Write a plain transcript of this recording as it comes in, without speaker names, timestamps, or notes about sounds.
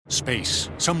Space.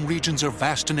 Some regions are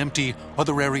vast and empty,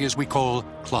 other areas we call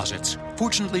closets.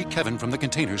 Fortunately, Kevin from the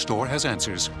Container Store has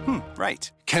answers.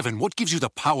 Right. Kevin, what gives you the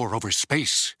power over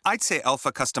space? I'd say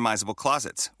Elfa customizable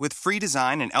closets. With free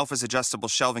design and Elfa's adjustable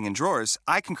shelving and drawers,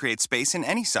 I can create space in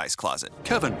any size closet.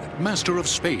 Kevin, master of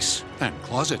space and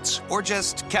closets. Or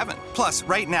just Kevin. Plus,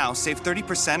 right now, save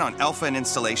 30% on Elfa and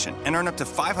installation and earn up to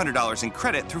 $500 in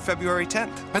credit through February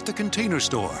 10th. At the Container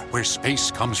Store, where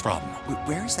space comes from.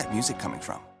 Where is that music coming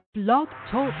from? Blog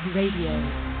Talk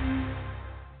Radio.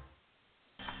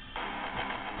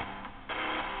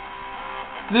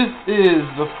 This is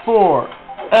the 4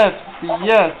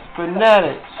 FCS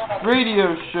Fanatics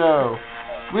radio show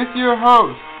with your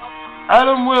hosts,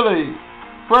 Adam Willie,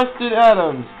 Preston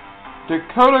Adams,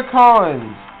 Dakota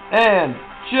Collins, and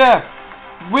Jeff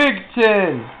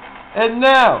Wigton. And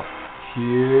now,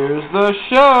 here's the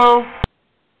show.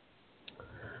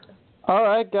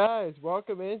 Alright guys,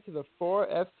 welcome into the 4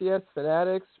 FCS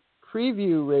Fanatics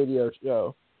preview radio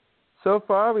show. So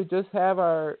far, we just have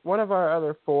one of our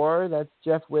other 4, that's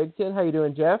Jeff Wigton. How you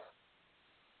doing, Jeff?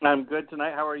 I'm good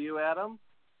tonight. How are you, Adam?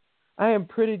 I am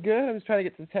pretty good. I'm just trying to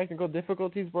get some technical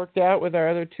difficulties worked out with our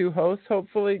other 2 hosts.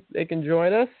 Hopefully they can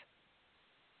join us.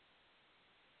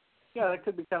 Yeah, that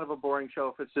could be kind of a boring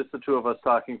show if it's just the 2 of us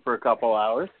talking for a couple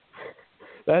hours.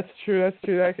 That's true.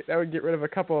 That would get rid of a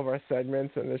couple of our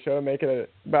segments in the show and make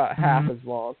it about half as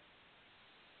long.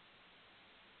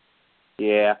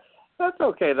 Yeah, that's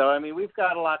okay, though. I mean, we've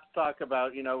got a lot to talk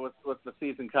about, with the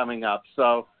season coming up.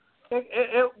 So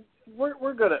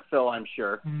we're good at Phil, I'm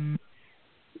sure.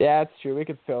 Yeah, that's true. We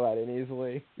could fill that in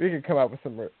easily. We could come up with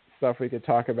some stuff we could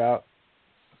talk about.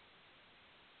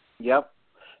 Yep.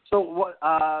 So, what?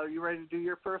 You ready to do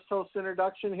your first host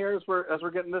introduction here as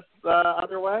we're getting this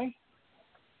underway?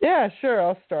 Yeah, sure.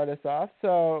 I'll start us off.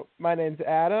 So, my name's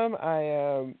Adam. I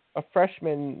am a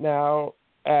freshman now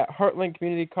at Heartland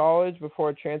Community College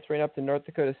before transferring up to North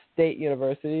Dakota State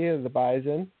University of the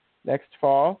Bison next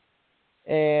fall.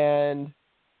 And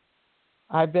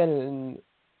I've been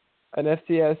an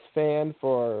FCS fan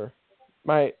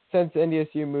since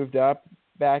NDSU moved up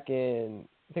back in,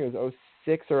 I think it was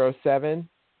 06 or 07.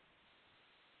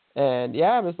 And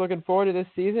yeah, I'm just looking forward to this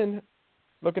season.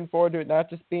 Looking forward to it not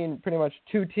just being pretty much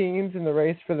 2 teams in the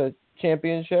race for the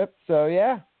championship. So,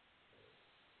 yeah.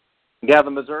 Yeah, the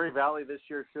Missouri Valley this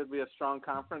year should be a strong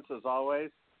conference, as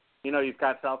always. You've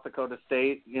got South Dakota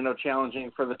State,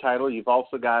 challenging for the title. You've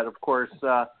also got, of course,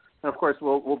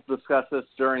 we'll discuss this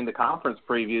during the conference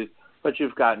previews, but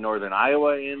you've got Northern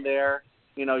Iowa in there.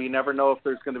 You never know if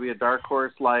there's going to be a dark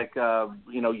horse like,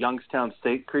 Youngstown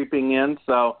State creeping in.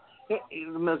 So, the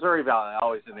Missouri Valley,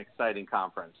 always an exciting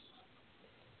conference.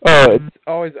 Oh, it's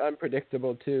always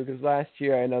unpredictable, too, because last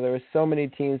year I know there were so many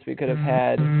teams we could have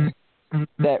had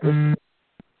that were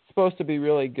supposed to be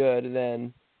really good and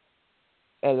then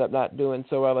ended up not doing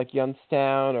so well, like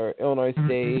Youngstown or Illinois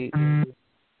State.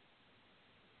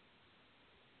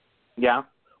 Yeah.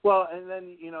 Well, and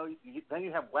then, then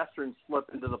you have Western slip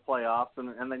into the playoffs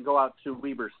and then go out to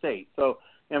Weber State. So,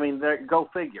 I mean, go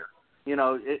figure.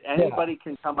 Anybody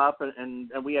can come up,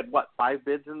 and we had, 5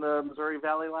 bids in the Missouri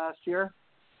Valley last year?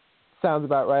 Sounds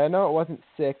about right. I know it wasn't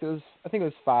 6. I think it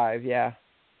was 5, yeah.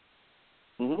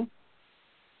 Mm-hmm.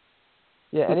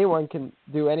 Yeah, anyone can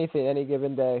do anything any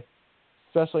given day,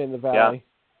 especially in the Valley.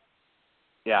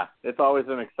 Yeah, it's always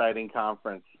an exciting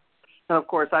conference. And, of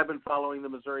course, I've been following the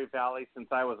Missouri Valley since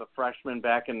I was a freshman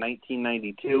back in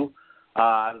 1992.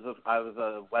 I was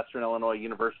a Western Illinois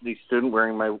University student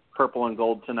wearing my purple and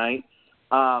gold tonight.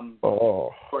 Of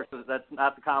course, that's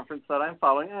not the conference that I'm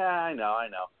following. I know.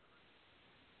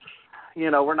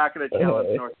 We're not going to challenge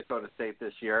North Dakota State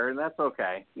this year, and that's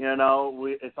okay.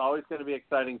 It's always going to be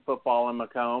exciting football in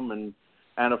Macomb,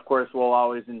 and of course, we'll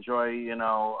always enjoy,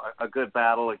 a good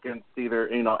battle against either,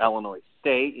 Illinois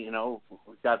State.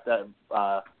 We've got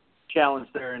that challenge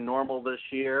there in Normal this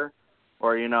year,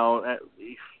 or,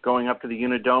 going up to the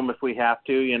Unidome if we have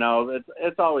to.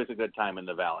 It's always a good time in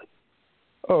the Valley.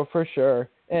 Oh, for sure.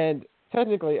 And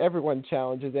technically everyone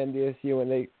challenges NDSU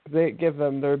when they give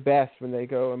them their best when they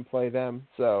go and play them.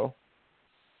 So,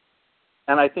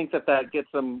 and I think that gets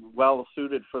them well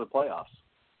suited for the playoffs.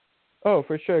 Oh,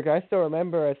 for sure. I still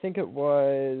remember, I think it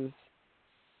was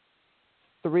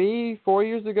 3-4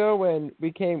 years ago when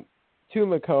we came to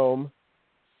Macomb,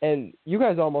 and you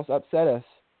guys almost upset us.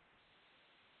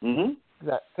 Mm-hmm.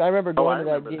 I remember going to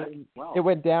that game. That. Wow. It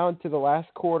went down to the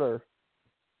last quarter.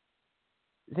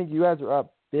 I think you guys were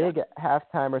up big at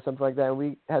halftime or something like that, and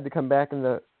we had to come back in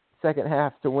the second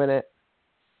half to win it.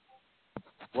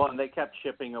 Well, and they kept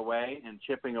chipping away, and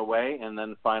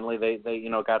then finally they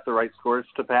got the right scores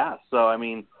to pass. So, I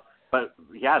mean, But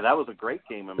yeah, that was a great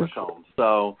game in Macomb.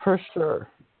 So for sure.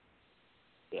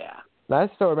 Yeah. And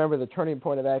I still remember the turning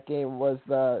point of that game was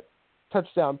the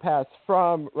touchdown pass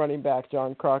from running back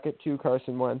John Crockett to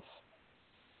Carson Wentz.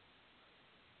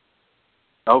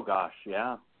 Oh gosh,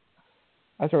 yeah.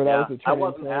 I remember that was the turning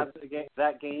point. I wasn't at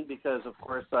that game because, of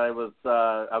course, I was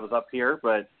up here.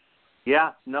 But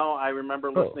yeah, no, I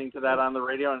remember listening to that on the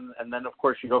radio, and then of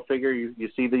course you go figure you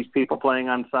see these people playing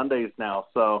on Sundays now.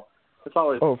 So it's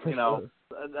always sure.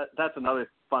 That's another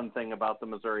fun thing about the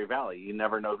Missouri Valley. You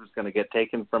never know who's going to get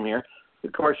taken from here.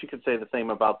 Of course, you could say the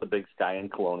same about the Big Sky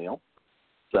and Colonial.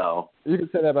 So you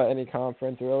could say that about any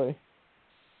conference, really.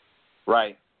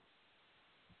 Right.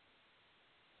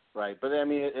 Right, but I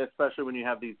mean, especially when you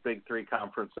have these big three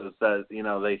conferences that,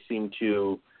 they seem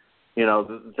to,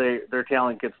 their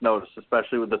talent gets noticed,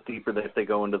 especially with the deeper if they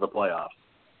go into the playoffs.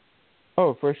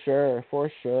 Oh, for sure.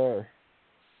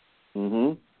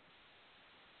 Mhm.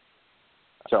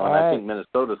 So, and I think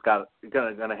Minnesota's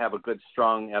going to have a good,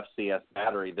 strong FCS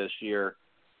battery this year,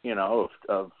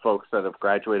 of folks that have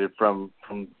graduated from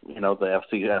the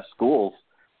FCS schools.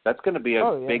 That's going to be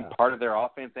a big part of their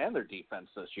offense and their defense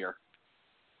this year.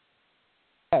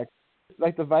 Yeah,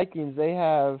 like the Vikings, they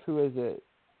have, who is it?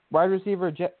 Wide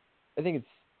receiver, I think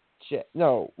it's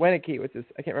Wenicky. What's his?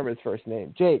 I can't remember his first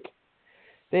name. Jake.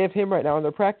 They have him right now in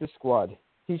their practice squad.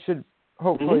 He should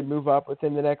hopefully move up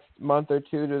within the next month or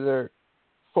two to their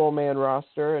full man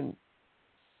roster and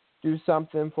do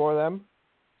something for them.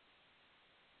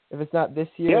 If it's not this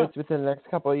year, it's within the next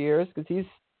couple of years, because he's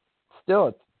still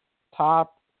a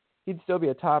top. He'd still be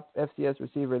a top FCS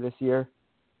receiver this year.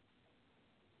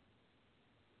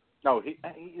 No,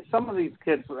 some of these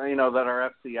kids, that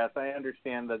are FCS, I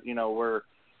understand that,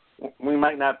 we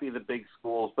might not be the big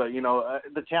schools, but,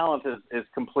 the talent is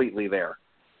completely there.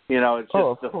 It's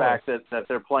just the fact that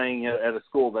they're playing at a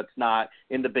school that's not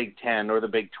in the Big 10 or the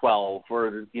Big 12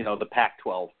 or, the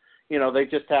Pac-12. They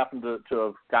just happen to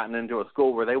have gotten into a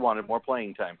school where they wanted more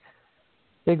playing time.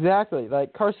 Exactly.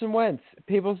 Like Carson Wentz.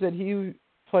 People said he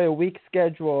play a weak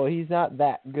schedule. He's not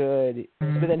that good.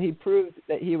 But then he proved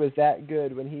that he was that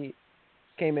good when he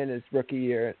came in his rookie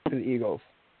year to the Eagles.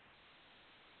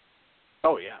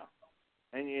 Oh, yeah.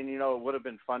 And it would have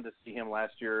been fun to see him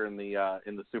last year in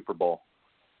the Super Bowl.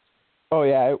 Oh,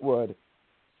 yeah, it would.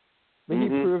 But he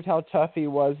proved how tough he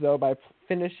was, though, by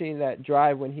finishing that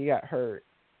drive when he got hurt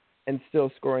and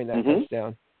still scoring that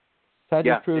touchdown. So that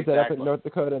just proves that up in North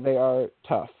Dakota they are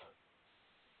tough.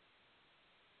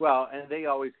 Well, and they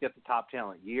always get the top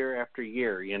talent year after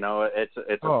year. It's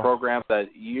a program that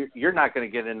you're not going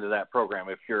to get into that program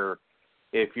if you're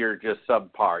just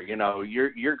subpar.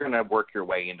 You're going to work your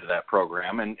way into that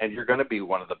program, and you're going to be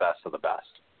one of the best of the best.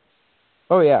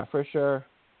 Oh yeah, for sure.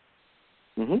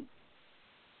 Mhm.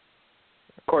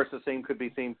 Of course, the same could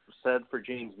be said for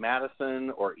James Madison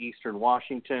or Eastern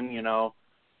Washington.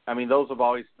 I mean, those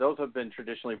have been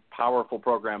traditionally powerful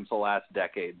programs the last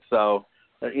decade. So,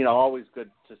 always good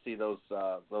to see those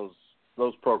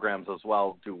programs as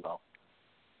well do well.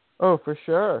 Oh, for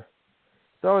sure.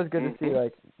 It's always good to see,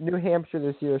 like, New Hampshire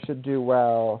this year should do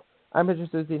well. I'm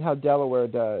interested to see how Delaware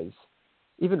does.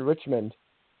 Even Richmond.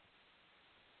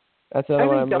 That's another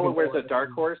one. I think Delaware's a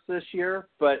dark horse this year,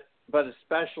 but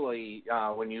especially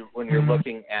when you're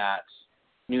looking at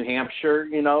New Hampshire,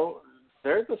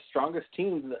 they're the strongest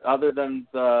team other than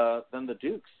the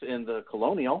Dukes in the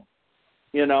Colonial.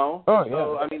 Oh, yeah.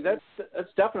 So, I mean,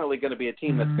 that's definitely going to be a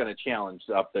team that's going to challenge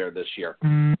up there this year.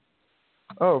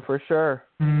 Oh, for sure.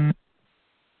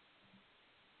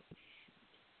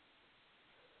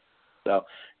 So,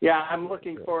 yeah, I'm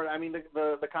looking forward. I mean,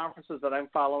 the conferences that I'm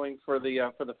following for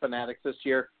the Fanatics this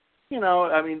year,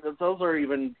 I mean, those are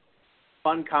even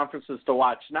fun conferences to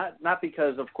watch. Not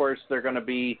because, of course, they're going to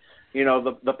be,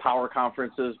 the power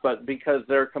conferences, but because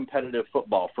they're competitive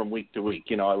football from week to week.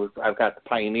 I've got the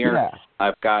Pioneer,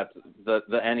 I've got the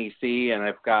NEC, and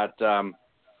I've got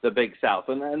the Big South,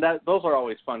 and those are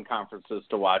always fun conferences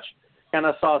to watch.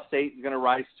 Kennesaw State is going to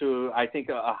rise to, I think,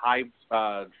 a high,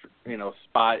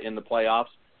 spot in the playoffs.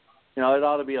 It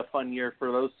ought to be a fun year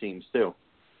for those teams too.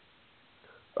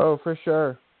 Oh, for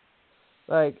sure.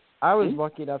 Like, I was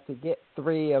lucky enough to get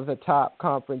 3 of the top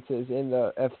conferences in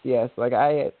the FCS. Like,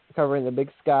 I covering the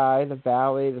Big Sky, the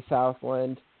Valley, the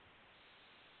Southland,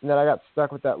 and then I got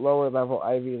stuck with that lower level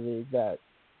Ivy League that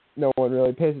no one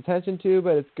really pays attention to,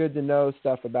 but it's good to know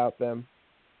stuff about them.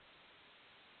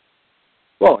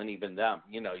 Well, and even them,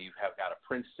 you have got a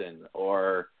Princeton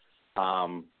or,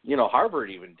 Harvard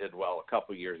even did well a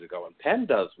couple years ago, and Penn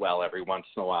does well every once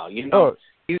in a while.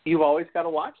 You've always got to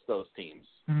watch those teams.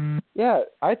 Yeah,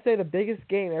 I'd say the biggest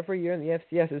game every year in the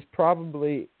FCS is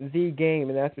probably the game,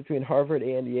 and that's between Harvard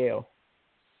and Yale.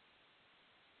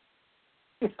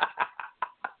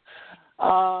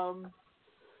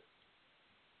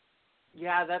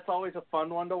 Yeah, that's always a fun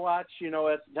one to watch.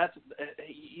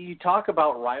 You talk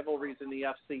about rivalries in the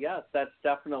FCS. That's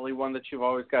definitely one that you've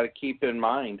always got to keep in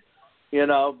mind.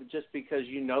 Just because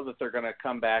that they're going to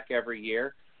come back every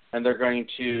year, and they're going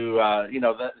to,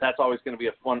 that's always going to be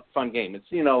a fun game.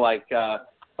 It's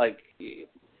like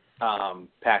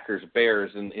Packers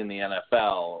Bears in the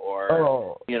NFL,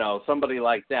 or somebody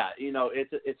like that.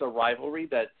 It's a rivalry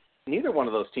that neither one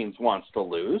of those teams wants to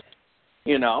lose.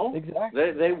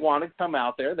 Exactly. They want to come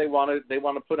out there. They want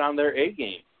to put on their A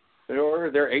game,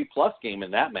 or their A+ game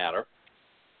in that matter.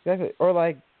 Exactly. Or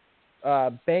like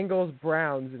Bengals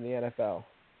Browns in the NFL.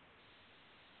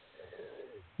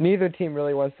 Neither team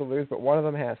really wants to lose, but one of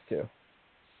them has to.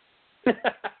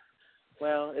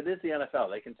 Well, it is the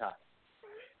NFL. They can tie.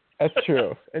 That's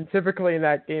true. And typically in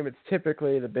that game, it's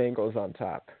typically the Bengals on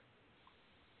top.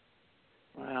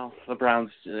 Well, the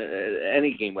Browns,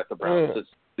 any game with the Browns, it's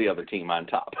the other team on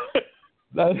top.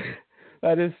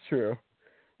 That is true.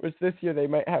 Which this year they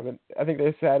might have I think they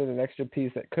just added an extra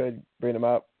piece that could bring them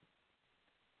up.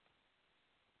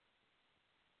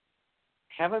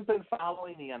 Haven't been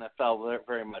following the NFL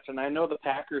very much, and I know the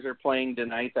Packers are playing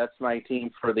tonight. That's my team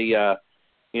for the,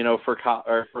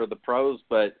 for the pros.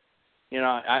 But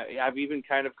I've even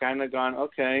kind of gone,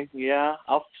 okay, yeah,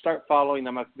 I'll start following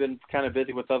them. I've been kind of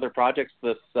busy with other projects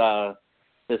this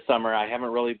summer. I haven't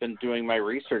really been doing my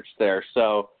research there,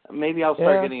 so maybe I'll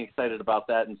start getting excited about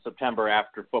that in September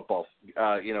after football,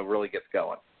 really gets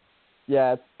going.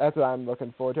 Yeah, that's what I'm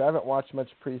looking forward to. I haven't watched much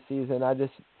preseason. I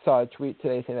just saw a tweet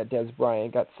today saying that Des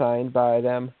Bryant got signed by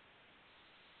them.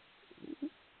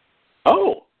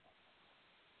 Oh,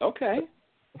 okay.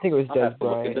 I think it was Des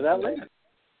Bryant. Look into that later.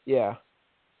 Yeah.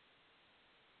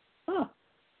 Huh.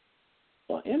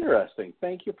 Well, interesting.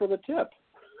 Thank you for the tip.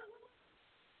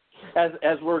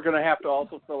 As we're going to have to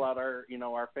also fill out our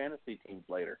fantasy teams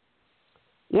later.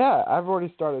 Yeah, I've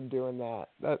already started doing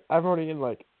that. I've already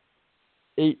in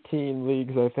 18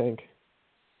 leagues, I think.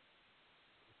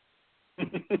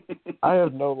 I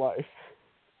have no life.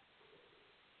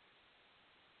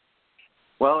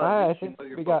 Well, I think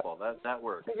we got that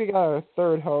works. I think we got our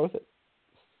third host.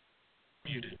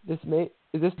 Muted.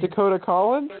 Is this Dakota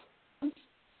Collins?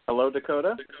 Hello,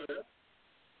 Dakota.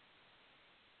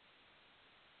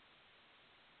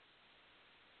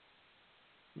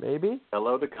 Maybe.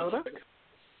 Hello, Dakota.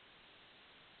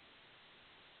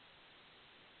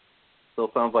 Still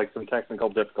sounds like some technical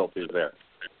difficulties there.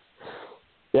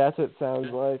 Yeah, that's what it sounds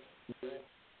like.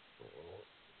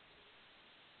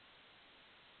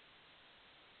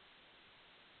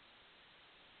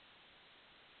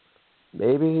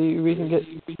 Maybe we can get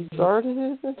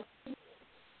started.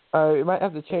 We might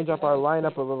have to change up our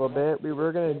lineup a little bit. We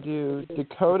were going to do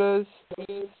Dakota's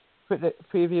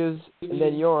previews and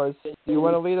then yours. Do you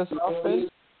want to lead us off, Ben?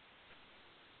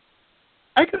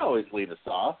 I could always lead us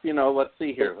off. Let's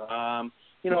see here.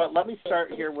 Let me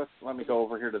start here let me go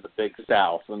over here to the Big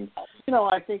South. And,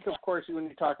 I think, of course, when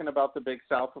you're talking about the Big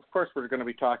South, of course, we're going to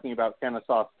be talking about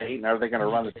Kennesaw State. And are they going to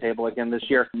run the table again this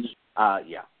year?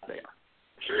 Yeah, they are.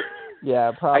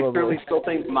 Yeah, probably. I really still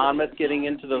think Monmouth getting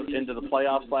into the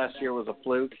playoffs last year was a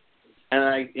fluke.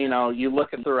 And you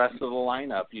look at the rest of the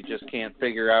lineup, you just can't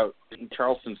figure out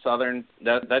Charleston Southern.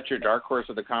 That's your dark horse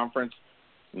of the conference.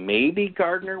 Maybe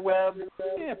Gardner-Webb?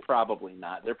 Yeah, probably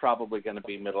not. They're probably going to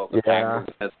be middle of the pack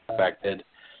as expected.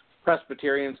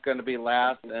 Presbyterian's going to be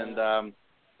last, and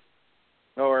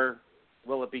or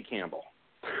will it be Campbell?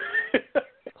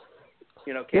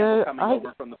 Campbell coming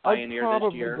over from the Pioneer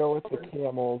this year. I'd probably go with the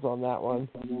Camels on that one.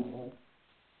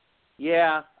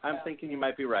 Yeah, I'm thinking you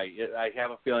might be right. I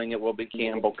have a feeling it will be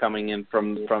Campbell coming in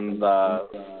from the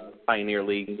Pioneer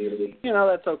League.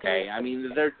 That's okay. I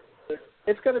mean,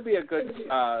 it's going to be a good.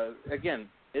 Again,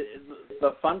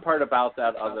 the fun part about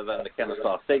that, other than the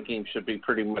Kennesaw State game, should be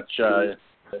pretty much go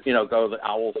the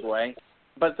Owls' way.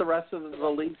 But the rest of the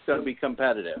league's going to be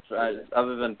competitive.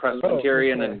 Other than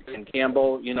Presbyterian and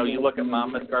Campbell, you look at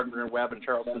Monmouth, Gardner-Webb, and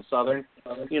Charleston Southern,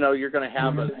 you're going to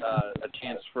have a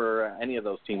chance for any of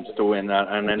those teams to win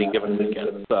on any given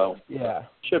weekend. So,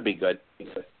 should be good.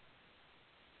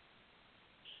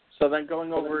 So then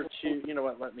going over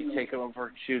to, let me take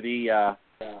over to the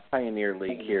Pioneer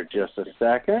League here just a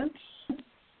second.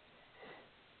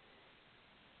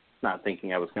 Not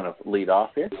thinking I was going to lead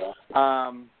off here.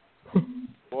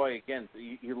 boy, again,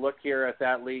 you look here at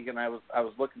that league, and I was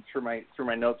looking through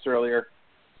my notes earlier.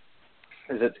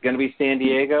 Is it going to be San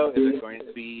Diego? Is it going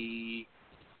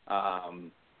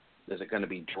to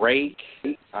be Drake?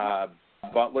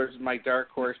 Butler's my dark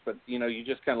horse, but you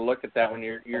just kind of look at that when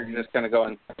you're just kind of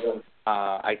going.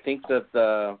 I think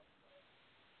that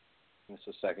just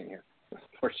a second here.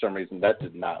 For some reason, that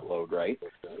did not load right.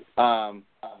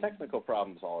 Technical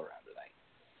problems all around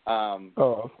tonight.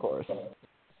 Of course.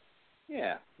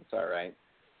 Yeah, it's all right.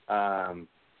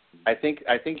 I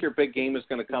think your big game is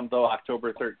going to come, though,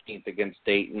 October 13th against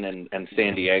Dayton and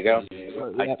San Diego.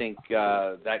 I think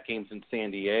that game's in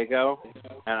San Diego,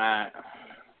 and of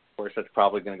course that's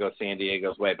probably going to go San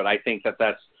Diego's way. But I think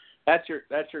that's your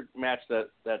match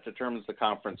that determines the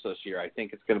conference this year. I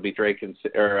think it's going to be Drake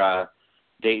or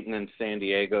Dayton and San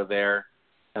Diego there,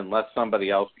 unless somebody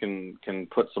else can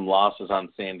put some losses on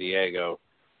San Diego.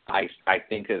 I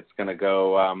think it's going to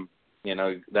go.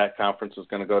 That conference is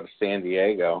going to go to San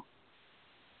Diego.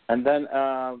 And then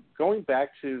going back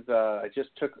to I just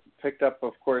picked up,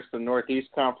 of course, the Northeast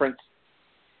Conference.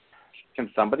 Can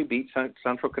somebody beat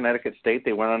Central Connecticut State?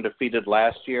 They went undefeated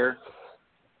last year.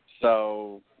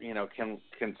 So, can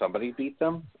somebody beat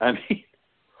them? I mean,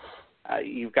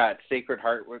 you've got Sacred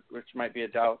Heart, which might be a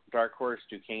dark horse.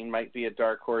 Duquesne might be a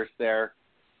dark horse there.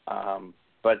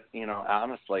 But,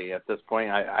 honestly, at this point,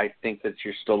 I think that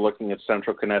you're still looking at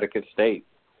Central Connecticut State.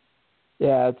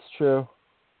 Yeah, it's true.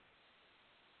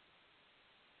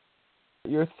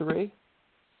 Your three?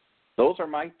 Those are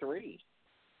my three.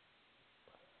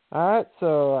 All right,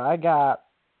 so I got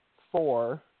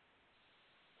 4.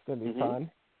 It's going to be fun.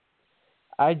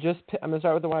 I'm going to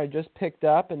start with the one I just picked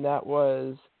up, and that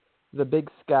was the Big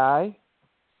Sky.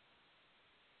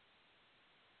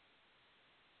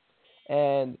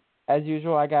 And as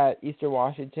usual, I got Eastern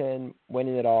Washington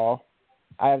winning it all.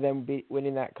 I have them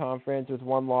winning that conference with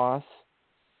 1 loss,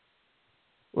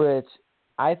 which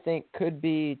I think could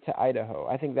be to Idaho.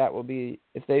 I think that will be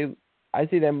I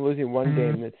see them losing 1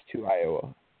 game that's to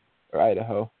Iowa or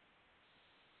Idaho.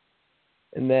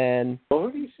 And then, well,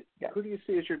 who do you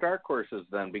see as your dark horses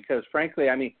then? Because frankly,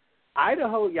 I mean,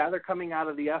 Idaho, they're coming out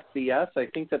of the FCS. I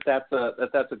think that's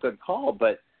a good call.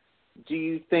 But do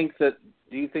you think that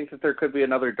there could be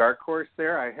another dark horse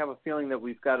there? I have a feeling that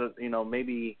we've got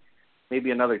maybe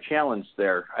another challenge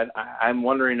there. I'm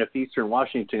wondering if Eastern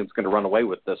Washington is going to run away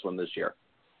with this one this year.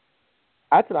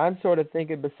 That's what I'm sort of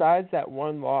thinking. Besides that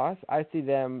 1 loss, I see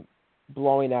them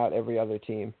blowing out every other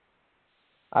team.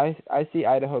 I see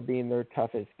Idaho being their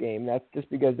toughest game. That's just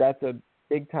because that's a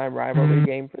big-time rivalry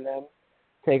game for them.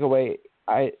 Take away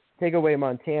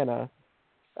Montana,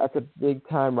 that's a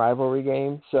big-time rivalry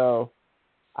game. So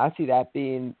I see that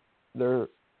being their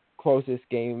closest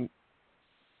game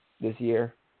this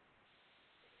year.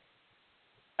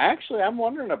 Actually, I'm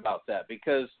wondering about that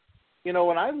because, when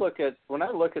I look at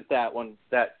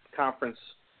that conference,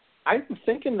 I'm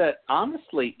thinking that,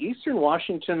 honestly, Eastern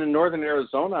Washington and Northern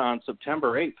Arizona on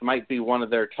September 8th might be one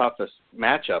of their toughest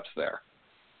matchups there.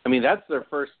 I mean, that's their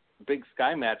first Big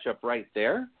Sky matchup right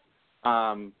there.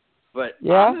 But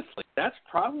honestly, that's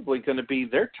probably going to be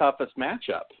their toughest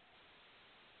matchup.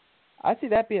 I see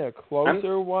that being a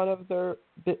closer one of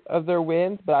their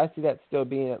wins, but I see that still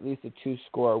being at least a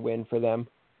 2-score win for them.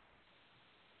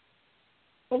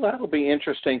 Well, that'll be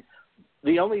interesting.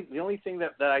 The only thing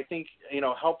that I think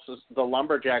helps us, the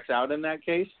Lumberjacks out in that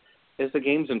case is the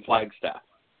games in Flagstaff.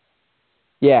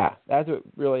 Yeah, that's what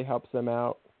really helps them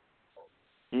out.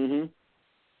 And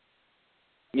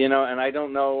I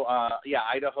don't know.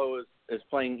 Idaho is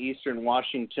playing Eastern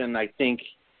Washington, I think,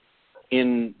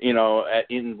 in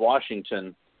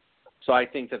Washington, so I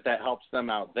think that helps them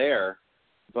out there.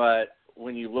 But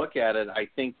when you look at it, I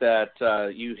think that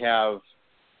you have,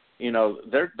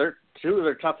 they're 2 of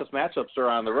their toughest matchups are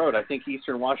on the road. I think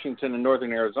Eastern Washington and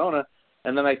Northern Arizona,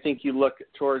 and then I think you look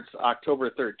towards October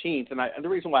 13th. And the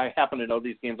reason why I happen to know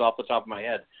these games off the top of my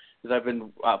head is I've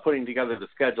been putting together the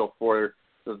schedule for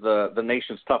the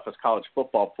nation's toughest college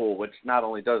football pool, which not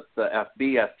only does the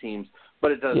FBS teams,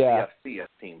 but it does the FCS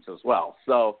teams as well.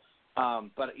 So,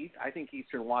 but I think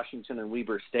Eastern Washington and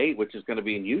Weber State, which is going to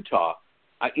be in Utah,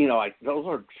 those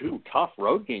are 2 tough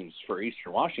road games for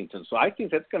Eastern Washington. So I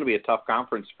think that's going to be a tough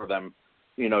conference for them,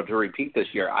 to repeat this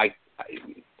year.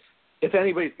 If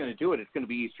anybody's going to do it, it's going to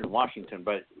be Eastern Washington.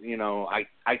 But,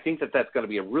 I think that's going to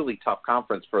be a really tough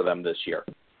conference for them this year.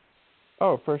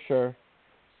 Oh, for sure.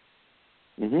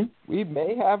 We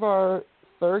may have our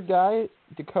 3rd guy.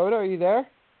 Dakota, are you there?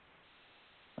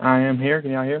 I am here.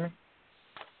 Can y'all hear me?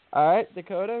 All right,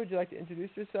 Dakota, would you like to introduce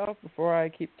yourself before I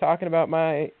keep talking about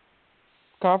my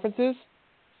conferences?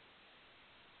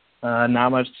 Not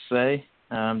much to say.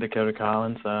 I'm Dakota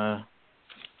Collins,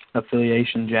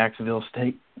 affiliation Jacksonville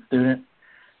State student,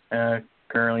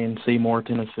 currently in Seymour,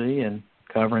 Tennessee, and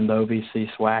covering the OVC,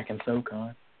 SWAC, and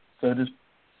SoCon. So just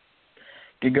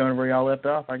get going where y'all left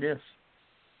off, I guess.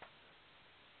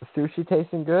 Sushi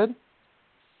tasting good?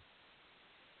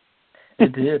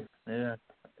 It did. Yeah.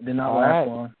 It did not last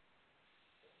long.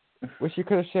 Wish you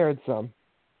could have shared some.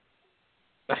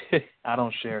 I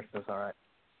don't share, so it's all right.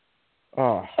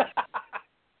 Oh.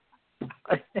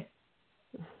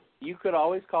 You could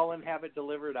always call and have it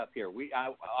delivered up here.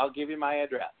 I'll give you my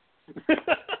address.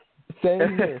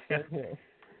 Same here.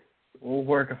 We'll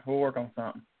work on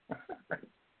something.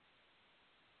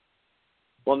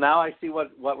 Well, now I see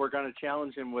what we're going to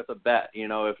challenge him with a bet. You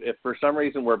know, if for some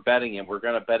reason we're betting him, we're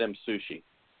going to bet him sushi.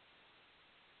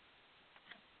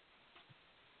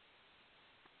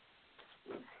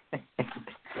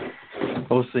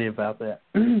 We'll see about that.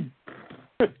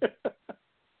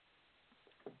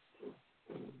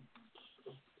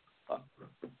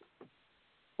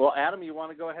 Well, Adam, you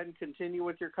want to go ahead and continue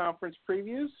with your conference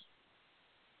previews?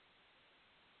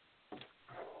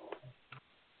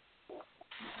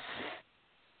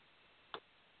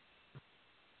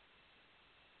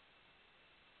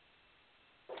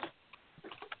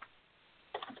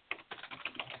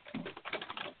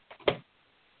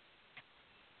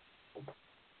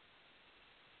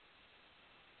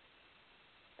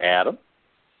 Adam?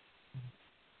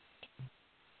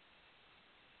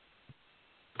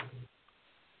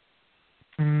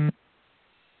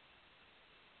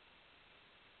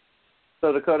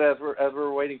 So, Dakota, as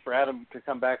we're waiting for Adam to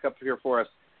come back up here for us,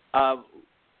 how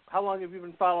long have you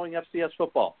been following FCS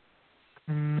football?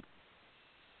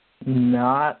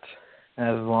 Not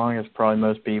as long as probably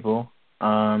most people.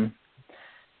 I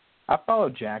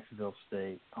followed Jacksonville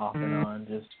State off and on,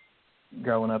 just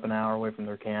growing up an hour away from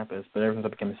their campus. But ever since I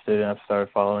became a student, I've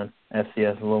started following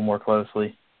FCS a little more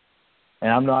closely.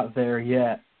 And I'm not there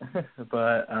yet,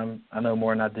 but I know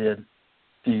more than I did a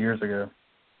few years ago.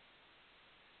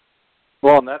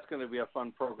 Well, and that's going to be a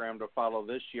fun program to follow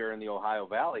this year in the Ohio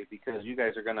Valley because you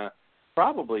guys are going to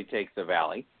probably take the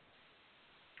Valley.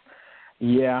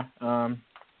 Yeah, I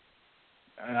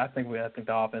think the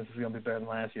offense is going to be better than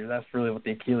last year. That's really what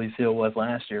the Achilles heel was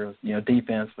last year.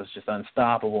 Defense was just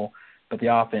unstoppable, but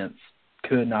the offense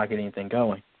could not get anything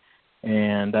going,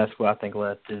 and that's what I think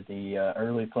led to the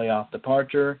early playoff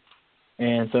departure.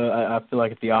 And so I feel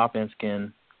like if the offense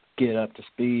can get up to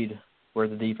speed where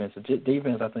the defense I think is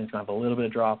going to have a little bit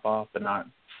of drop off, but not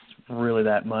really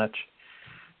that much.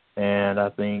 And I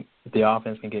think if the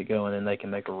offense can get going, then they can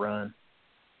make a run.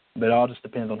 But it all just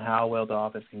depends on how well the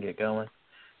offense can get going.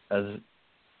 As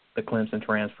the Clemson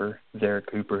transfer, Zarek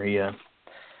Cooper, he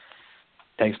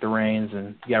takes the reins,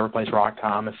 and you got to replace Rock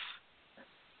Thomas.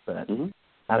 But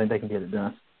I think they can get it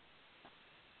done.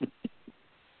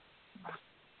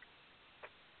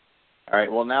 All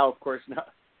right. Well, now, of course,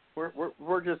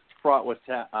 we're just fraught with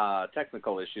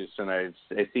technical issues tonight.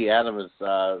 I see Adam has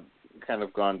kind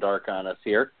of gone dark on us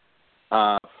here.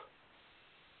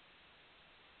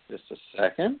 Just a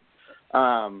second.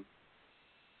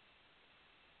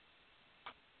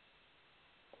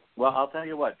 Well, I'll tell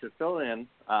you what, to fill in,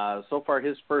 so far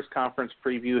his first conference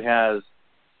preview has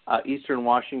Eastern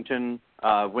Washington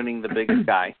winning the Big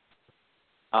Sky.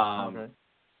 Okay.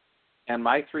 And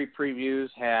my three previews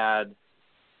had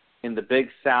in the Big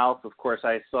South, of course,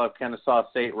 I still have Kennesaw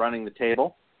State running the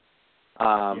table.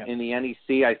 In the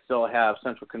NEC, I still have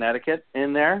Central Connecticut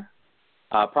in there.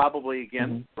 Probably,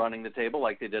 again, running the table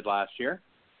like they did last year.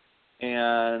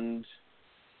 And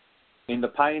in the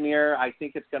Pioneer, I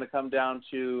think it's going to come down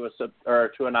to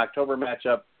an October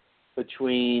matchup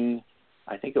between,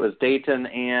 I think it was Dayton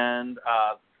and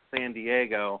San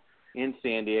Diego in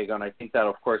San Diego, and I think that,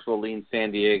 of course, will lean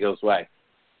San Diego's way.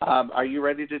 Are you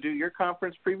ready to do your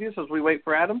conference previews as we wait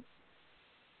for Adam?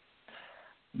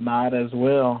 Might as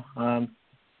well. Kind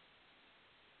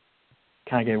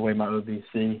of gave away my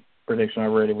OVC prediction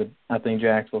already. I think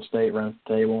Jacksonville State runs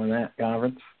the table in that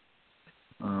conference.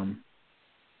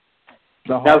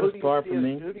 The hardest part for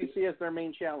me. Who do you see as their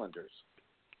main challengers?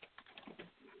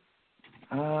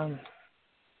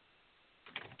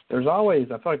 There's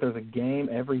always, I feel like there's a game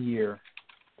every year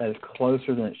that is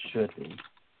closer than it should be.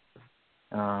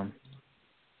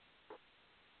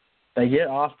 They get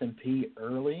Austin Peay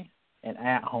early and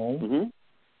at home.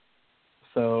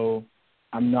 So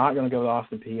I'm not going to go with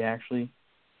Austin Peay, actually.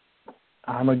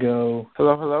 I'm going to go...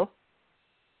 Hello?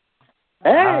 Hey,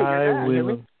 I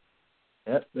will...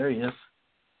 Yep, there he is.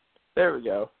 There we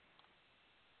go.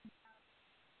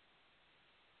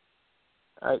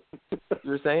 All right. You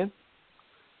were saying?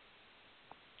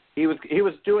 He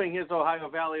was doing his Ohio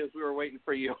Valley as we were waiting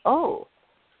for you. Oh,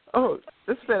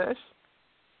 just finish.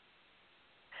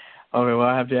 Okay, well,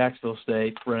 I have Jacksonville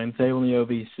State running the table in the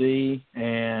OVC,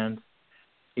 and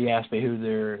he asked me who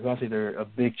I see they're a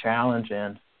big challenge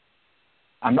in.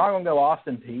 I'm not going to go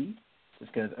Austin Peay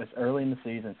just because it's early in the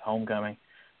season, it's homecoming.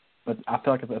 But I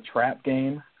feel like it's a trap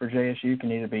game for JSU.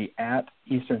 Can either be at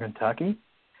Eastern Kentucky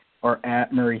or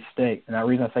at Murray State. And the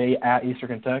reason I say at Eastern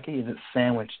Kentucky is it's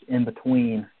sandwiched in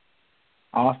between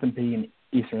Austin Peay and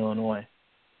Eastern Illinois.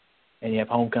 And you have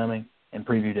homecoming and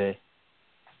preview day.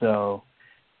 So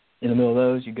in the middle of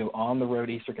those, you go on the road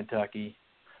to Eastern Kentucky,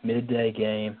 midday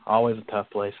game, always a tough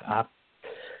place. I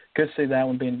could see that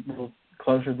one being a little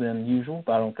closer than usual,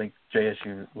 but I don't think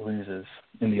JSU loses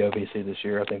in the OVC this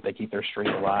year. I think they keep their streak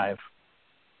alive.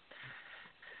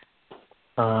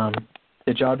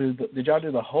 Did y'all do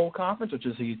the whole conference, or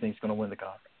just who you think is going to win the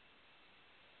conference?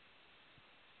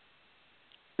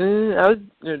 I was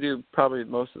going to do probably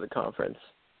most of the conference.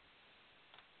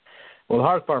 Well, the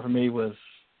hardest part for me was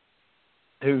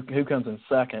who comes in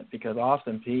second, because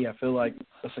Austin Peay, I feel like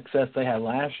the success they had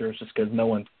last year is just because no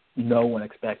one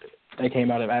expected it. They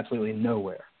came out of absolutely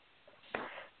nowhere.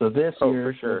 So this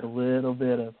year, for sure, there's a little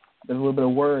bit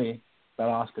of worry about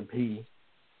Austin Peay,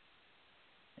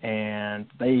 and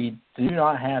they do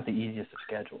not have the easiest of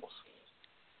schedules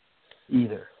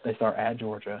either. They start at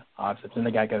Georgia, obviously, then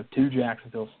they got to go to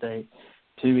Jacksonville State,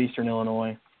 to Eastern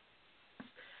Illinois.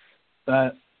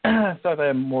 But I feel like they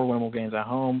have more winnable games at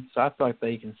home, so I feel like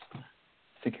they can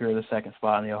secure the second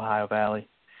spot in the Ohio Valley.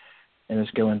 And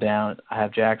just going down, I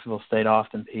have Jacksonville State,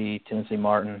 Austin Peay, Tennessee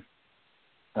Martin,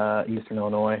 Eastern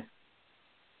Illinois.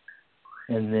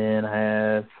 And then I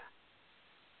have,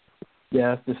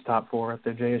 just top four right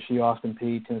there, JSU, Austin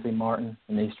Peay, Tennessee Martin,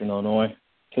 and Eastern Illinois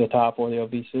to the top four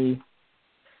of the OVC.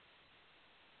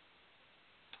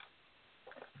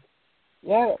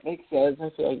 Yeah, that makes sense. I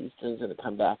feel like Eastern's going to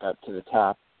come back up to the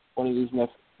top one of these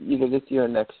either this year or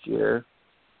next year.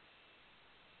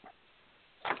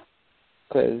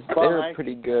 Because they were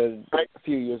pretty good a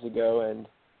few years ago,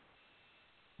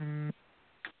 and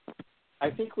I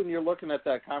think when you're looking at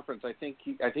that conference, I think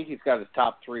he's got his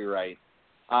top three right.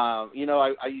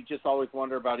 You just always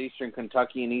wonder about Eastern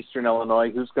Kentucky and Eastern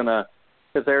Illinois. Who's gonna?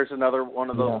 Because there's another one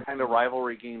of those kind of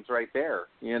rivalry games right there.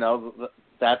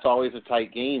 That's always a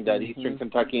tight game. That Eastern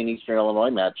Kentucky and Eastern Illinois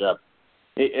matchup,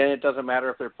 and it doesn't matter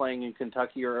if they're playing in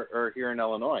Kentucky or here in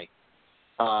Illinois.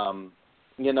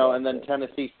 And then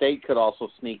Tennessee State could also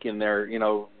sneak in there,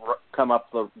 come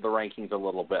up the rankings a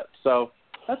little bit. So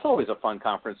that's always a fun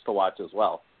conference to watch as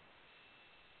well.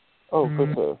 Oh,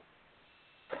 for sure.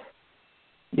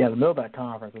 Yeah, the Millback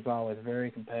Conference is always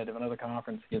very competitive. Another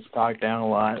conference gets talked down a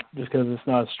lot just because it's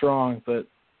not as strong, but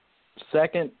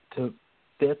second to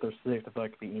fifth or sixth, I feel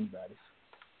like it could be anybody's.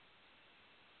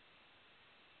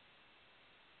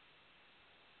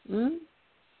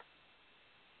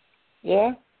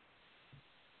 Yeah.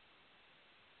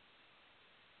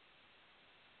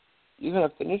 You going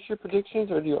to finish your predictions,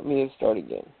 or do you want me to start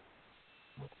again?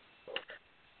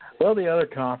 Well, the other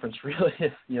conference really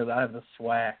is, I have the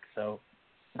SWAC, so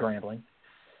Grambling,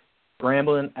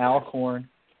 Alcorn,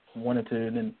 1 and 2,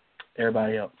 and then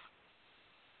everybody else.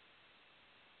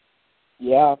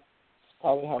 Yeah, it's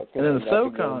probably how it's going to be. And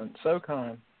then the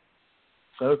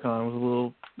SoCon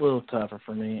was a little tougher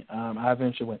for me. I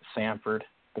eventually went Samford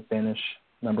to finish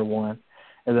number 1.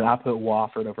 And then I put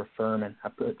Wofford over Furman.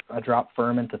 I dropped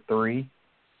Furman to 3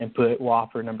 and put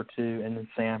Wofford number 2 and then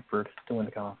Samford to win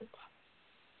the conference.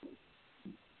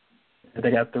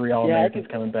 They got 3 All-Americans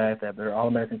coming back. They have their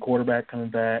All-American quarterback coming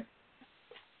back.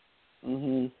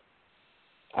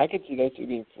 I could see those two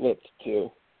being flipped,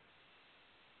 too.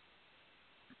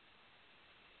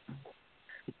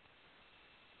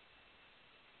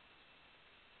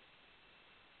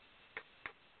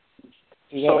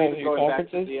 So going back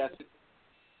to the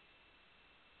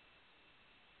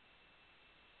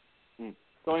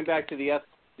going back to the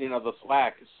the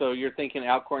SWAC. So you're thinking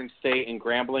Alcorn State and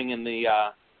Grambling in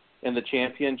the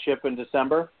championship in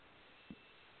December?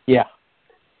 Yeah.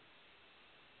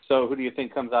 So who do you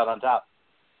think comes out on top?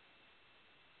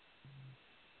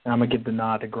 I'm gonna give the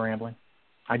nod to Grambling.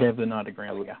 I gave the nod to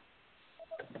Grambling. Yeah.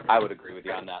 I would agree with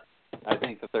you on that. I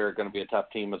think that they're going to be a tough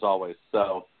team as always.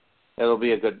 So it'll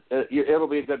be a good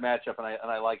matchup, and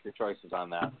I like your choices on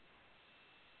that.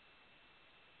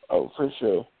 Oh, for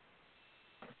sure.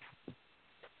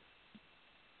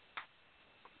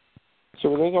 So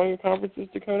were those all your conferences,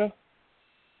 Dakota?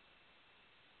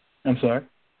 I'm sorry?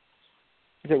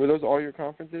 Were those all your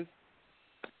conferences?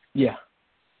 Yeah.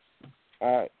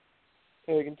 All right.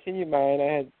 So to continue mine,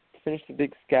 I had finished the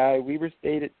Big Sky. Weber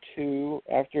State at 2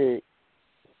 after,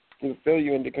 to fill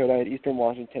you in, Dakota, I had Eastern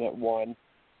Washington at 1.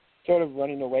 Sort of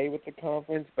running away with the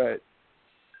conference, but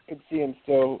could see them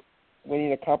still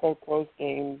winning a couple close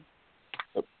games,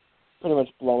 but pretty much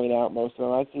blowing out most of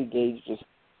them. I see Gage just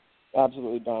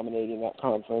absolutely dominating that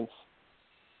conference.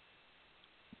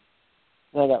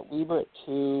 Then I got Weber at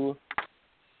 2.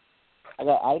 I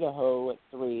got Idaho at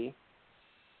 3.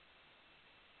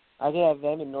 I could have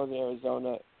them in Northern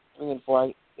Arizona 3 and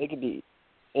 4. They could be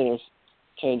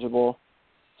interchangeable.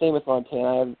 Same with Montana.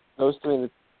 I have those 3 in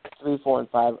the 3, 4, and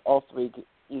 5. All 3 could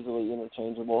easily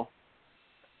interchangeable.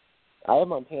 I have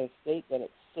Montana State then at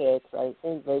 6. I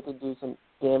think they could do some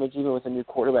damage even with a new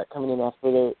quarterback coming in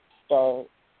after their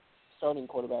starting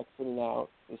quarterback sitting out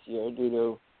this year due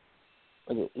to,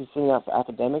 he's sitting out for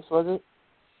academics, was it?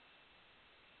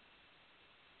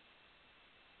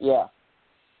 Yeah.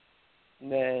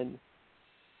 And then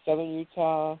Southern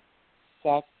Utah,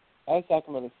 I have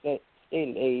Sacramento State at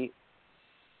 8.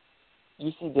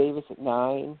 UC Davis at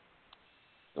 9.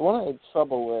 The one I had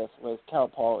trouble with was Cal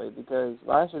Poly because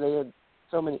last year they had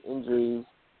so many injuries.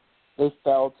 They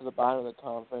fell to the bottom of the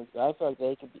conference. But I feel like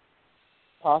they could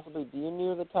possibly be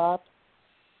near the top.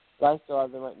 But I still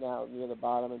have them right now near the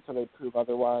bottom until they prove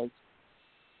otherwise.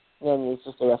 And then it's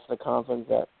just the rest of the conference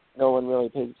that no one really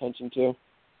pays attention to.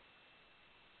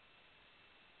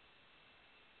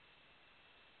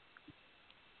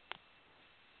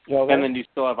 And then you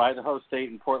still have Idaho State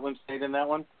and Portland State in that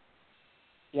one?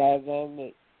 Yeah, I have them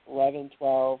at 11,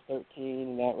 12, 13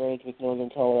 in that range with Northern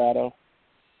Colorado.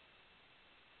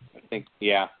 I think,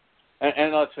 yeah.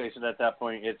 And let's face it, at that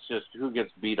point, it's just who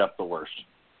gets beat up the worst.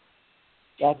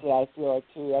 That's what I feel like,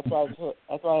 too. That's why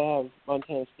I have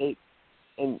Montana State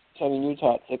and Southern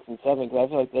Utah at 6 and 7, because I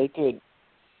feel like they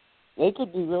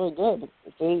could be really good.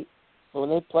 But when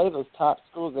they play those top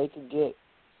schools, they could get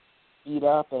beat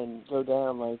up and go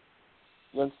down like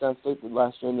Youngstown State did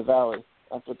last year in the Valley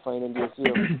after playing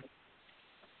NDSU.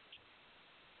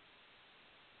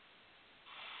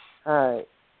 All right.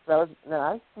 So now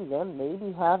I see them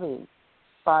maybe having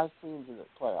 5 teams in the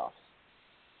playoffs.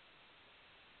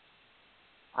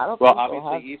 I don't well, think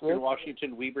obviously Eastern 6.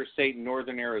 Washington, Weber State, and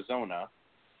Northern Arizona.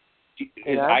 Is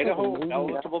And Idaho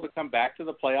eligible to come back to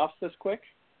the playoffs this quick?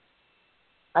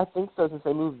 I think so, since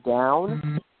they moved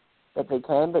down, that they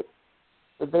can, but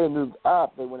if they had moved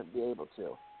up, they wouldn't be able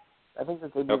to. I think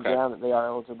since they moved down, that they are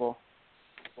eligible.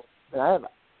 And I have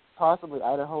possibly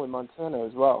Idaho and Montana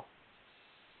as well.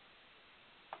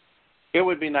 It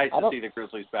would be nice to see the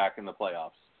Grizzlies back in the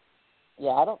playoffs.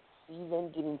 Yeah, I don't see them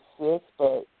getting 6,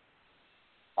 but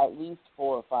at least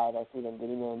 4 or 5 I see them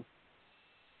getting in.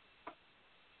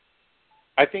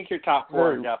 I think your top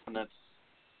 4 are definite.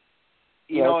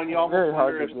 You know, and you almost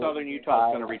wonder if Southern Utah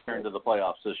is going to return to the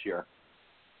playoffs this year.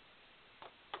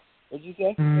 What did you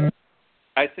say?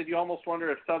 I said you almost wonder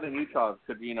if Southern Utah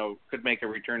could make a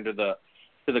return to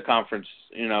the conference,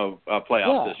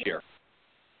 playoffs this year.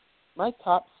 My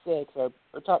top 6 or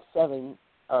top 7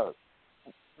 are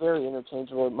very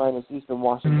interchangeable, minus Eastern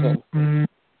Washington.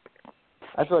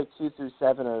 I feel like 2 through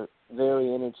 7 are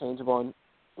very interchangeable on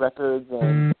records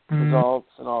and results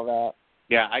and all that.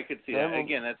 Yeah, I could see that.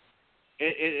 Again,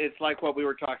 it's like what we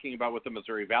were talking about with the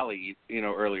Missouri Valley,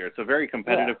 earlier. It's a very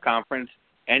competitive conference.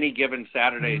 Any given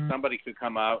Saturday, somebody could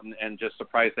come out and just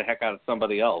surprise the heck out of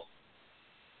somebody else.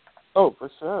 Oh,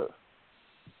 for sure.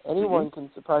 Anyone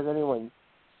can surprise anyone.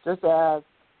 Just ask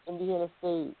Indiana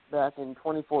State back in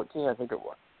 2014, I think it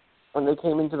was, when they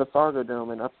came into the Fargo Dome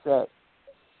and upset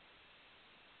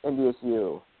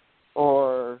NDSU.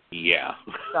 Or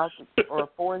or a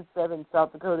 4-7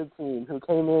 South Dakota team who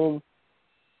came in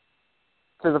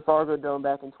to the Fargo Dome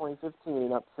back in 2015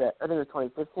 and upset, I think it was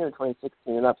 2015 or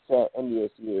 2016, and upset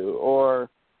NDSU. Or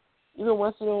even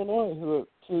Western Illinois, who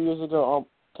 2 years ago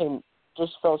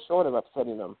just fell short of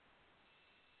upsetting them.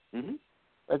 Mm-hmm.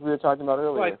 Like we were talking about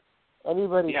earlier.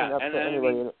 Anybody can upset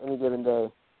anybody any given day.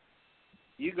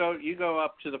 You go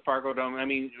up to the Fargo Dome. I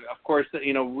mean, of course,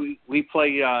 we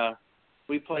play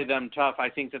them tough. I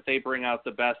think that they bring out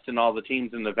the best in all the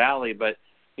teams in the Valley. But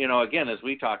again, as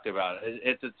we talked about,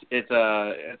 it's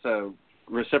a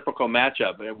reciprocal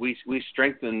matchup. We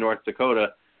strengthen North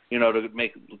Dakota, to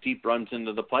make deep runs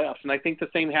into the playoffs. And I think the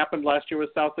same happened last year with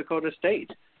South Dakota State.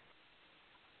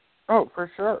 Oh, for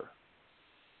sure.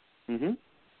 Mhm.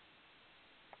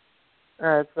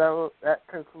 All right, so that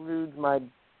concludes my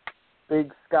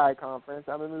Big Sky Conference.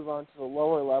 I'm going to move on to the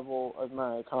lower level of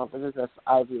my conferences. That's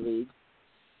Ivy League.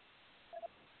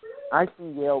 I see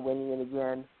Yale winning it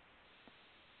again.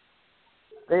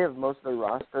 They have most of their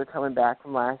roster coming back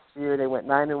from last year. They went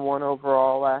 9-1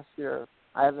 overall last year.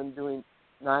 I have them doing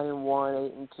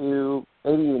 9-1, 8-2,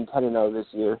 maybe even 10-0 this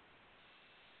year.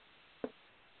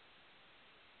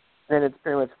 Then it's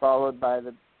pretty much followed by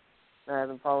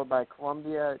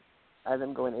Columbia. I have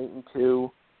them going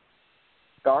 8-2.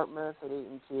 Dartmouth at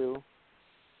 8-2.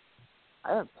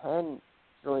 I have Penn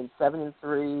going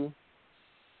 7-3.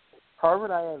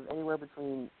 Harvard, I have anywhere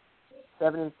between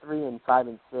 7-3 and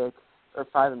 5-6, or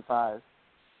 5-5.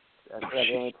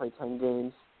 They only play 10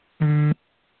 games. And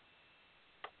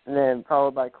then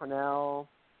followed by Cornell,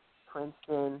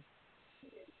 Princeton,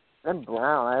 then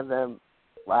Brown. I have them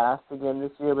last again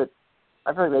this year, but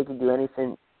I feel like they could do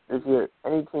anything this year.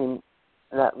 Any team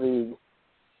in that league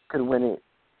could win it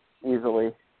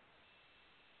easily.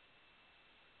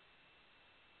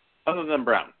 Other than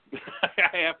Brown.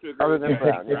 I have to agree with you.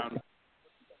 Brown.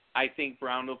 I think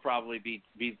Brown will probably be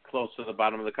close to the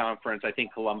bottom of the conference. I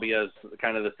think Columbia is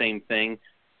kind of the same thing.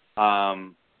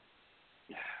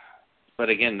 But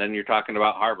again, then you're talking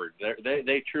about Harvard.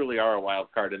 They truly are a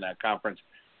wild card in that conference.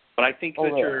 But I think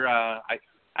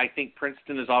I think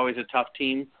Princeton is always a tough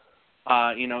team,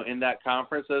 in that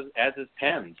conference, as is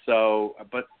Penn. So,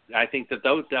 but I think that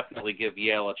those definitely give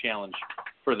Yale a challenge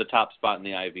for the top spot in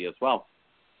the Ivy as well.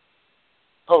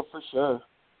 Oh, for sure.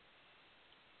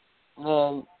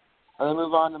 And then I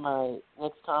move on to my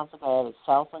next conference. I have a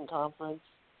Southland Conference.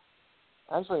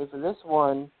 Actually, for this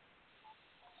one,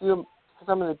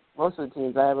 most of the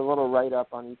teams, I have a little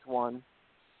write-up on each one.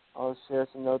 I'll share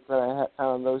some notes that I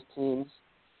found on those teams.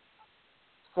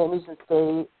 Sam Houston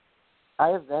State, I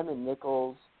have them and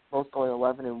Nichols both going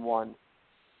 11-1.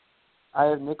 I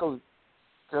have Nichols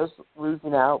just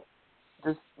losing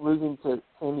to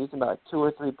Sam Houston by 2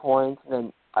 or 3 points, and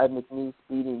then I have McNeese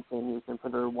beating Sam Houston for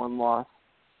their one loss.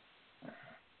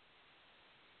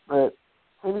 But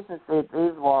Sam Houston State,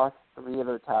 they've lost 3 of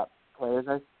their top players.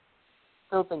 I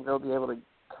still think they'll be able to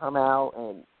come out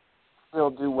and still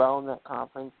do well in that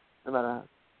conference, and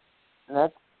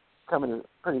that's coming a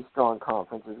pretty strong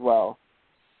conference as well.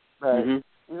 But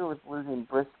even with losing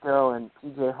Briscoe and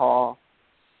P.J. Hall,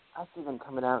 I see them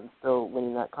coming out and still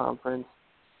winning that conference,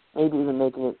 maybe even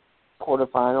making it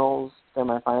quarterfinals,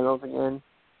 semifinals again.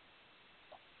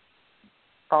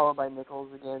 Followed by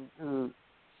Nichols again, who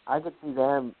I could see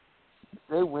them, if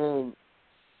they win,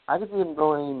 I could see them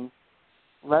going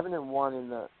 11-1 in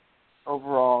the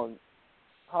overall and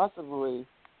possibly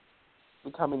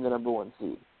becoming the number 1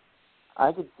 seed.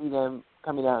 I could see them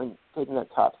coming out and taking that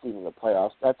top seed in the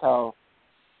playoffs. That's how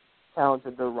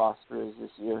talented their roster is this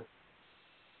year.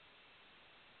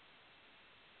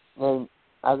 Then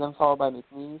I have them followed by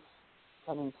McNeese,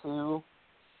 10-2.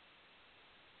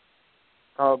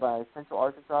 Followed by Central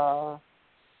Arkansas.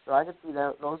 So I could see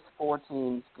those 4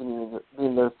 teams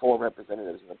being their 4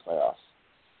 representatives in the playoffs.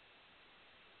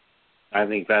 I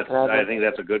think that's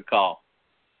a good call.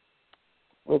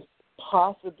 With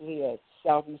possibly a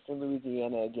Southeastern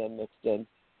Louisiana again mixed in.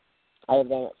 I have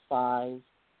them at 5.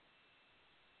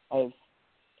 I have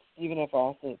Stephen F.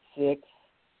 Austin at 6.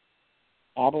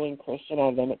 Abilene Christian, I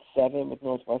have them at 7 with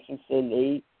Northwestern State at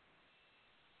 8.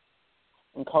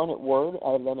 Incarnate Word,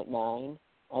 I have them at 9.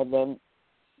 I have them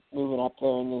moving up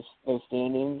there in those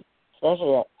standings,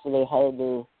 especially after they hired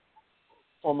their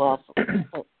former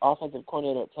offensive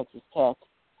coordinator at Texas Tech.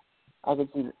 I could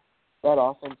see that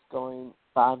offense going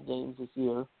 5 games this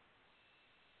year.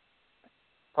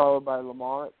 Followed by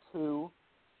Lamar at 2.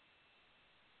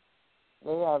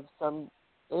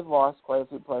 They've lost quite a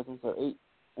few players since their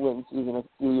 8-win season a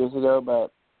few years ago,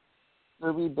 but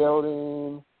they're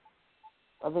rebuilding.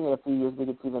 I think in a few years we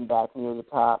could see them back near the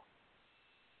top.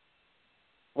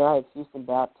 Now I have Houston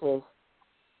Baptist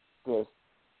just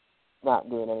not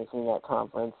doing anything in that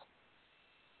conference.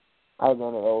 I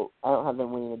don't have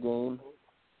them winning a game,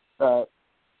 but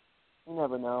you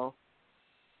never know.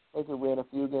 They could win a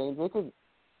few games. They could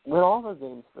win all their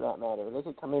games for that matter. They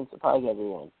could come in and surprise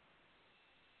everyone.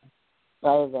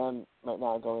 I have them right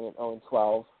now going at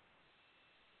 0-12.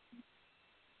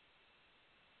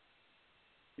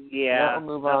 Yeah,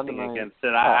 we'll move on to against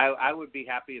it. I would be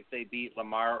happy if they beat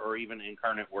Lamar or even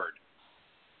Incarnate Word.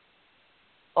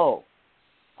 Oh,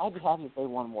 I'd be happy if they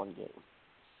won 1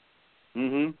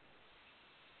 game.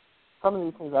 Some of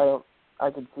these things I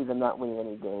could see them not winning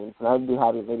any games, and I'd be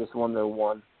happy if they just won their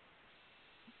 1.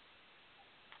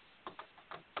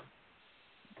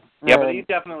 Yeah, but you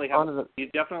definitely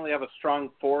have a strong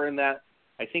 4 in that.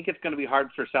 I think it's going to be hard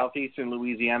for Southeastern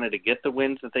Louisiana to get the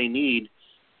wins that they need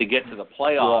to get to the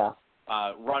playoff,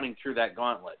 running through that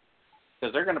gauntlet,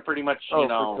 because they're going to pretty much, for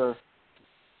sure.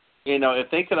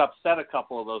 If they could upset a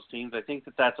couple of those teams, I think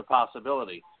that's a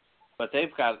possibility. But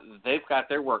they've got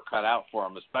their work cut out for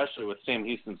them, especially with Sam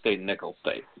Houston State and Nichols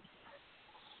State.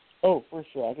 Oh, for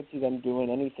sure. I could see them doing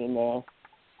anything there.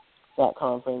 That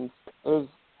conference. Those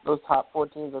top 4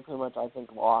 teams are pretty much, I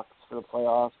think, locks for the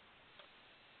playoffs.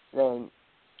 Then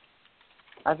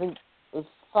I think if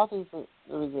Southeast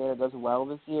Louisiana does well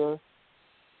this year,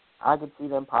 I could see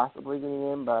them possibly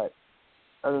getting in, but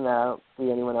other than that, I don't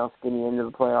see anyone else getting into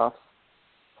the playoffs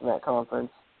in that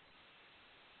conference.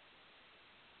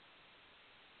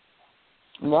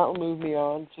 And that will move me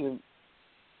on to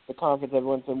the conference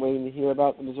everyone's been waiting to hear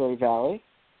about, the Missouri Valley.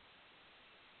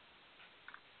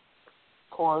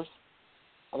 Of course,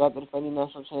 I got the defending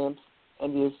national champs,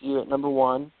 NDSU, at number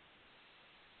 1.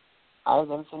 I have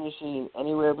them finishing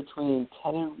anywhere between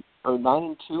 9-2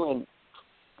 and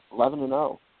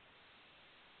 11-0.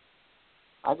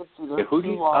 I could see their who do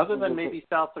you, other than maybe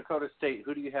South Dakota State,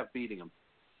 who do you have beating them?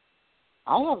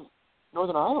 I have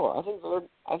Northern Iowa.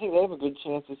 I think they have a good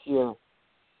chance this year.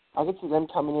 I could see them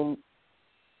coming in.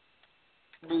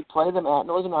 We play them at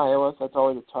Northern Iowa, so that's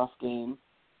always a tough game.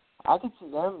 I could see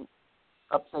them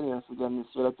upsetting us again this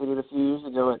year, like they did a few years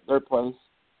ago at their place.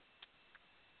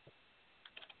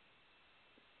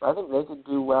 I think they could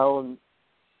do well and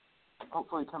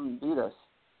hopefully come and beat us.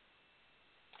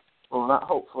 Well, not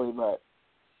hopefully, but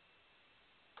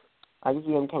I could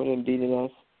see them coming in and beating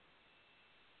us.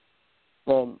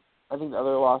 Then I think the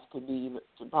other loss could be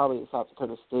probably South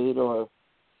Dakota State or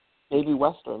maybe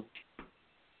Western.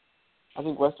 I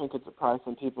think Western could surprise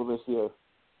some people this year.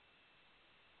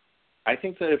 I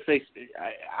think that if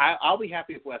I'll be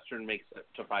happy if Western makes it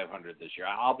to 500 this year.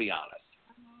 I'll be honest.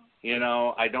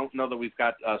 I don't know that we've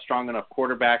got a strong enough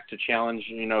quarterback to challenge,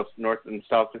 North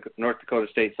Dakota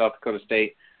State, South Dakota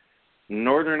State,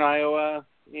 Northern Iowa.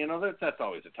 That's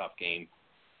always a tough game.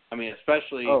 I mean,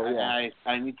 especially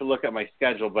I need to look at my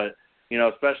schedule, but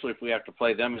especially if we have to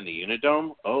play them in the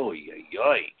Unidome. Oh,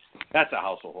 that's a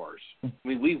house of horrors. I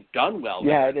mean, we've done well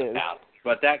there in the past,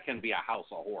 but that can be a house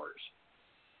of horrors.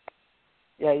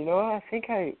 Yeah, you know what? I think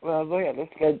when I was looking at this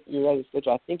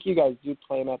schedule, I think you guys do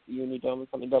play them at the Unidome.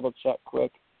 Let me double check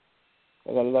quick.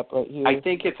 I got it up right here. I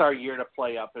think it's our year to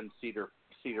play up in Cedar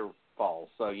Falls.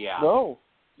 So yeah. No,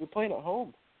 you're playing at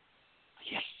home.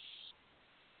 Yes.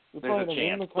 You're There's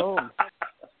playing a at home.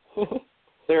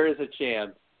 There is a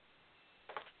chance.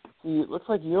 See, it looks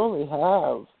like you only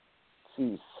have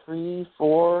 3,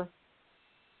 4,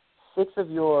 6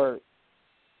 of your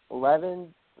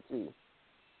 11. Let's see.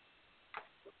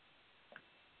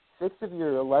 6 of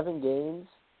your 11 games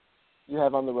you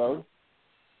have on the road.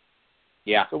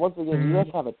 Yeah. So once again, you have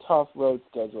to have a tough road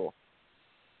schedule.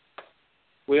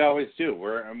 We always do.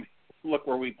 Look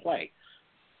where we play.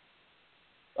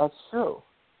 That's true.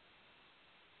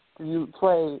 You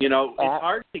play. It's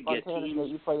hard to get teams.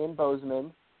 You play in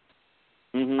Bozeman.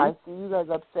 Mm-hmm. I see you guys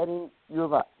upsetting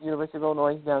University of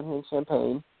Illinois down here in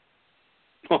Champaign.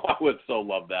 Oh, I would so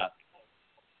love that.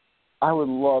 I would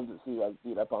love to see you guys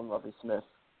beat up on Lovie Smith.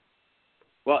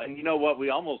 Well, and you know what? We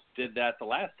almost did that the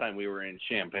last time we were in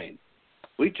Champaign.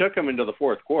 We took them into the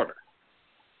fourth quarter.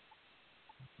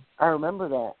 I remember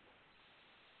that.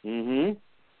 Mm-hmm.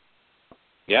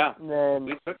 Yeah. And then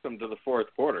we took them to the fourth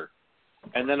quarter.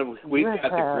 And then we've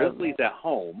got the Grizzlies at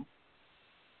home.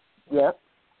 Yep.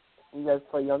 You guys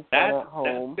play Youngstown at home.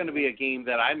 That's going to be a game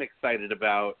that I'm excited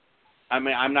about. I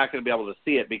mean, I'm not going to be able to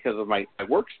see it because of my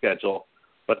work schedule,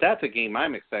 but that's a game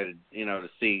I'm excited, to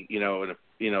see,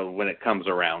 when it comes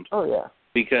around. Oh, yeah.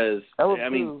 Because, that will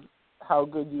prove how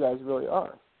good you guys really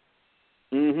are.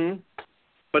 Mm-hmm.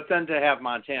 But then to have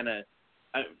Montana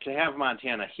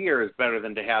here is better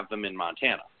than to have them in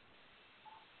Montana.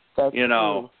 That's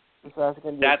true. So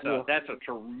that's a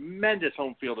tremendous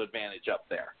home field advantage up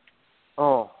there.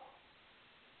 Oh,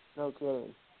 no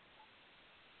kidding.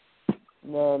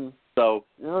 And then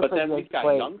but then we've got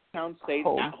Youngstown State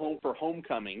at home for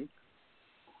homecoming.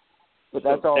 But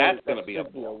that's going to be a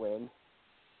win.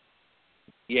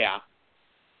 Yeah.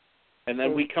 And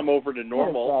then we come over to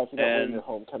Normal and your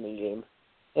homecoming game,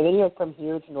 and then you guys come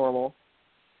here to Normal.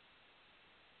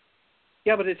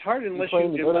 Yeah, but it's hard unless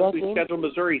we schedule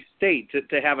Missouri State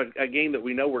to have a game that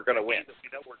we know we're going to win,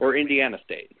 or Indiana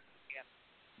State.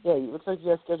 Yeah, it looks like you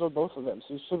guys scheduled both of them,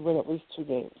 so you should win at least 2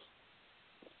 games.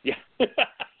 Yeah.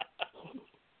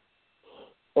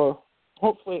 Or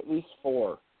hopefully at least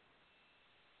 4.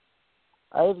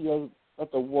 I have you guys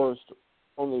at the worst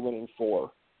only winning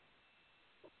 4.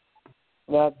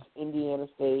 And that's Indiana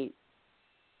State,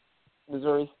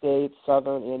 Missouri State,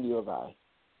 Southern, and U of I.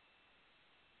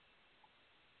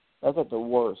 That's at the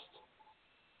worst.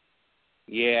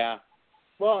 Yeah.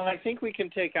 Well, I think we can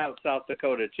take out South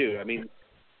Dakota, too. I mean,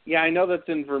 yeah, I know that's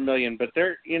in Vermilion, but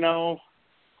they're,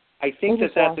 I think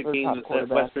that's a game that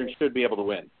Western should be able to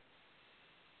win.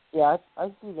 Yeah, I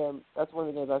see them. That's one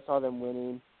of the games I saw them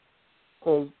winning.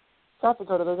 Because South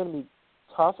Dakota, they're going to be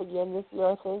tough again this year,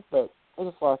 I think, but they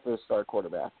just lost their star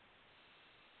quarterback.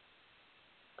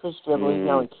 Chris Dribley's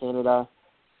now in Canada.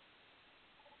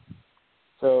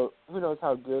 So who knows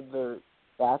how good their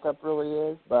backup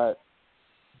really is, but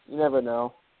you never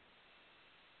know.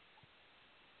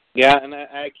 Yeah, and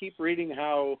I keep reading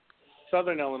how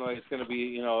Southern Illinois is going to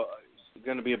be,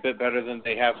 going to be a bit better than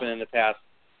they have been in the past.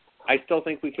 I still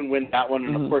think we can win that one,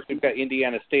 and of course we've got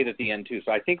Indiana State at the end too.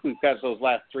 So I think we've got those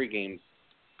last 3 games,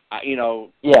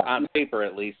 on paper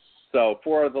at least. So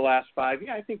 4 of the last 5,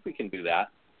 I think we can do that.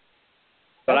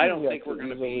 But I don't think we're going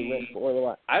to be.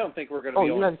 I don't think we're going to be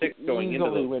 0-6 going into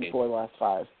those games. Win 4 of the last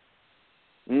 5.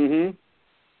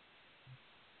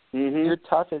 Your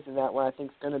toughest in that one, I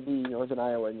think, is going to be Northern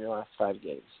Iowa in your last 5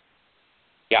 games.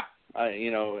 Yeah,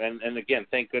 and again,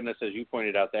 thank goodness, as you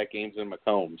pointed out, that game's in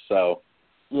Macomb. So.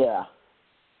 Yeah.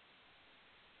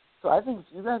 So I think if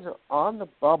you guys are on the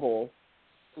bubble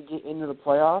to get into the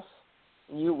playoffs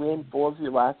and you win 4 of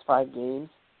your last 5 games,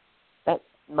 that,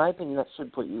 in my opinion, that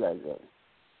should put you guys in.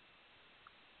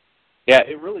 Yeah,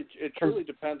 it truly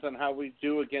depends on how we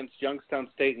do against Youngstown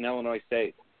State and Illinois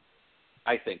State,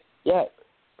 I think. Yeah,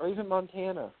 or even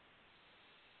Montana.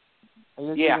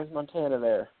 Against Montana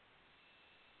there.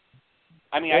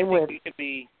 I mean, I think we could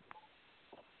be.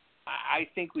 I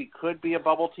think we could be a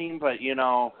bubble team, but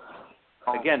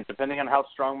again, depending on how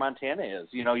strong Montana is,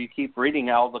 you keep reading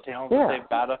all the talent that they've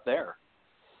got up there.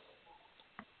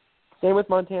 Same with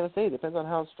Montana State. Depends on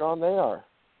how strong they are.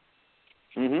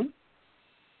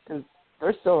 Because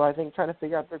they're still, I think, trying to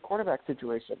figure out their quarterback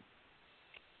situation.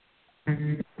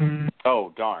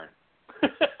 Oh, darn.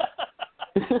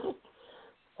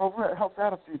 Hopefully it helps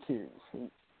out a few teams in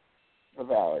the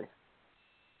Valley.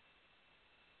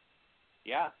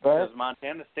 Yeah, because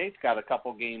Montana State's got a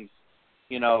couple games,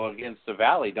 against the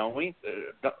Valley, don't we?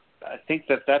 I think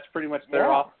that's pretty much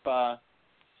their off.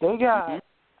 They got, I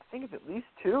think it's at least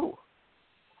 2.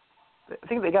 I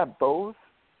think they got both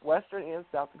Western and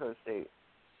South Dakota State.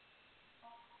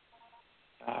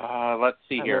 Let's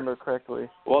see here. I remember correctly.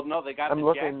 Well, no, they got the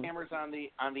Jackhammers on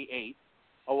the 8th.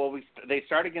 Oh well, they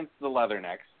start against the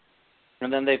Leathernecks,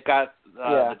 and then they've got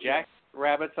the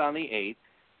Jackrabbits on the 8th,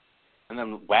 and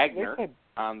then Wagner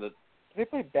on the. Do they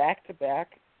play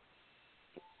back-to-back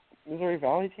Missouri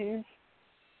Valley teams?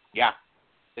 Yeah,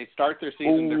 they start their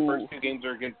season. Their first 2 games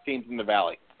are against teams in the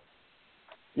Valley.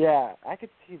 Yeah, I could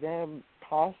see them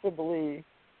possibly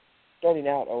starting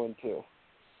out 0-2.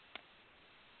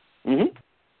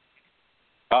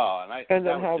 Oh, and depends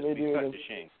that on how would they just be do such it. a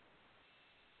shame.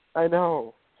 I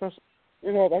know. So,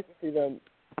 I'd like to see them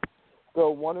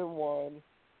go 1-1,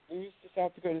 lose to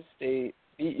South Dakota State,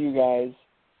 beat you guys,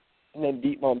 and then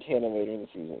beat Montana later in the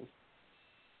season.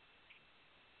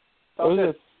 Those are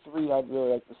the 3 I'd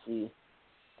really like to see.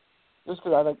 Just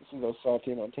because I'd like to see those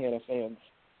salty Montana fans.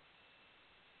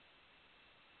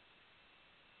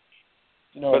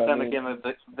 But then again,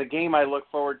 the game I look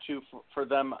forward to for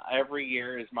them every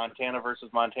year is Montana versus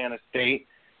Montana State,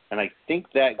 and I think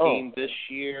that game this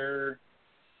year,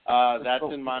 that's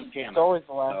in Montana. It's always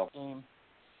the last game.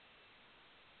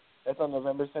 That's on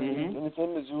November 17th, and it's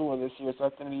in Missoula this year, so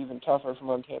that's going to be even tougher for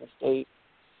Montana State.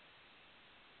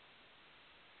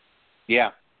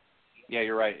 Yeah,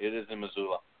 you're right. It is in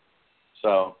Missoula.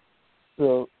 So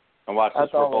and watch this,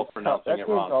 we're both pronouncing it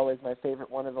wrong. That's always my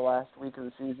favorite one of the last week of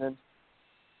the season.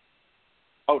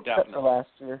 Oh, definitely.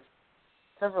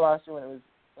 Except for last year when it was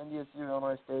NDSU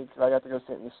Illinois State, because I got to go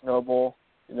sit in the Snow Bowl.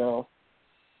 That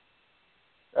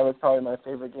was probably my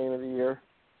favorite game of the year.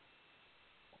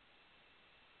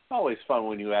 It's always fun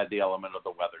when you add the element of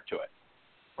the weather to it.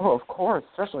 Oh, of course,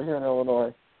 especially here in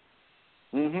Illinois.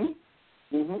 You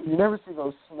never see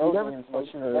those snow games much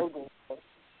here.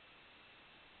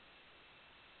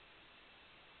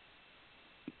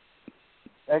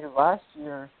 Yeah, because last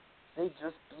year they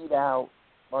just beat out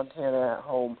Montana at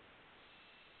home.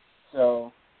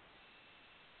 So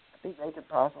I think they could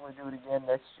possibly do it again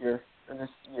next year, or this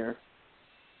year.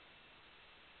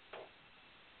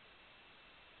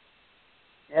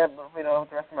 Yeah, moving on with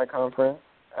the rest of my conference.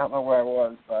 I don't know where I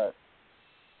was, but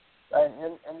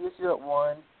NDSU at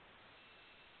 1,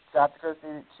 South Dakota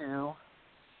State at 2.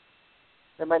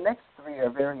 Then my next 3 are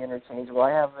very interchangeable.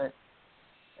 I have it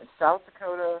at South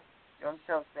Dakota,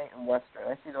 Youngstown State, and Western.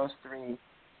 I see those 3.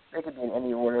 They could be in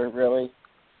any order, really.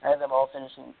 I have them all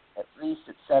finishing at least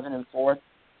at 7 and 4,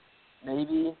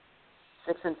 maybe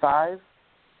 6 and 5.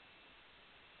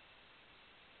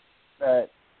 But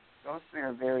those 3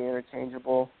 are very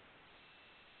interchangeable.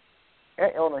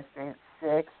 At Illinois State at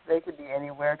 6, they could be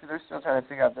anywhere because they're still trying to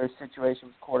figure out their situation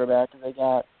with quarterback. They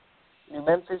got New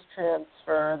Memphis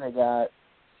transfer. They got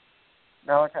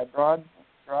Malachi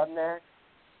Broadnax.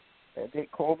 They got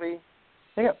Dick Colby.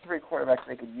 They got 3 quarterbacks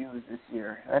they could use this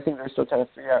year. And I think they're still trying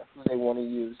to figure out who they want to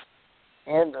use.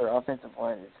 And their offensive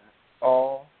line is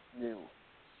all new.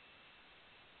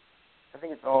 I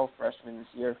think it's all freshmen this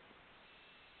year.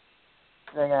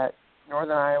 They got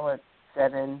Northern Iowa at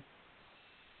 7,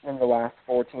 and the last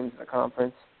 4 teams in the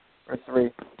conference, or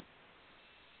 3.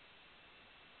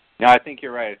 No, I think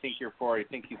you're right. I think you're 4. I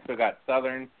think you still got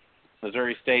Southern,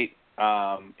 Missouri State,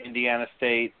 Indiana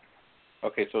State.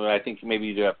 Okay, so I think maybe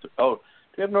you do have to. Oh, do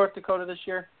you have North Dakota this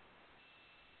year?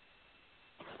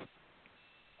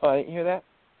 Oh, I didn't hear that.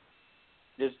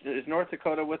 Is North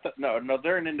Dakota with the, no,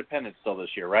 they're an independent still this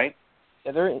year, right?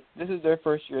 Yeah, this is their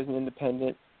first year as an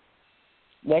independent.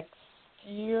 Next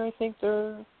year, I think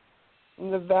they're in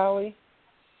the Valley.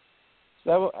 So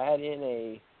that will add in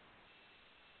a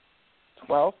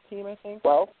 12th team, I think.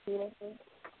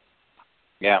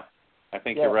 Yeah, I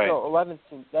think you're right. So 11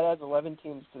 teams. That adds 11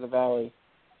 teams to the Valley.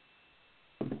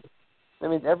 That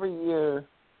means every year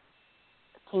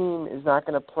a team is not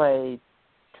going to play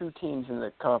 2 teams in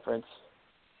the conference.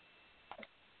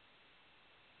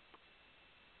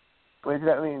 But does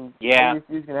that mean ASU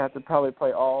is going to have to probably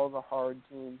play all the hard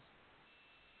teams?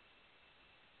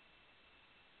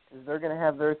 Because they're going to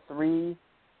have their 3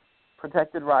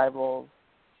 protected rivals,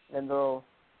 and they'll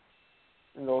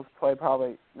play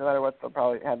probably, no matter what, they'll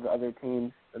probably have the other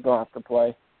teams that they'll have to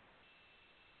play.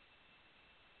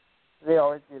 They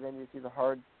always give NBC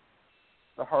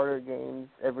the harder games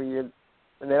every year,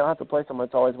 and they don't have to play someone.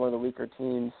 It's always one of the weaker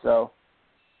teams. So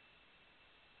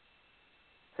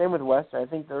same with Western. I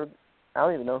think I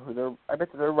don't even know who I bet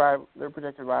their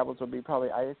projected rivals will be probably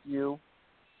ISU,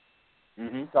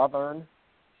 Southern,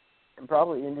 and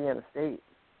probably Indiana State.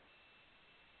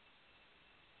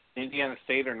 Indiana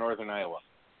State or Northern Iowa?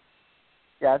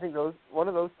 Yeah, I think one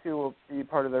of those 2 will be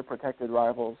part of their protected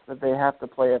rivals that they have to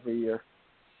play every year.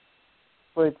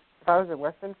 But if I was a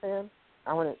Western fan,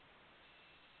 I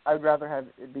would rather have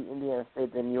it be Indiana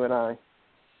State than UNI.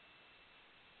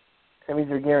 That means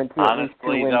you're guaranteed at least 2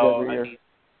 wins every year.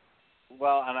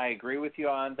 Well, and I agree with you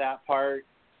on that part.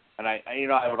 And I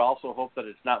would also hope that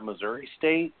it's not Missouri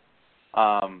State.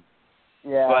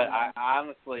 Yeah. But I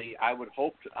would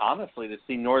hope to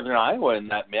see Northern Iowa in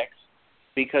that mix,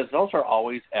 because those are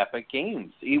always epic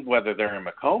games, whether they're in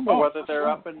Macomb or whether they're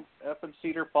up in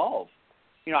Cedar Falls.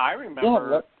 I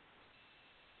remember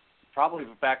probably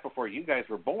back before you guys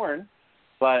were born,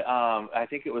 but I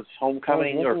think it was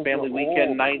homecoming or family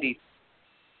weekend 90.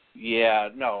 Yeah,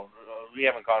 no, we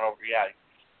haven't gone over. Yeah,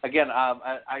 again,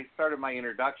 I started my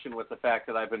introduction with the fact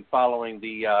that I've been following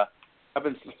the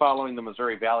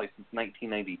Missouri Valley since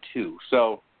 1992.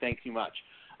 So thank you much.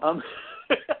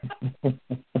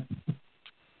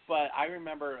 But I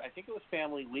remember, I think it was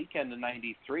family weekend in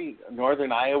 '93.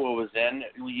 Northern Iowa was in.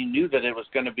 You knew that it was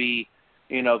going to be,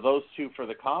 those 2 for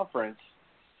the conference,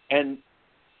 and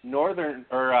Northern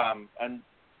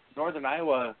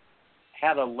Iowa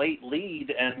had a late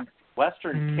lead, and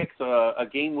Western kicked a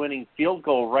game-winning field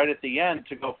goal right at the end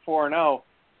to go 4-0,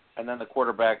 and then the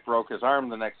quarterback broke his arm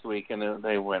the next week, and then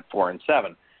they went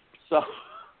 4-7. So,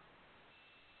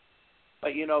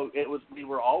 but we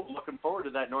were all looking forward to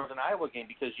that Northern Iowa game,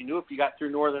 because you knew if you got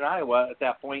through Northern Iowa at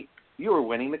that point, you were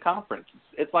winning the conference.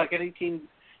 It's like any team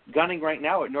gunning right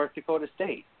now at North Dakota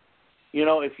State.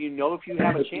 If you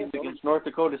have a chance against North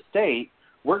Dakota State,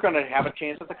 we're going to have a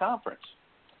chance at the conference.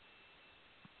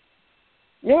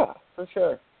 Yeah, for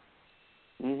sure.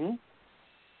 Mhm.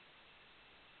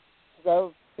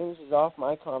 That finishes off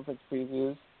my conference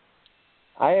previews.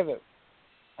 I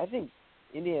think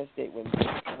Indiana State wins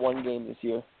 1 game this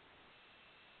year.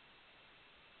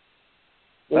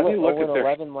 They went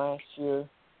 0-11 last year.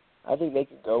 I think they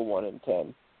could go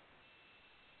 1-10.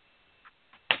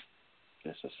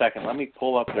 Just a second. Let me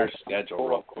pull up their schedule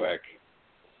real quick.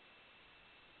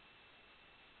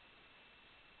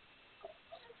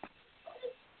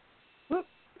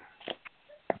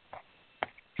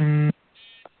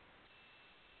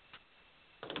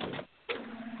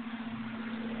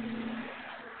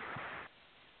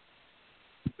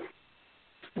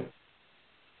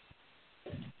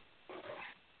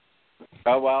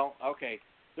 Oh, well, okay.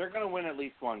 They're going to win at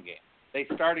least 1 game. They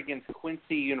start against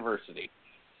Quincy University.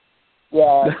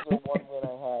 Yeah, that's the 1 win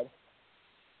I had.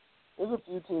 There's a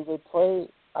few teams they play.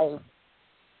 I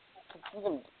could see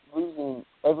them losing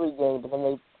every game, but then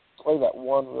they play that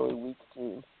one really weak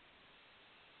team.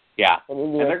 Yeah,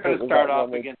 and they're going to start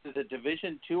off against a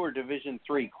Division II or Division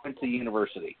III Quincy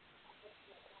University.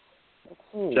 Let's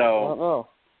see. So I don't know.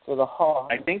 So the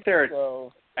Hawks. I think they're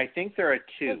I think they're a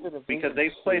 2 because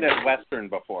they've played at Western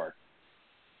before.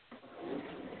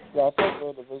 Yeah, I think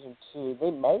they're Division 2.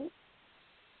 They might.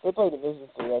 They play Division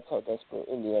 3. That's how desperate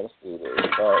Indiana State is.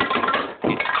 But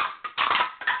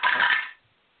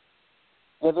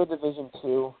yeah, they're Division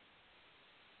 2.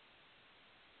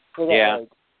 They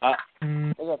got,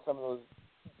 they got some of those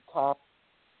top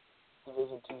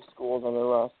Division 2 schools on their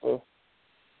roster.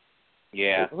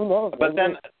 Yeah. Who knows? But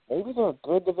Maybe they're a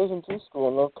good Division 2 school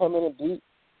and they'll come in and beat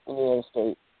Indiana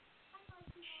State.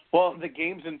 Well, the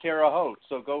game's in Terre Haute,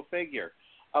 so go figure.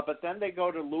 But then they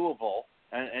go to Louisville,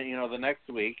 and the next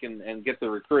week, and get the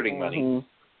recruiting money.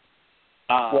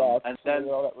 And then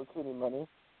all that recruiting money.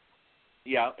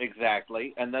 Yeah,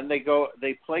 exactly. And then they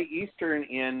play Eastern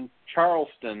in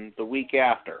Charleston the week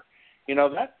after.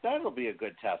 That'll be a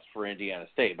good test for Indiana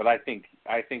State. But I think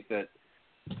that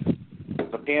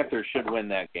the Panthers should win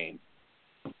that game.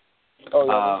 Oh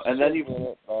yeah, and then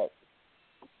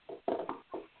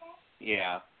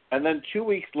yeah. And then 2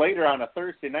 weeks later on a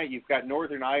Thursday night, you've got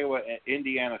Northern Iowa at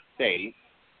Indiana State.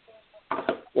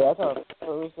 Yeah, that's on a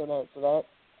Thursday night. So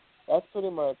that's pretty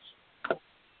much,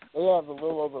 they have a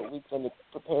little over a weekend to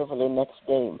prepare for their next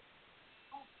game.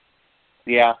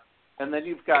 Yeah. And then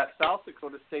you've got South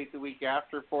Dakota State the week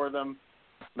after for them.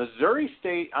 Missouri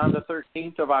State on the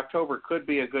 13th of October could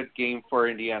be a good game for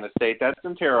Indiana State. That's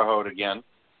in Terre Haute again.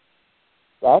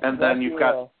 Then you've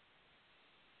got...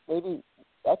 maybe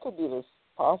that could be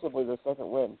possibly their second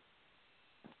win.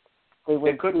 They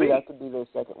win it could 2, be. That could be their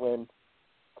second win.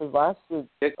 Because last year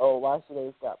they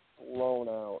got blown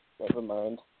out. Never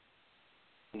mind.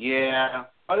 Yeah,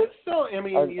 but it's still,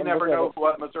 you never know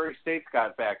what Missouri State's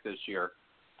got back this year.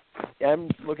 Yeah, I'm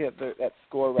looking at that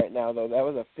score right now, though. That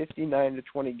was a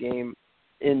 59-20 game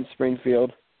in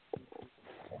Springfield.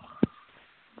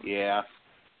 Yeah.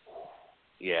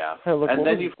 Yeah. Hey, look, and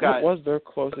then you've got... What was their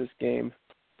closest game?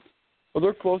 Well,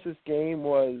 their closest game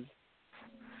was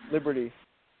Liberty.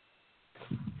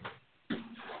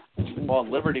 Well,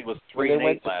 Liberty was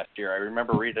 3-8 last year. I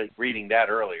remember reading that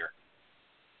earlier.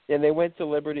 And they went to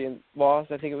Liberty and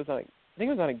lost. I think it was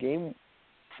on a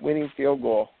game-winning field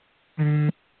goal.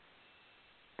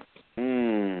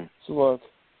 So look,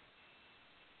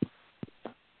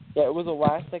 yeah, it was a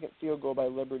last-second field goal by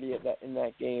Liberty in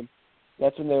that game.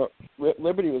 That's when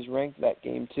Liberty was ranked that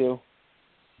game too.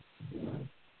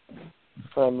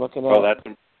 So I'm looking at. Oh,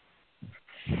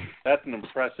 that's an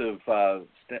impressive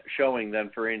showing then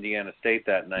for Indiana State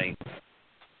that night.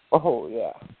 Oh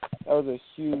yeah, that was a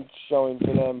huge showing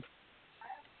for them.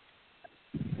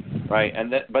 Right,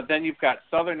 but then you've got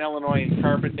Southern Illinois and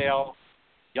Carbondale,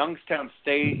 Youngstown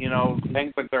State.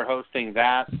 Thank God they're hosting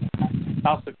that.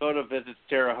 South Dakota visits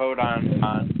Terre Haute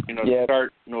on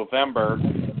start November.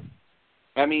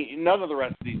 I mean, none of the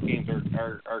rest of these games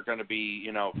are going to be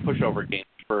pushover games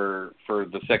for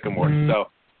the Sycamores. So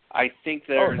I think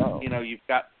you've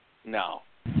got no.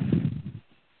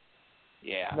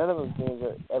 Yeah. None of those games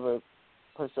are ever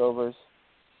pushovers.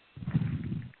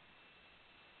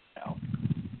 No.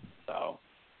 So.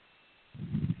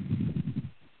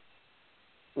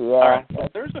 Yeah. All right. Well,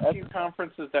 there's a few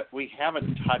conferences that we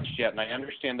haven't touched yet, and I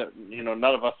understand that none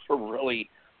of us are really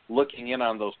looking in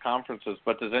on those conferences.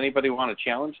 But does anybody want to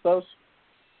challenge those?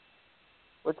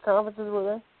 Which conferences were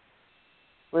they?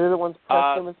 Were they the ones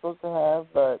Preston was supposed to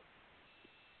have?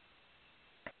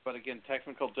 But again,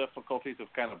 technical difficulties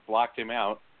have kind of blocked him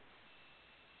out.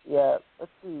 Yeah.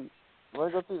 Let's see. You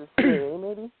want to go through the CAA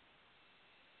maybe?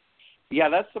 Yeah,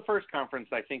 that's the first conference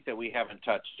I think that we haven't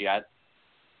touched yet.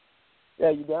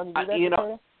 Yeah, you down to do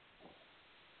that,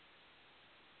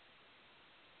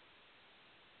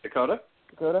 Dakota?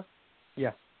 Dakota?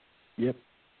 Yeah. Yep.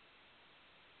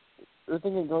 We're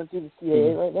thinking of going through the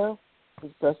CAA right now.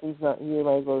 Because Preston's not here,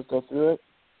 might as well just go through it.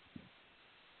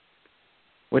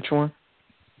 Which one?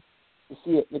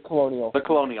 The Colonial. The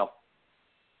Colonial.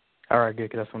 All right, good,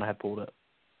 because that's one I had pulled up.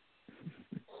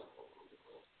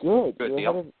 Good. Good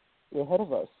deal. You're ahead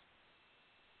of us.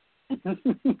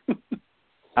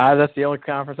 That's the only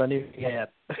conference I knew he had.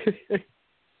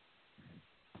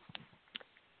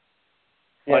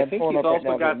 Well, I think he's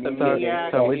also got the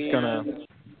MEAC.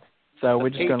 So we're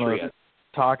just gonna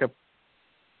talk.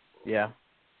 Yeah.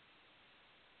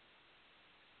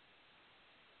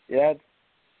 Yeah,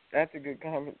 that's a good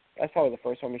conference. That's probably the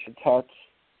first one we should touch.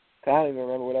 I don't even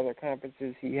remember what other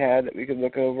conferences he had that we could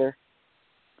look over.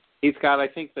 He's got, I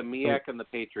think, the MEAC and the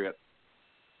Patriot.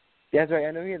 Yeah, that's right.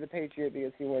 I know he had the Patriot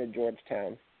because he went to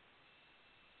Georgetown.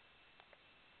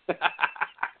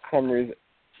 For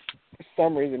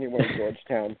some reason he went to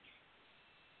Georgetown.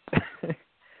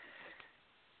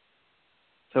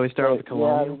 So we start with the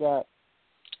Colonial? Yeah, we got...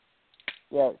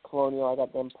 Yeah, Colonial. I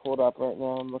got them pulled up right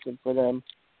now. I'm looking for them.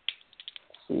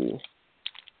 Let's see.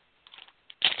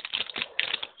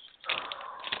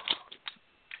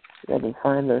 I can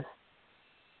find this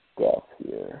stuff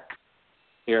here.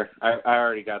 Here, I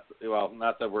already got. Well,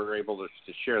 not that we're able to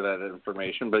share that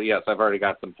information, but yes, I've already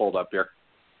got them pulled up here.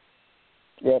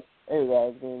 Yep. Hey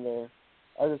guys, getting there.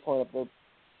 I was just pulling up the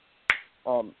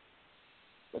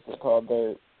what's it called?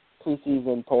 The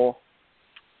preseason poll.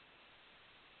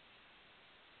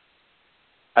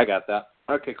 I got that.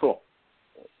 Okay, cool.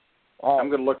 I'm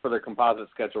going to look for their composite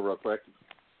schedule real quick.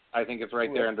 I think it's right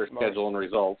there under schedule and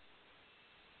results.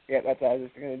 Yeah, that's what I was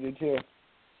just going to do too.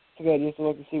 It's a good idea to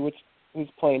look to see who's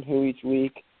playing who each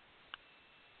week.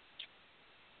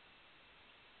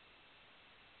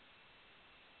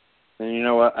 And you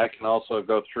know what? I can also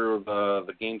go through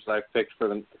the games that I've picked for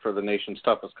the nation's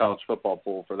toughest college football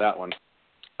pool for that one.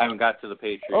 I haven't got to the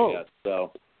Patriots yet,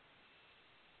 so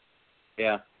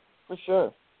yeah. For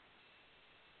sure.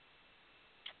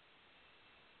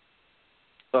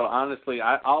 So honestly,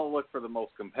 I'll look for the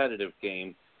most competitive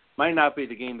game. Might not be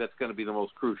the game that's going to be the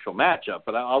most crucial matchup,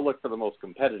 but I'll look for the most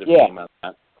competitive game on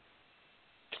that.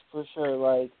 For sure.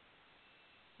 Like,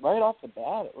 right off the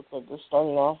bat, it looks like they're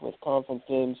starting off with conference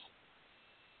games.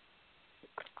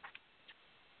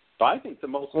 So I think the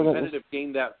most competitive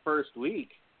game that first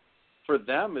week for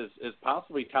them is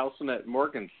possibly Towson at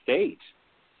Morgan State.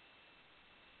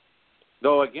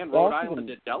 Though, again, Rhode Island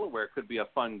at Delaware could be a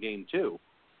fun game, too.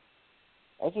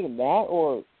 I was thinking that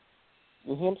or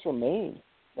New Hampshire, Maine.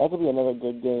 That could be another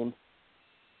good game.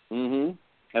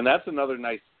 Mm-hmm. And that's another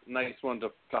nice one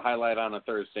to highlight on a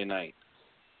Thursday night.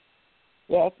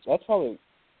 Yeah,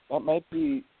 that might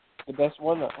be the best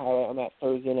one to highlight on that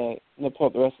Thursday night. I'm going to pull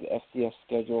up the rest of the FCS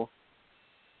schedule.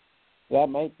 That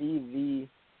might be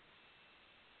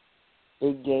the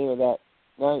big game of that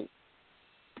night,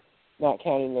 not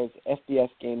counting those FBS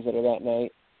games that are that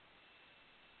night.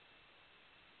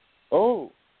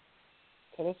 Oh,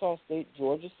 Kennesaw State,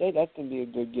 Georgia State, that's going to be a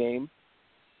good game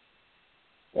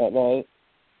that night.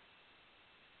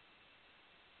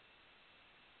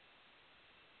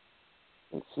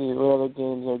 Let's see, what other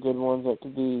games are good ones that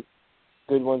could be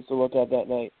good ones to look at that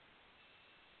night?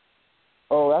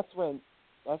 Oh, that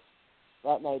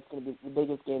night's going to be, the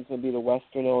biggest game's going to be the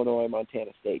Western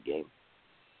Illinois-Montana State game.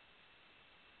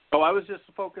 Oh, I was just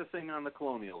focusing on the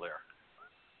Colonial there.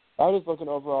 I was looking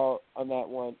overall on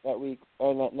that week,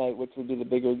 or that night, which would be the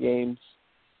bigger games.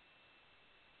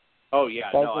 Oh,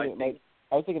 yeah. So I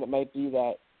was thinking it might be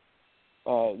that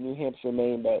New Hampshire,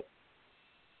 Maine, but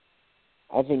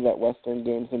I think that Western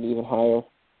game's going to be even higher.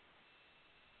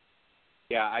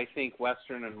 Yeah, I think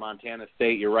Western and Montana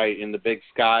State, you're right, in the Big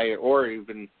Sky, or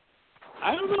even,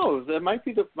 I don't know, that might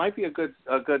be a good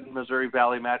Missouri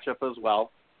Valley matchup as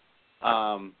well.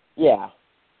 Yeah,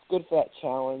 it's good for that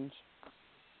challenge.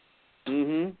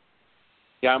 Mhm.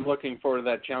 Yeah, I'm looking forward to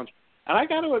that challenge. And I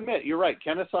got to admit, you're right.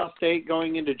 Kennesaw State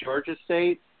going into Georgia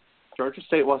State. Georgia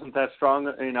State wasn't that strong,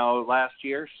 last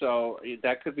year, so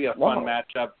that could be a fun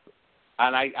matchup.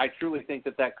 And I truly think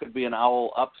that could be an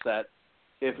owl upset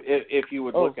if you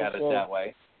would look at it that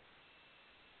way.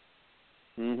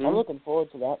 Mm-hmm. I'm looking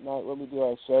forward to that night when we do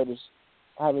our show, just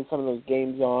having some of those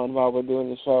games on while we're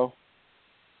doing the show.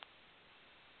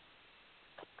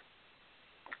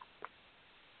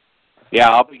 Yeah,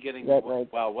 I'll be getting Western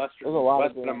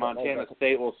and Montana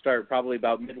State will start probably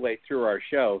about midway through our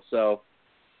show, so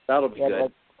that'll be good.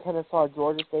 Like Kennesaw,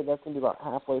 Georgia State, that's going to be about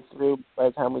halfway through by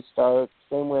the time we start.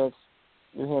 Same with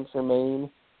New Hampshire,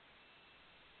 Maine.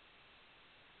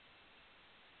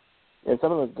 Yeah,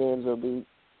 some of those games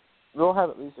we'll have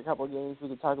at least a couple of games we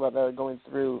could talk about that are going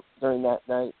through during that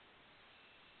night.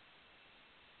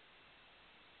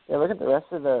 Yeah, look at the rest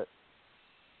of the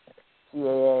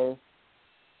CAA.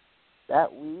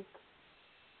 That week,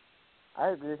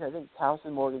 I agree with you. I think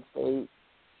Towson, Morgan State,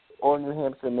 or New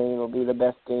Hampshire, Maine will be the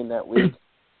best game that week.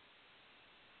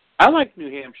 I like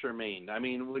New Hampshire, Maine. I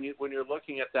mean, when you're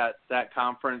looking at that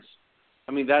conference,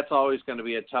 I mean, that's always going to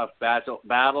be a tough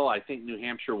battle. I think New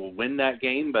Hampshire will win that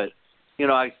game, but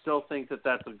I still think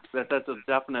that's a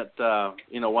definite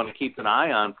one to keep an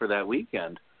eye on for that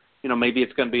weekend. Maybe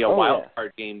it's going to be a wild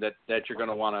card game that you're going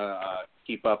to want to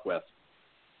keep up with.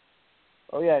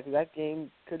 Oh yeah, because that game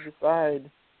could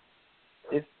decide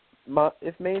if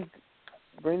Maine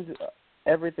brings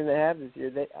everything they have this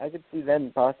year. I could see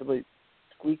them possibly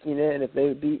squeaking in. If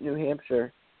they beat New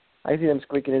Hampshire, I see them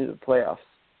squeaking into the playoffs.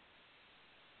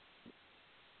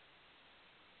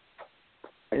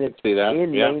 And it's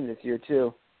in Maine this year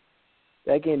too.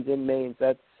 That game's in Maine.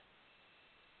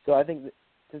 So I think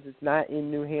since it's not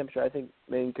in New Hampshire, I think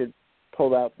Maine could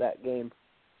pull out that game.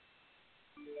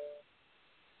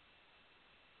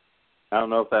 I don't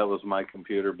know if that was my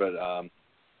computer, but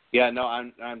yeah, no,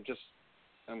 I'm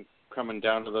coming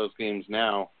down to those games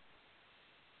now.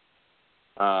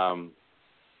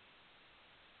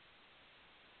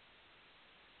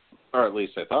 Or at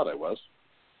least I thought I was.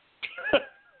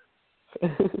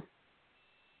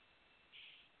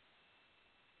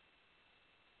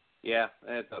 Yeah,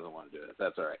 it doesn't want to do it.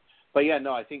 That's all right. But, yeah,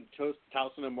 no, I think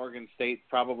Towson and Morgan State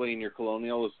probably in your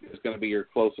Colonial is going to be your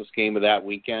closest game of that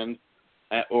weekend.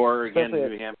 Or, again,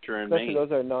 New Hampshire and Maine.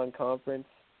 Those are non-conference.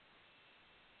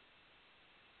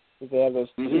 If they have those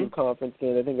two conference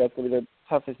games, I think that's going to be the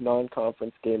toughest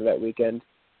non-conference game of that weekend.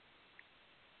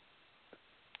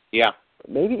 Yeah.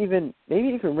 Maybe even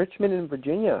Richmond and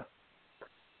Virginia.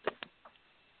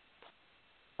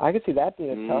 I could see that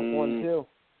being a tough one, too.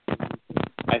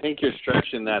 I think you're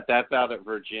stretching that. That's out at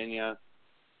Virginia.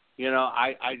 You know,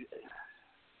 I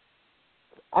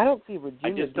don't see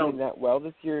Virginia doing that well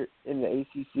this year in the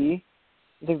ACC.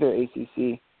 I think they're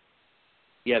ACC.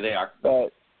 Yeah, they are.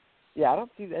 But, yeah, I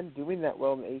don't see them doing that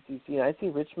well in the ACC. And I see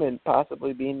Richmond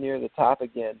possibly being near the top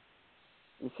again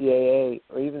in CAA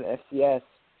or even FCS.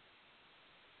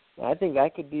 And I think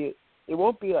that could be – it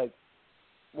won't be like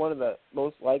one of the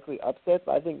most likely upsets,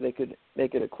 but I think they could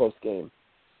make it a close game.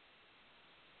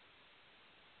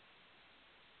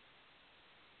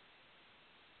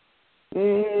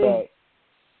 But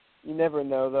you never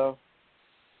know, though.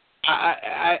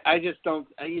 I just don't,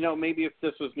 you know, maybe if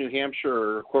this was New Hampshire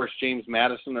or, of course, James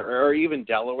Madison or even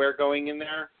Delaware going in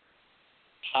there,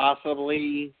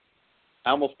 possibly. I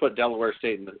almost put Delaware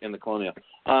State in the Colonial.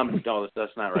 No,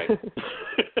 that's not right.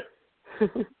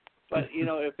 But, you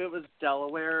know, if it was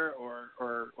Delaware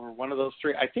or one of those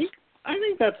three, I think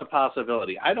that's a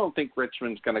possibility. I don't think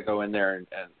Richmond's going to go in there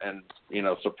and you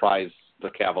know, surprise the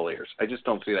Cavaliers. I just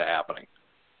don't see that happening.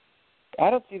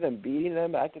 I don't see them beating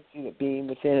them. I could see it being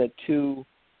within a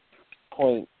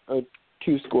 2-point or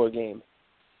 2-score game.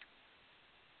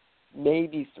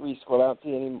 Maybe 3-score. I don't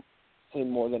see any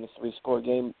more than a 3-score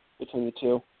game between the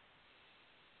two.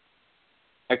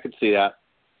 I could see that.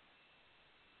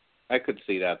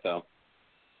 Though.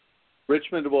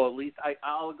 Richmond will at least.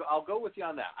 I'll go with you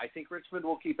on that. I think Richmond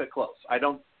will keep it close. I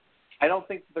don't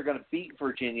think they're going to beat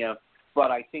Virginia,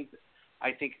 but I think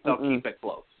they'll keep it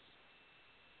close.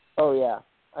 Oh yeah,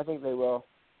 I think they will.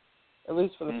 At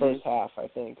least for the first half, I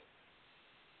think.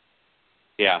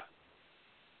 Yeah.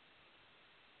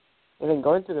 And then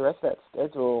going through the rest of that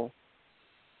schedule,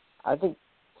 I think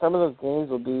some of those games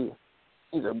will be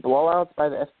either blowouts by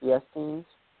the FCS teams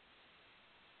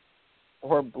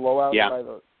or blowouts by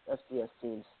the FCS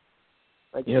teams.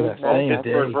 Like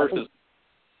Pittsburgh versus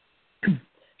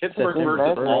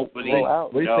Albany.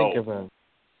 What do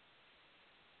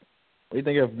you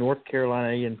think of North Carolina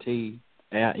A&T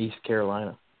at East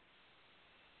Carolina?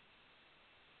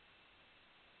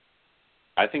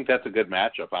 I think that's a good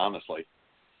matchup, honestly.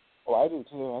 Oh, I do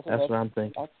too. That's what I'm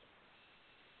thinking.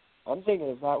 I'm thinking I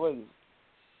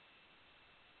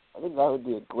think that would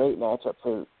be a great matchup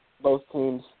for both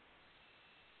teams.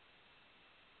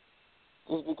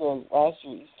 Just because last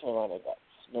year East Carolina got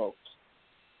smoked.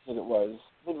 I think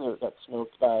they got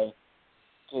smoked by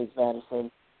James Madison.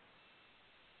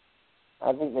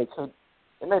 I think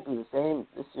it might be the same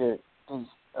this year because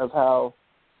of how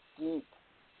deep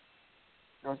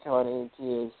North Carolina A&T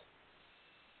is.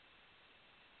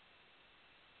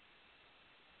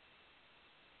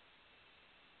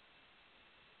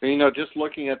 You know, just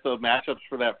looking at the matchups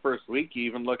for that first week, you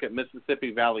even look at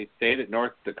Mississippi Valley State at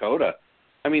North Dakota.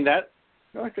 I mean, that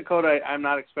North Dakota, I'm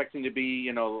not expecting to be,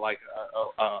 you know, like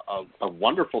a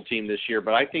wonderful team this year,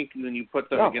 but I think when you put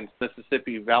them against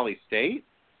Mississippi Valley State,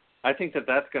 I think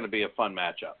that's going to be a fun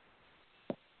matchup.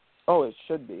 Oh, it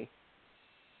should be.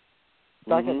 It's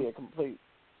not going to be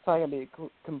a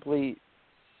complete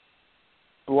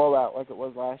blowout like it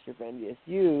was last year for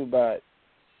NDSU, but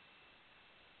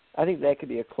I think that could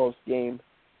be a close game.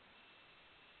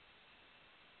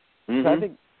 So I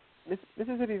think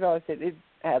Mississippi Valley State, they've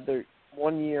had their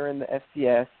 1 year in the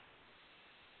FCS.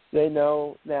 They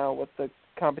know now what the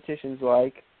competition's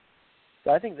like.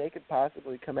 So I think they could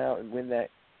possibly come out and win that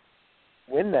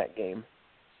game.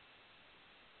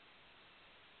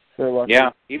 So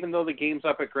yeah, even though the game's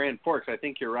up at Grand Forks, I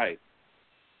think you're right.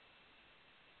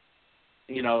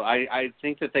 You know, I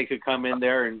think that they could come in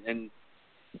there and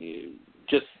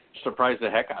just surprise the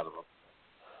heck out of them.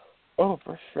 Oh,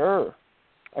 for sure.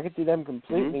 I could see them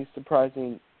completely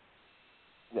surprising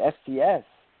the FCS,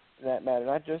 in that matter,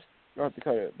 not just North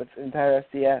Dakota, but the entire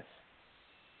FCS.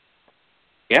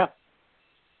 Yeah.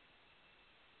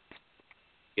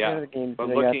 Games but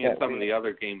looking at some of the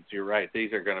other games, you're right.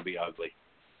 These are going to be ugly.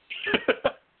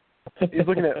 He's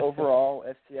looking at overall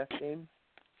FCS games.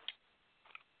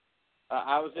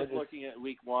 I was just looking at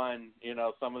week 1. You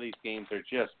know, some of these games are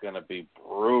just going to be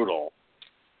brutal.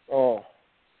 Oh.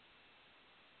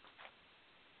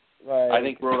 Like, I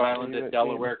think Rhode Island at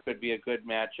Delaware could be a good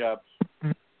matchup.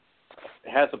 It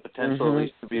has the potential at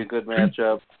least to be a good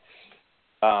matchup.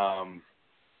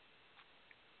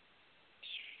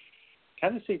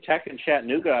 Tennessee Tech and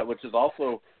Chattanooga, which is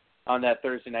also on that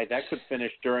Thursday night, that could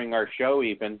finish during our show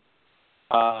even.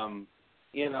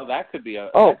 You know, that could be a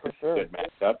for sure. Good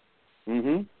matchup.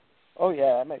 Mm-hmm. Oh,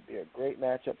 yeah, that might be a great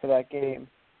matchup for that game.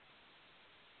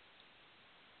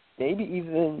 Maybe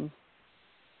even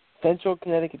Central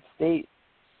Connecticut State,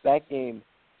 that game.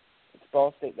 It's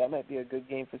Ball State. That might be a good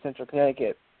game for Central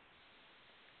Connecticut.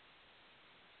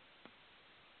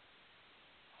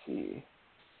 Let's see.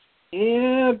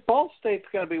 Yeah, Ball State's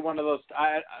going to be one of those.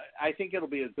 I think it'll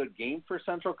be a good game for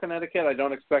Central Connecticut. I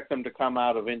don't expect them to come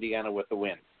out of Indiana with the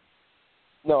win.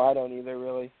 No, I don't either,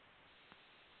 really.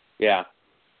 Yeah.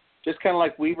 Just kind of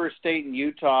like Weber State and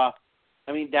Utah.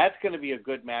 I mean, that's going to be a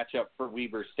good matchup for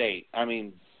Weber State. I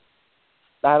mean,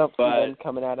 I don't see them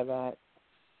coming out of that.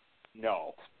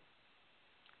 No,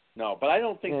 but I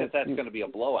don't think that's going to be a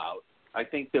blowout. I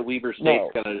think that Weber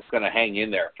State's going to hang in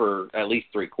there for at least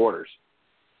 3 quarters.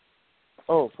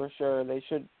 Oh, for sure. They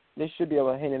should be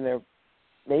able to hang in there,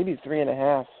 maybe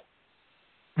 3.5.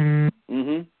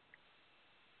 Mm-hmm.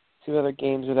 2 other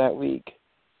games of that week.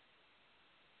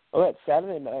 Oh, that's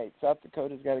Saturday night. South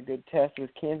Dakota's got a good test with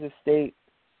Kansas State.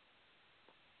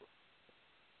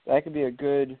 That could be a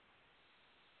good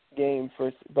game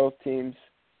for both teams.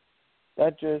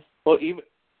 Not just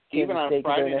even on State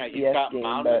Friday night, you've got game,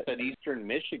 Monmouth at Eastern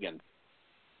Michigan.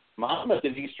 Monmouth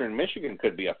at Eastern Michigan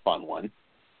could be a fun one.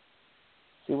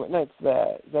 See, what night's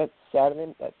that? Is that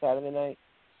Saturday? That Saturday night?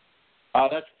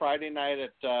 That's Friday night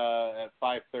at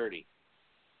 5:30.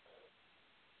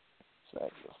 So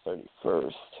that's the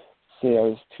 31st. See, I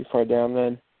was too far down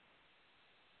then.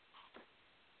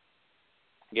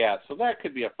 Yeah, so that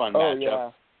could be a fun matchup.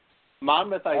 Yeah.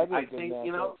 Monmouth, I think matchup.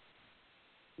 You know,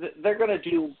 they're going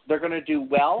to do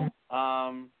well,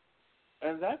 and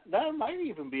that might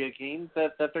even be a game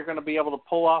that they're going to be able to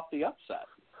pull off the upset.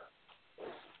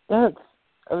 I'm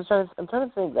trying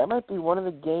to think. That might be one of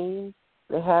the games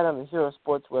they had on the Hero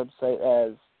Sports website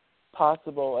as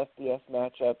possible FBS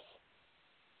matchups.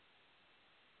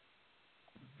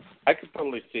 I could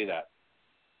totally see that.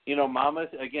 You know, Monmouth,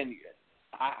 again,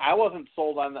 I wasn't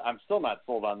sold on them. I'm still not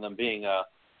sold on them being a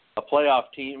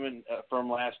playoff team from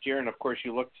last year. And, of course,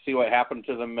 you look to see what happened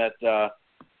to them at the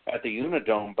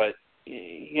Unidome. But,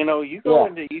 you know, you go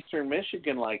into Eastern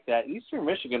Michigan like that. Eastern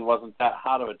Michigan wasn't that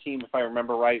hot of a team, if I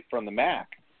remember right, from the MAC.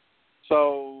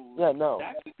 So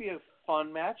that could be a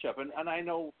fun matchup. And I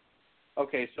know,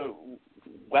 okay, so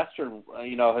Western,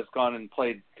 you know, has gone and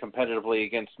played competitively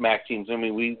against MAC teams. I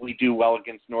mean, we do well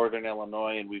against Northern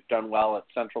Illinois, and we've done well at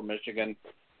Central Michigan.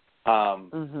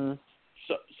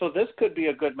 So this could be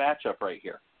a good matchup right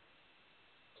here.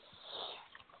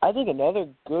 I think another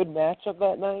good matchup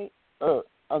that night, or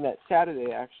on that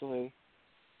Saturday actually,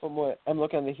 from what I'm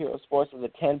looking at the Hero Sports, of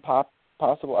the 10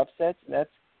 possible upsets, and that's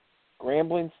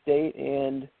Grambling State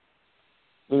and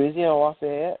Louisiana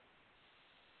Lafayette.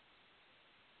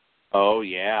 Oh,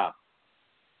 yeah.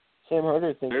 Sam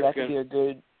Herder thinks that could be a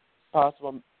good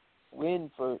possible win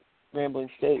for Grambling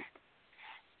State.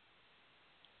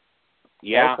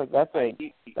 Yeah. That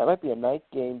might be a night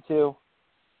game, too.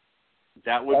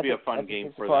 That would be a fun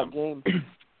game for them. Game.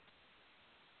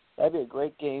 That'd be a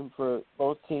great game for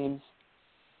both teams,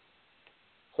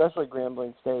 especially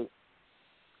Grambling State.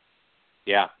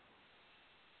 Yeah.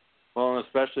 Well, and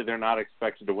especially they're not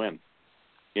expected to win.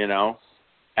 You know?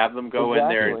 Have them go in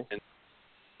there and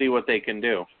see what they can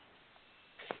do.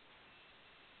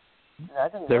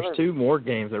 There's 2 more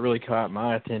games that really caught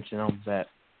my attention on that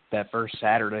first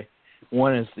Saturday.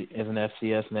 One is an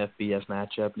FCS and FBS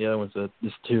matchup. The other one's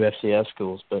just 2 FCS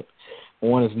schools. But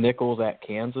one is Nichols at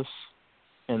Kansas,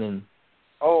 and then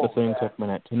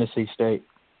Bethune-Cookman at Tennessee State.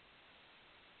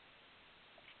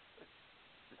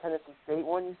 The Tennessee State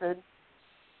one, you said?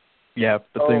 Yeah,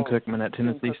 Bethune-Cookman at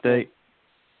Tennessee State.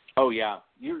 Oh, yeah.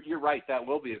 You're right. That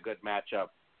will be a good matchup.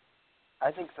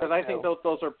 I think so, because I think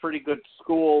those are pretty good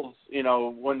schools, you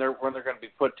know, when they're going to be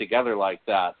put together like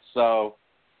that. So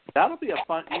that'll be a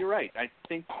fun. You're right. I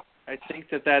think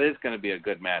that is going to be a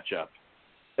good matchup.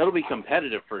 It'll be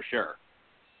competitive for sure.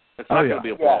 It's not going to be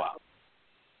a blowout.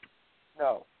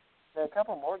 No. There are a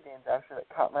couple more games actually that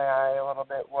caught my eye a little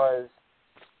bit.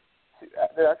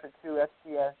 There are actually 2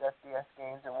 FCS, FBS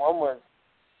games, and one was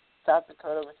South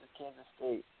Dakota versus Kansas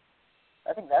State.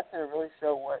 I think that's going to really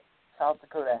show what South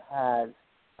Dakota has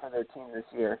for their team this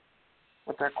year,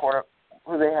 with their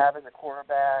who they have as a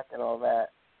quarterback and all that,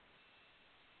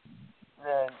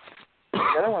 then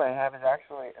the other one I have is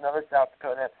actually another South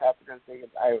Dakota State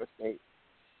against Iowa State.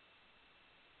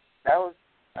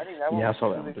 I think that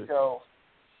will really show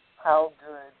how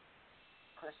good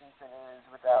Christensen is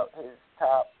without his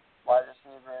top wide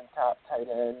receiver and top tight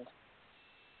end.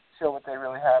 Show what they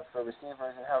really have for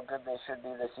receivers and how good they should be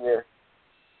this year.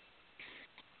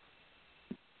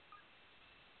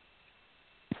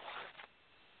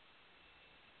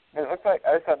 And it looks like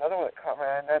I saw another one that caught my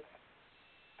eye, and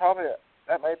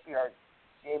that might be our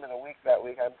game of the week that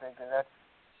week. I'm thinking that's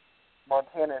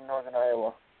Montana and Northern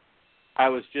Iowa. I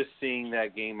was just seeing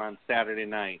that game on Saturday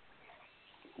night.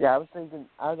 Yeah, I was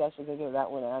actually thinking of that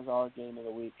one as our game of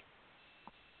the week.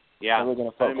 Yeah, we're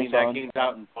gonna focus that game's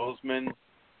out in Bozeman.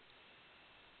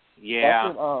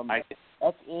 Yeah,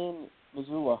 that's in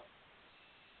Missoula.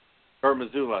 Or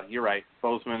Missoula, you're right.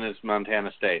 Bozeman is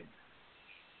Montana State.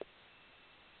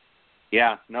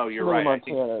 Yeah, no, you're right.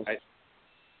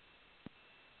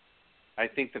 I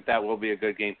think that will be a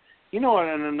good game. You know,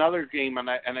 and another game, and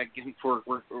again,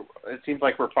 it seems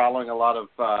like we're following a lot of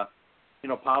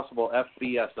possible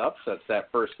FBS upsets that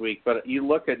first week. But you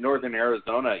look at Northern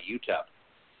Arizona at UTEP.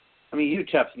 I mean,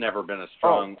 UTEP's never been as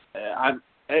strong.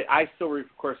 I still,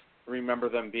 of course, remember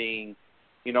them being,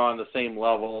 on the same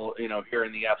level, here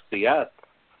in the FCS.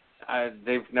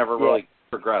 They've never really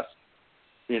progressed,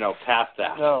 past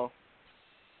that. No.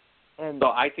 And so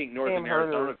I think Northern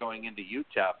Arizona going into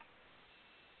UTEP.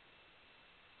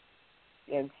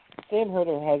 And Sam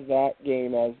Herder has that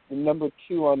game as the number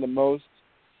 2 on the most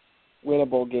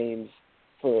winnable games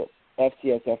for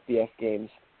FCS, FBS games.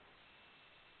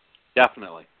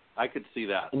 Definitely. I could see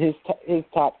that. And his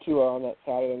top 2 are on that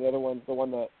Saturday, and the other one's the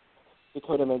one that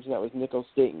Dakota mentioned, that was Nicholls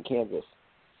State and Kansas.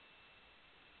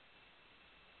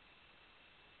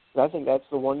 So I think that's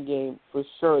the one game for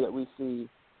sure that we see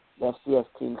the FCS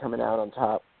team coming out on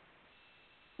top.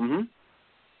 Mm-hmm.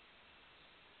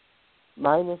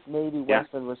 Minus maybe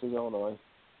Western versus Illinois.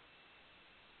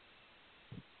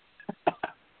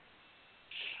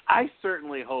 I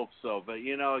certainly hope so, but,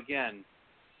 again.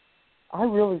 I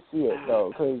really see it, though,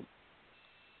 because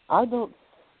I don't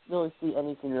really see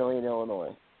anything really in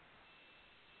Illinois.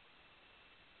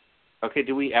 Okay,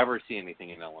 do we ever see anything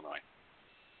in Illinois?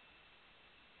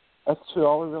 That's true.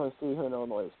 All we really see here in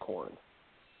Illinois is corn.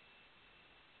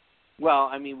 Well,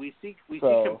 I mean, we see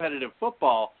competitive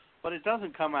football, but it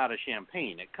doesn't come out of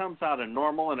Champaign. It comes out of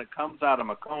Normal, and it comes out of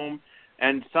Macomb,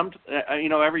 and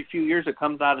every few years it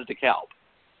comes out of DeKalb.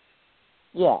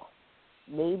 Yeah,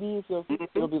 maybe if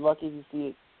you'll be lucky to see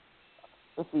it.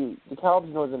 Let's see, DeKalb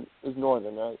is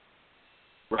northern, right?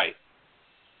 Right.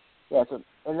 Yeah. So,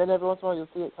 and then every once in a while you'll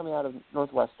see it coming out of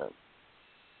Northwestern.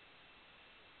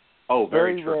 Oh,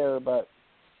 very true. Rare, but.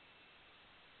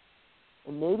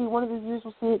 And maybe one of these years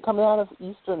we'll see it coming out of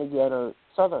Eastern again or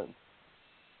Southern.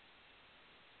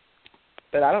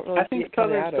 But I don't really see it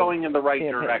coming out of Southern's going in the right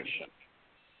Champaign. direction.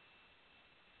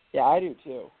 Yeah, I do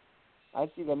too. I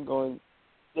see them going.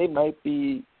 They might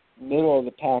be middle of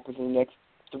the pack within the next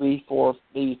 3, 4,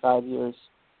 maybe 5 years.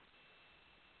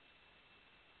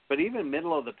 But even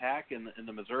middle of the pack in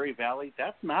the Missouri Valley,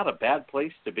 that's not a bad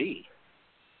place to be.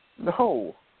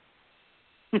 No.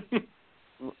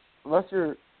 Unless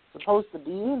you're supposed to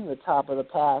be in the top of the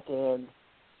pack and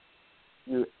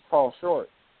you fall short,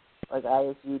 like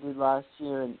ISU did last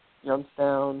year in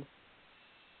Youngstown.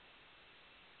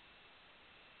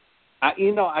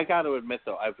 I got to admit,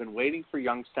 though, I've been waiting for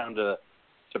Youngstown to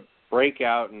break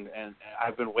out, and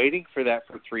I've been waiting for that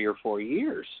for 3 or 4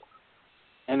 years.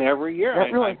 And every year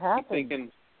that I happened. keep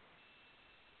thinking...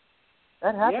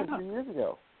 That happened 3 years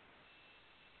ago.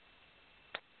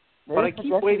 But I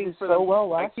keep waiting for them.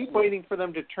 I keep waiting for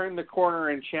them to turn the corner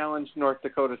and challenge North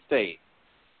Dakota State,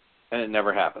 and it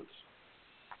never happens.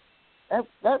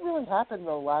 That really happened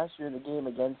though last year in the game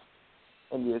against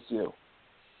NDSU.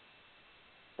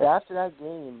 But after that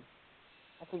game,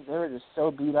 I think they were just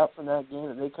so beat up from that game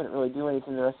that they couldn't really do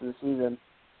anything the rest of the season.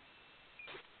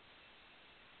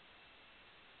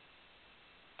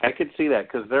 I could see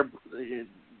that because they're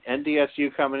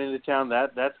NDSU coming into town.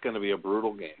 That's going to be a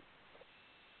brutal game.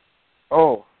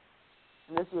 Oh,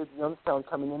 and this year's Youngstown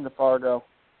coming into Fargo.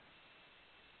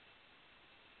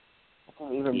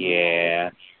 Yeah,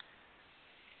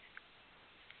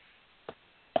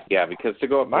 because to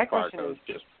go up to Fargo is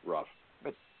just rough.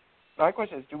 But my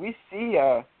question is, do we see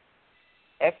a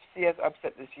FCS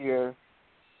upset this year?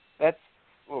 That's,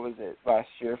 what was it, last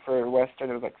year for Western?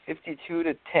 It was like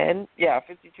 52-10. Yeah,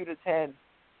 52-10.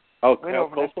 Oh,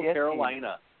 Coastal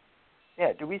Carolina.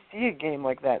 Yeah, do we see a game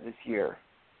like that this year?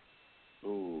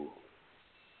 Ooh.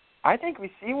 I think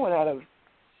we see one out of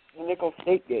the Nicholls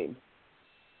State game.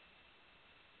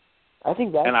 I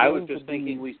think that. And I was just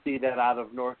thinking we see that out of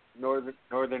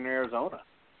Northern Arizona.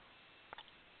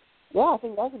 Yeah, I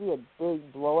think that could be a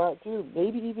big blowout too.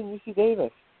 Maybe even UC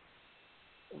Davis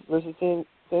versus San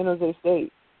Jose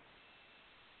State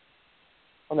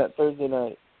on that Thursday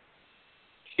night.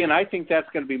 And I think that's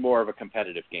going to be more of a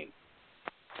competitive game.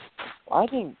 I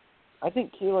think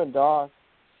Keelan Doss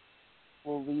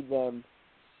will lead them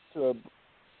to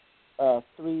a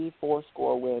 3-4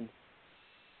 score win.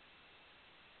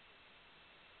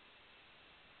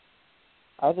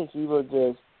 I think he will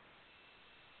just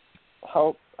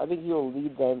help. I think he will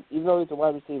lead them. Even though he's a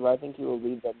wide receiver, I think he will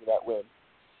lead them to that win.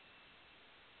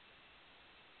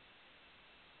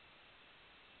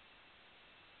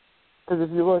 Because if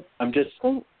you look,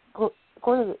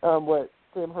 according to what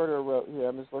Sam Herder wrote here,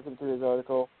 I'm just looking through his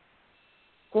article.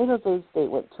 San Jose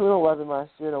State went 2-11 last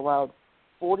year and allowed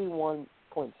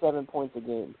 41.7 points a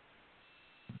game.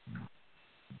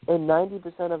 And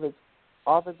 90% of its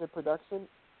offensive production,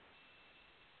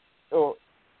 or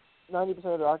 90%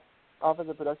 of the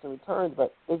offensive production returns,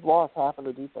 but they've lost half of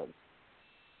their defense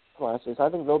last year. So I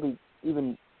think they'll be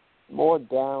even more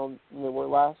down than they were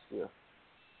last year.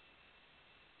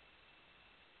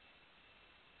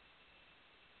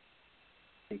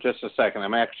 Just a second.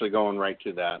 I'm actually going right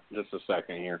to that. Just a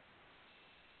second here.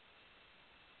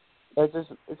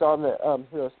 It's on the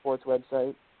Hero Sports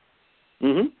website.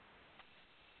 Mm-hmm.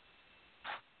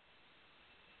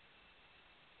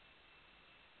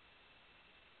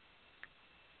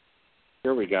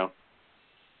 Here we go.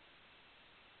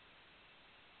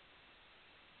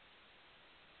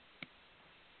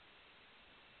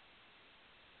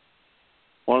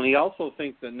 Well, and he also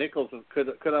thinks that Nicholls could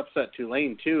upset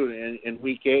Tulane too in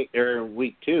week 8 or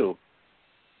week 2.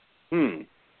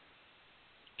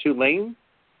 Tulane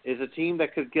is a team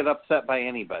that could get upset by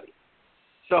anybody.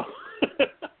 So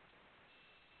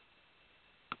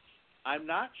I'm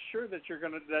not sure that you're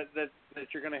gonna that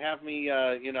you're gonna have me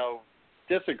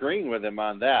disagreeing with him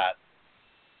on that.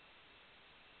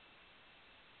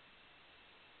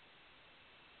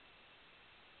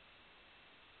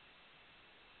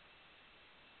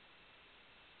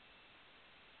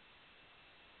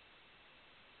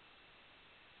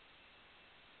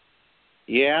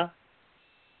 Yeah.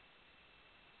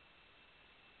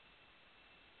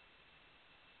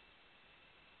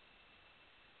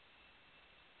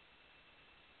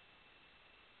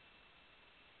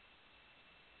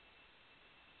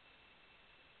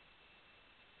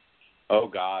 Oh,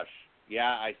 gosh.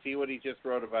 Yeah, I see what he just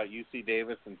wrote about UC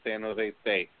Davis and San Jose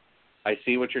State. I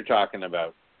see what you're talking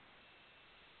about.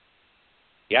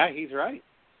 Yeah, he's right.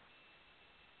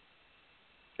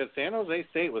 Because San Jose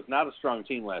State was not a strong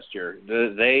team last year.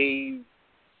 They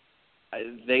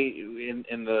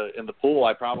in the pool,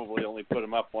 I probably only put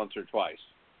them up once or twice,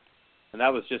 and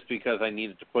that was just because I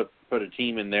needed to put a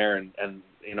team in there, and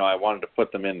I wanted to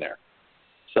put them in there.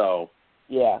 So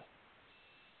yeah.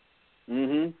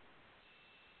 Mhm.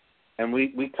 And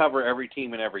we cover every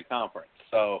team in every conference.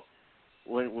 So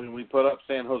when we put up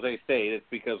San Jose State, it's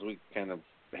because we kind of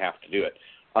have to do it.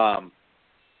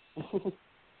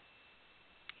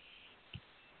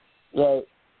 Yeah,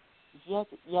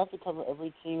 you have to cover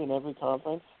every team in every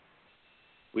conference.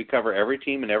 We cover every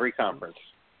team in every conference.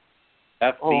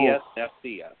 FBS,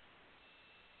 FCS.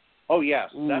 Oh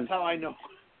yes, that's how I know.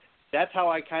 That's how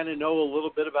I kind of know a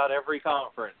little bit about every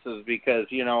conference, is because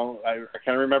I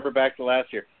kind of remember back to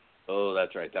last year. Oh,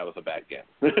 that's right, that was a bad game.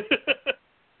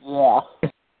 Yeah,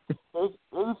 there's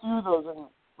a few of those in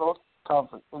both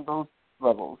conference, in both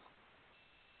levels.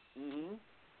 Mhm.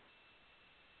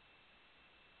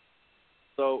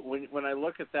 So when I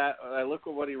look at that, I look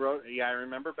at what he wrote. Yeah, I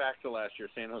remember back to last year.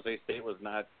 San Jose State was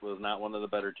not one of the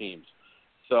better teams.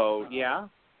 So yeah,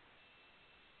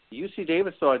 UC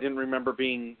Davis, though, I didn't remember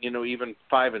being even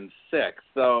 5-6.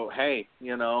 So hey,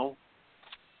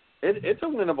 it's a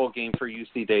winnable game for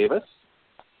UC Davis.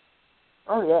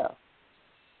 Oh yeah.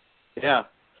 Yeah,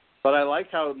 but I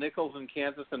like how Nicholls and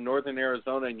Kansas and Northern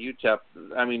Arizona and UTEP.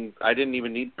 I mean, I didn't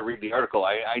even need to read the article.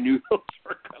 I knew those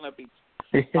were going to be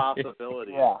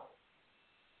possibilities. Yeah.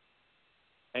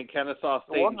 And Kennesaw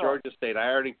State and Georgia State, I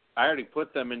already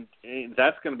put them in.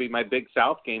 That's going to be my Big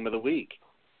South game of the week.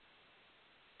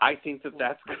 I think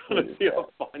that's going to be a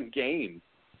fun game.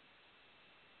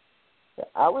 Yeah,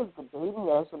 I was debating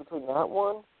I was going to put that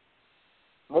one,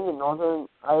 and then the Northern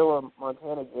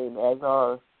Iowa-Montana game as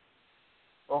our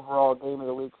overall game of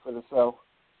the week for the show.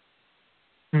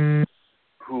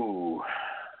 Ooh.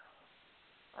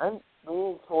 I'm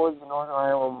leaning towards the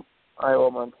Northern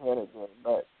Iowa-Montana game,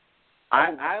 but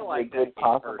I like a good that game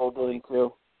possible personally. game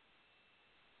too.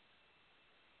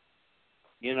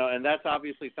 And that's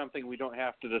obviously something we don't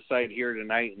have to decide here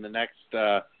tonight in the next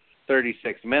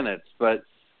 36 minutes. But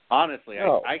honestly,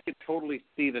 No. I could totally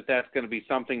see that that's going to be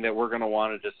something that we're going to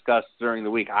want to discuss during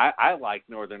the week. I like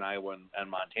Northern Iowa and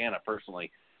Montana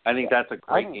personally. I think that's a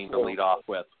great game to lead off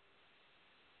with.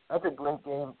 That's a great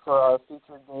game for our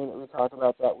featured game that we talked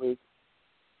about that week.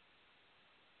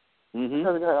 Mm-hmm.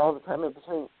 Because we got all the time in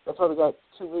between. That's why we got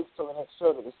 2 weeks till the next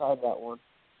show to decide that one.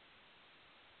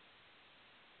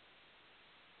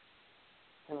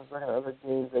 Let's look at other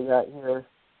games they got here.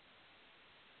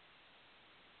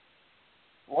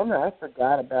 One that I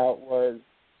forgot about was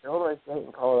Illinois State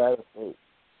and Colorado State.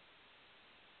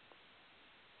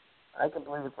 I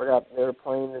completely forgot they were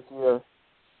playing this year.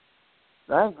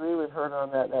 And I agree with her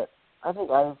on that I think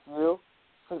ISU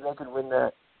think they could win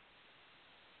that.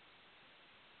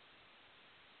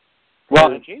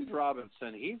 Well, and James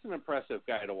Robinson, he's an impressive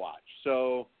guy to watch.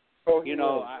 So,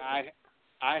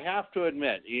 I have to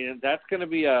admit, that's going to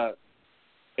be a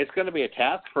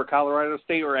task for Colorado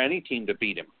State or any team to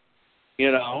beat him.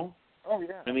 Oh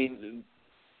yeah. I mean,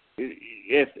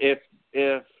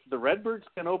 if the Redbirds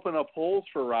can open up holes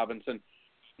for Robinson,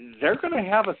 they're going to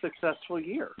have a successful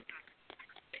year.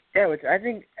 Yeah, which I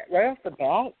think right off the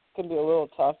bat can be a little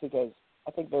tough because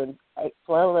I think I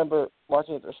remember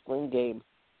watching at their spring game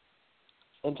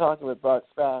and talking with Brock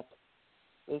Spack.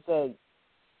 They said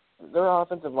their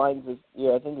offensive line this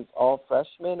year, I think it's all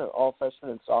freshmen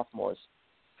and sophomores.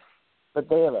 But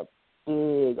they have a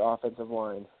big offensive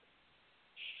line.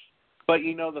 But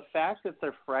the fact that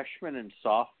they're freshmen and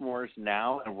sophomores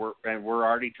now, and we're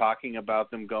already talking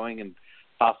about them going and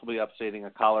possibly upsetting a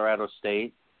Colorado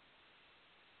State.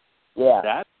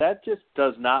 Yeah. That just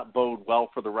does not bode well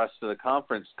for the rest of the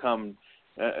conference come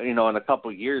in a couple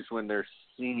of years when they're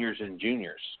seniors and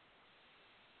juniors.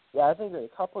 Yeah, I think in a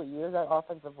couple of years that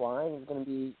offensive line is going to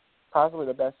be possibly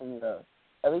the best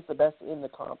at least the best in the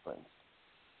conference.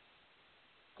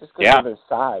 Just because of their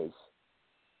size.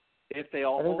 If they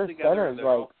all hold together and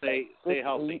stay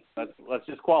healthy, let's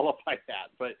just qualify that.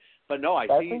 But no, I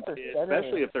see,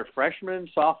 especially if they're freshmen and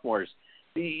sophomores,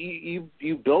 you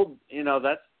build.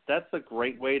 That's a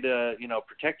great way to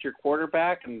protect your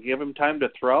quarterback and give him time to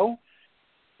throw.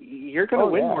 You're going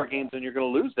to win more games than you're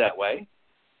going to lose that way.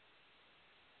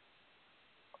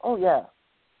 Oh yeah,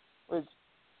 which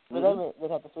for them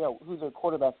they'd have to figure out who their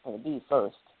quarterback's going to be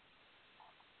first.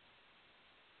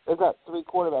 They've got 3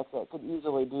 quarterbacks that could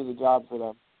easily do the job for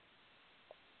them.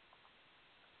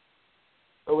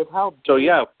 But with how big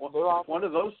if one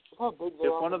of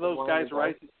those guys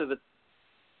rises to the,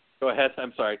 go ahead.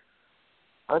 I'm sorry.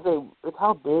 I say with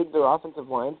how big their offensive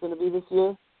line's going to be this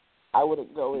year, I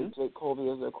wouldn't go with Jake Colby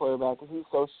as their quarterback because he's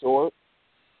so short.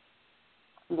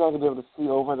 He's not going to be able to see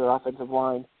over their offensive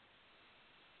line.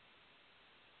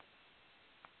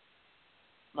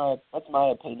 That's my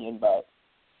opinion, but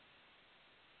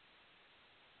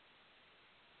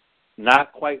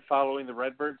not quite following the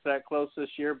Redbirds that close this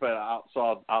year, but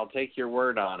I'll take your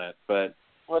word on it. But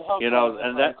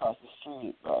and that across the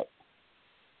street, but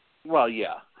well,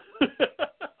 yeah. I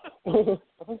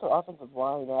think their offensive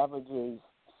line averages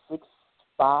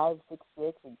 6'5",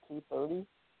 6'6", and 230,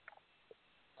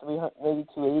 maybe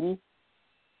 280.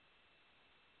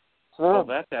 So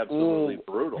that's absolutely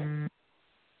brutal.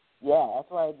 Yeah, that's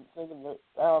why I'm thinking that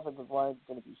offensive line is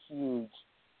going to be huge.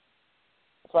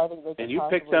 That's why I think they can. And you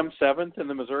picked them 7th in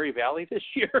the Missouri Valley this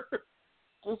year?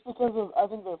 Just because of, I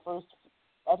think they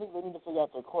need to figure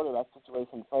out their quarterback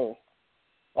situation first.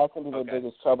 That's going to be their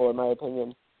biggest trouble, in my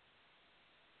opinion.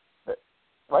 But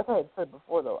like I had said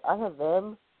before, though, I have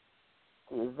them,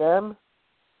 and then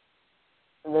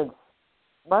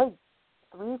my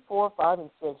 3, 4, 5,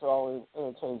 and 6 are all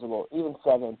interchangeable, even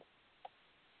 7.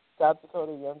 South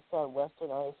Dakota, Youngstown, Western,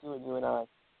 ISU, and UNI.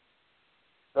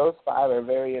 Those 5 are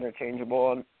very interchangeable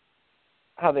on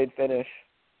how they'd finish.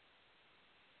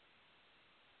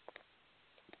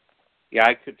 Yeah,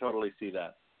 I could totally see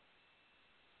that.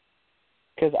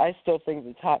 Because I still think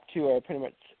the top 2 are pretty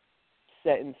much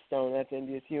set in stone. That's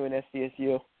NDSU and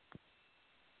SDSU.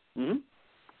 Mm-hmm.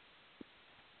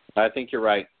 I think you're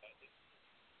right.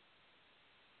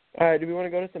 All right, do we want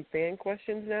to go to some fan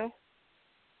questions now?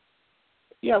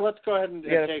 Yeah, let's go ahead and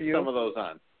take some of those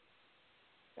on.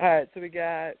 All right, so we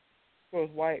got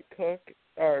Wyatt Cook,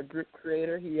 our group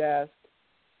creator. He asked,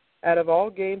 out of all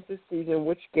games this season,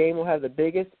 which game will have the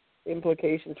biggest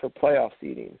implications for playoff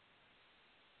seeding?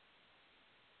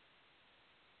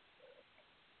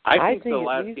 I think the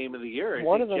last game of the year is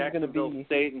Jacksonville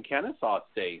State and Kennesaw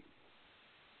State.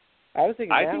 I was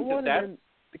thinking that one.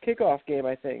 kickoff game,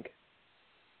 I think.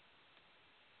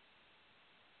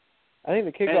 I think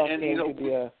the kickoff game could be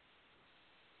a...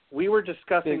 We were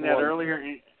discussing that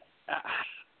earlier.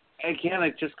 Again,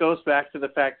 it just goes back to the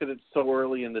fact that it's so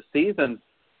early in the season.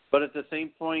 But at the same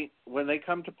point, when they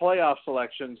come to playoff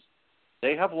selections,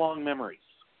 they have long memories.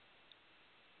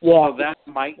 Yeah. So that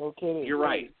might... Okay, you're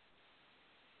right.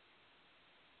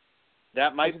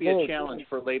 That might be a challenge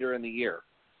for later in the year.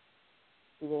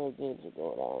 Even games are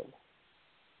going on.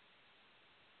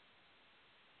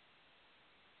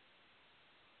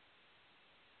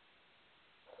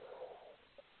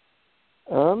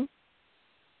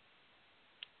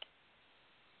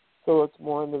 So it's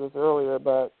more into this earlier,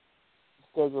 but the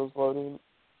schedule's loading.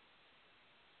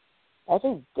 I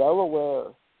think Delaware,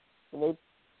 any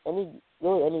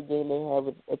game they have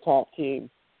with a top team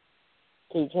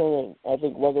can determine, I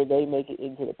think, whether they make it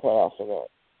into the playoffs or not.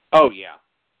 Oh, yeah.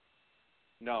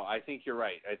 No, I think you're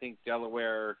right. I think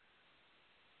Delaware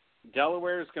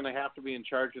is going to have to be in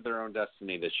charge of their own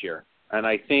destiny this year. And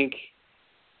I think,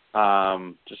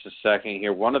 just a second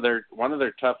here, one of their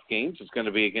tough games is going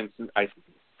to be against.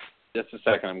 Just a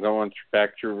second, I'm going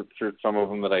back through some of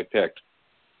them that I picked.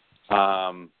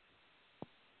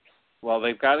 Well,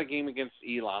 they've got a game against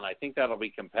Elon. I think that'll be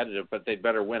competitive, but they'd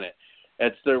better win it.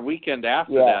 It's their weekend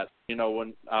after that,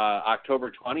 when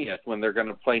October 20th, when they're going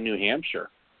to play New Hampshire.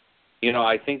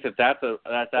 I think that's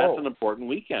an important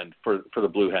weekend for the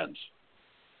Blue Hens.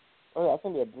 Oh, that's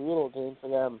going to be a brutal game for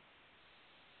them.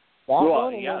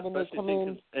 Especially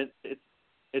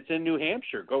it's in New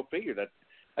Hampshire. Go figure. That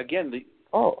again,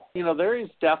 there is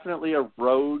definitely a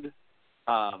road,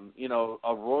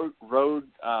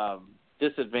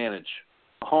 disadvantage,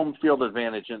 a home field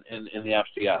advantage in the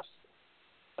FCS.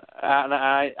 And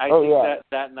I think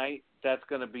that night that's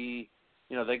going to be,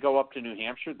 they go up to New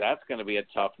Hampshire. That's going to be a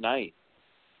tough night.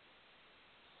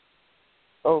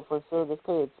 Oh, for sure.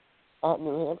 Because it's at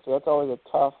New Hampshire. That's always a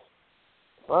tough.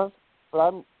 But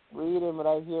I'm reading what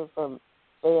I hear from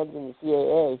fans in the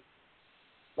CAA.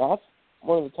 That's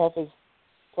one of the toughest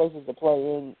places to play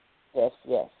in the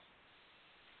FCS.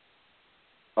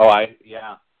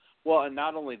 Well, and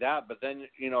not only that, but then,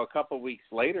 a couple of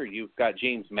weeks later, you've got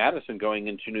James Madison going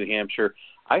into New Hampshire.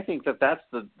 I think that's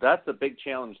the big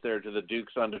challenge there to the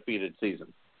Duke's undefeated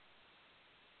season.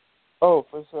 Oh,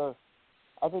 for sure.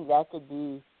 I think I could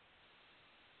see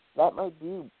them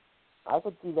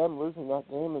losing that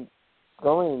game and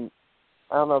going,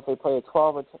 I don't know if they play a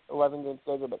 12 or 11 game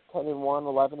schedule, but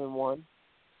 10-1, 11-1.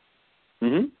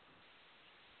 Mm-hmm.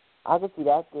 I could see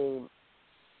that game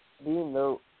being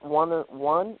their one or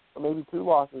maybe two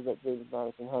losses that James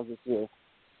Madison has this year.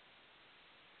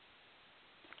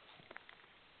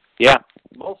 Yeah,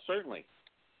 most certainly.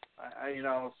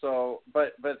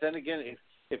 But then again,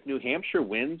 if New Hampshire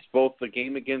wins both the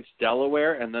game against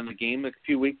Delaware and then the game a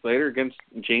few weeks later against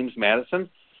James Madison,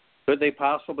 could they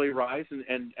possibly rise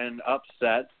and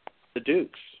upset the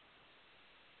Dukes?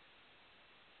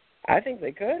 I think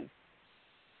they could.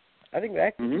 I think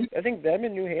them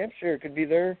in New Hampshire could be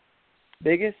their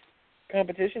biggest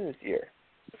competition this year.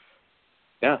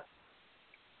 Yeah.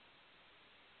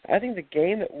 I think the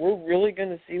game that we're really going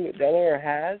to see what Delaware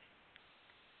has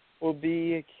will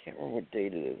be, I can't remember what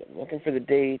date it is. I'm looking for the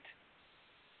date.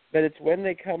 But it's when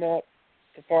they come up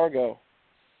to Fargo.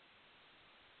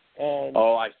 I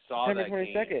saw September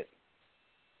that 22nd. game.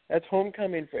 That's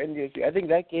homecoming for NDSU. I think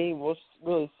that game we'll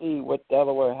really see what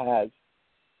Delaware has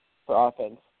for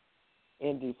offense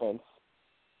and defense.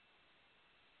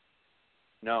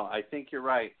 No, I think you're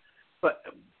right. But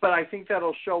I think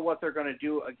that'll show what they're going to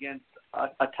do against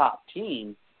a top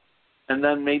team. And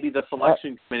then maybe the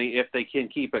selection committee, if they can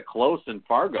keep it close in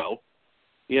Fargo,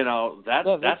 that's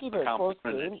the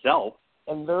compliment in itself.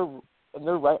 And they're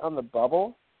right on the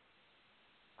bubble.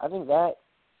 I think that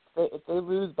if they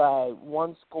lose by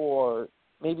one score,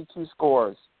 maybe two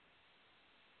scores,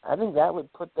 I think that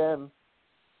would put them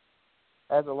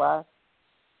as the last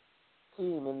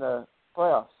team in the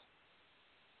playoffs.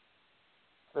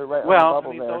 They're right on the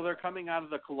bubble there. So they're coming out of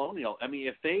the Colonial.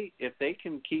 If they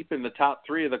can keep in the top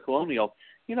three of the Colonial,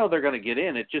 they're going to get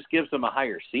in. It just gives them a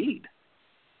higher seed.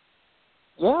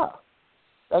 Yeah.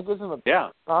 That gives them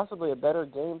possibly a better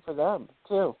game for them,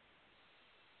 too.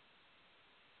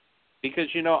 Because,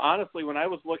 honestly, when I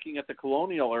was looking at the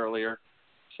Colonial earlier,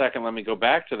 let me go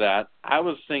back to that, I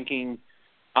was thinking,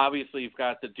 obviously, you've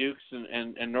got the Dukes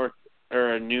and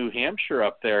New Hampshire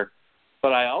up there,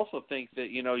 but I also think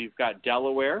that, you've got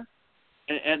Delaware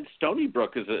and Stony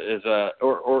Brook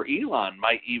or Elon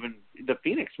the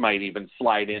Phoenix might even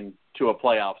slide into a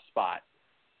playoff spot,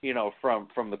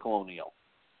 from the Colonial.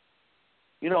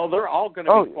 They're all going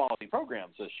to be quality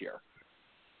programs this year.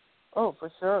 Oh,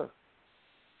 for sure.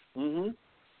 Mhm.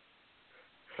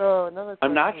 So another question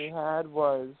I'm not we had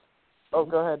was, oh,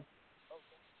 go ahead.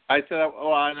 I said,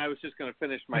 and I was just going to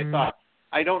finish my thought.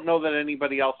 I don't know that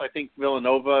anybody else. I think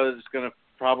Villanova is going to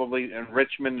probably, and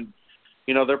Richmond,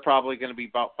 they're probably going to be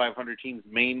about 500 teams.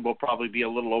 Maine will probably be a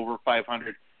little over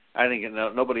 500. I think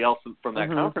nobody else from that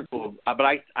conference will. But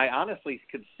I honestly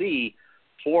could see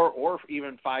 4 or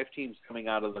even 5 teams coming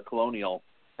out of the Colonial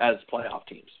as playoff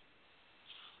teams.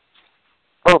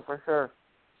 Oh, for sure.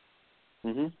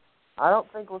 Mhm. I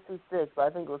don't think we'll see 6, but I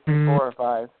think we'll see 4 or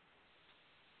 5.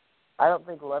 I don't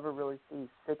think we'll ever really see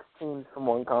 6 teams from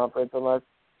one conference unless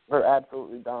they're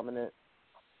absolutely dominant.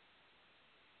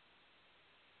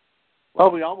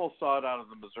 Well, we almost saw it out of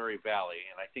the Missouri Valley,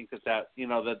 and I think that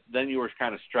then you were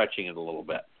kind of stretching it a little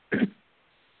bit.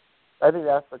 I think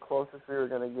that's the closest we were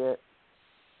going to get.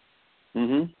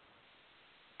 Mhm.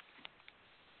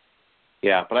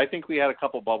 Yeah, but I think we had a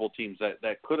couple bubble teams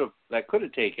that could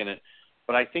have taken it.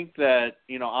 But I think that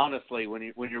honestly, when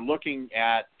you're looking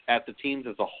at the teams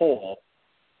as a whole,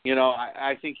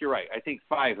 I think you're right. I think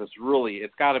 5 is really,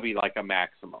 it's got to be like a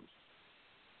maximum.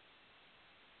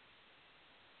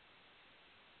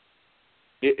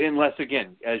 Unless,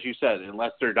 again, as you said,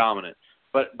 unless they're dominant.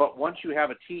 But once you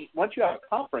have a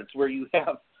conference where you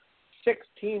have 6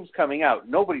 teams coming out,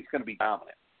 nobody's going to be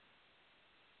dominant.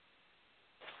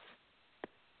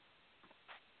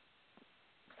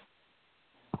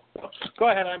 Go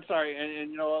ahead. I'm sorry,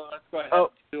 and let's go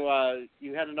ahead.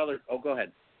 You had another. Oh, go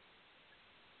ahead.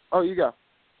 Oh, you go.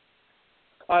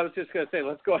 I was just going to say,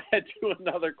 let's go ahead to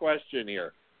another question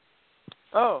here.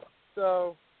 Oh,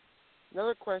 so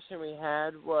another question we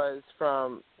had was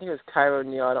from, I think it was Kyler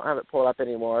Neal. I don't have it pulled up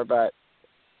anymore, but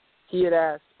he had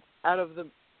asked, out of the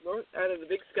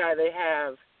Big Sky, they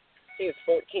have, I think it's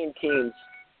 14 teams.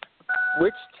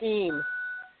 Which team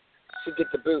should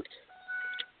get the boot?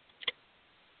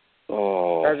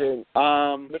 Oh,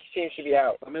 which team should be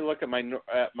out? Let me look at my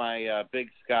Big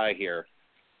Sky here.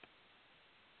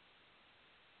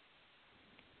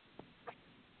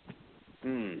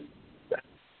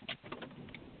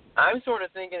 I'm sort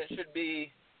of thinking it should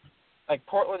be like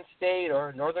Portland State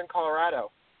or Northern Colorado.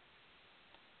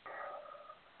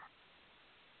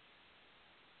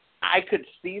 I could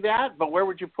see that, but where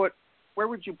would you put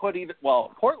either?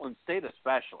 Well, Portland State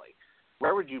especially.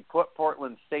 Where would you put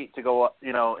Portland State to go up,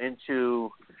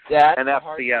 into an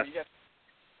FCS?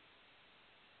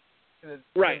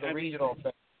 Right. The regional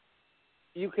thing.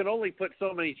 You can only put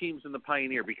so many teams in the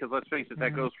Pioneer because, let's face it,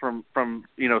 that goes from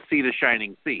sea to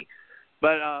shining sea.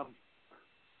 But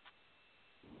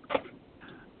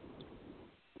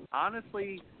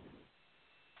honestly,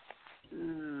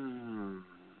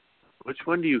 which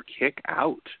one do you kick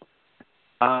out?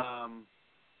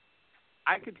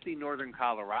 I could see Northern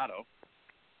Colorado.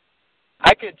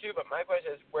 I could too, but my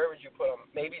question is, where would you put them?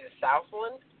 Maybe the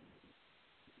Southland?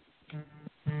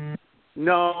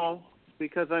 No,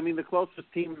 because, the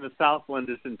closest team in the Southland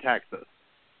is in Texas.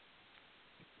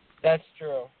 That's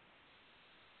true.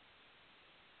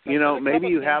 Maybe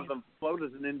you have them float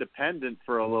as an independent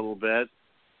for a little bit.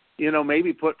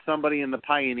 Maybe put somebody in the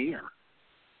Pioneer.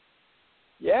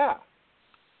 Yeah.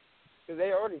 Because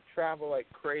they already travel like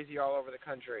crazy all over the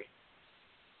country.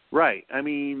 Right.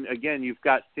 Again, you've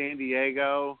got San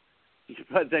Diego,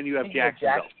 but then you have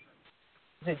Jacksonville.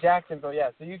 Jacksonville,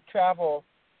 yeah. So you travel,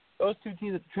 those 2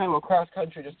 teams that travel across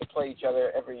country just to play each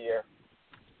other every year.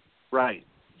 Right.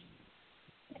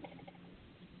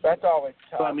 That's always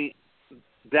tough. So,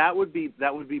 that would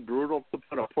be brutal to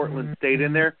put a Portland State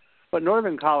in there, but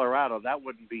Northern Colorado, that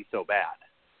wouldn't be so bad.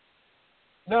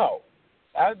 No.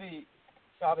 That would be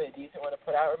probably a decent one to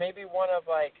put out, or maybe one of,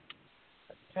 I'm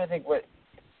trying to think what,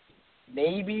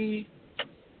 maybe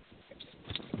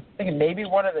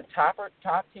one of the top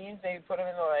teams, maybe put them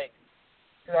in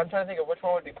because I'm trying to think of which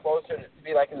one would be closer to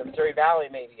be in the Missouri Valley,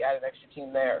 maybe add an extra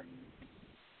team there.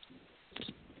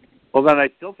 Well, then I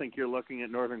still think you're looking at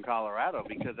Northern Colorado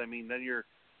because, then you're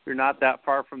not that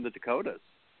far from the Dakotas.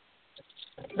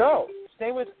 No,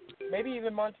 same with maybe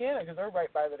even Montana because they're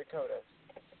right by the Dakotas,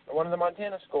 or one of the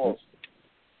Montana schools.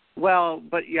 Well,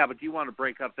 but do you want to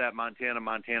break up that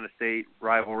Montana State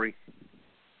rivalry?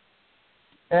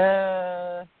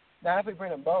 Not if we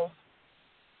bring them both.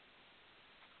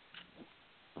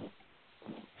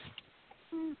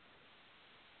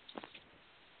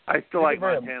 I still like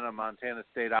Montana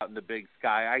State out in the Big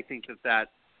Sky. I think that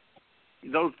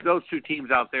those 2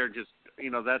 teams out there just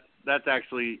that's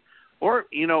actually, or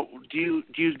do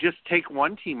you just take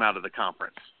one team out of the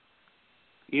conference?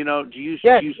 Do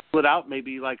you split out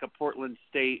maybe like a Portland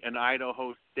State, an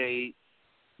Idaho State,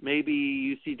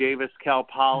 maybe UC Davis, Cal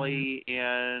Poly,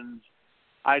 and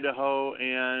Idaho,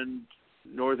 and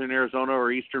Northern Arizona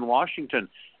or Eastern Washington,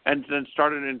 and then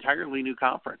start an entirely new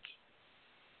conference.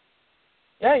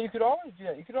 Yeah, you could always do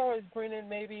that. You could always bring in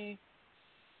maybe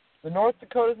the North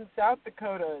Dakotas and South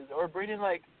Dakotas, or bring in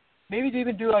maybe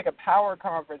even do a power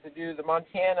conference and do the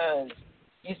Montanas,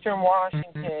 Eastern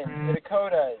Washington, the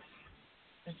Dakotas.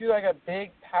 Just do a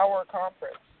big power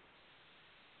conference.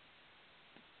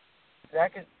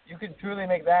 You could truly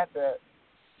make that the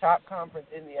top conference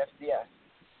in the FCS.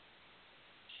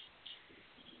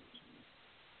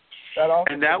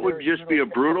 And that would just be a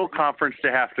brutal conference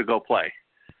to have to go play.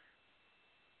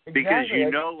 Exactly.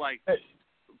 Because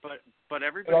but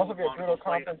everybody would also would be a want brutal to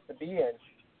play. conference to be in.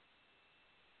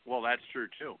 Well, that's true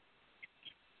too.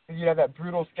 You'd have that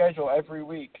brutal schedule every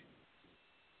week.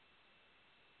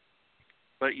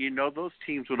 But those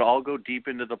teams would all go deep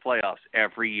into the playoffs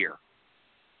every year.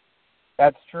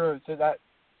 That's true. So that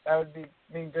would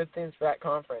mean good things for that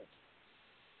conference.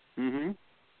 Mhm.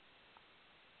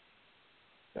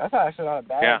 That's actually not a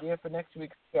bad idea for next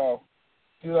week's show.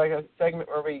 Do a segment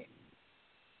where we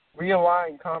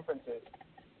realign conferences.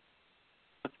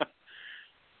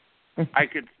 I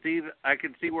could see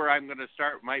where I'm going to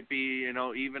start. Might be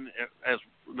even as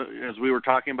we were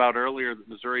talking about earlier, the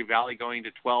Missouri Valley going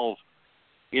to 12.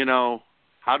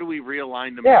 How do we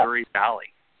realign the Missouri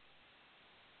Valley?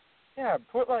 Yeah,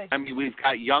 we've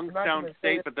got Youngstown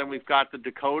State, but then we've got the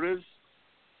Dakotas.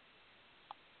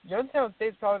 Youngstown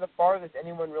State's probably the farthest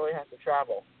anyone really has to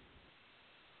travel.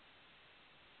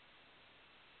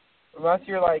 Unless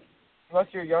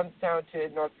you're Youngstown to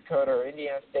North Dakota or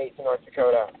Indiana State to North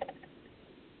Dakota.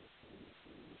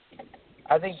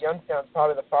 I think Youngstown's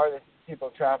probably the farthest people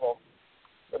travel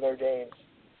for their games.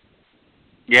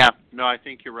 Yeah, no, I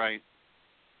think you're right.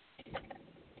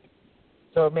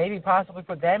 So maybe possibly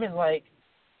put them in I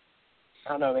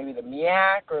don't know, maybe the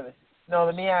MEAC or the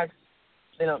MEACs,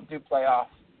 they don't do playoffs.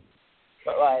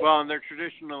 But and they're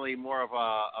traditionally more of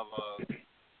a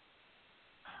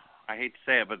I hate to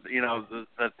say it, but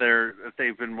that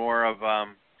they've been more of the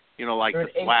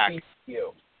SWAC.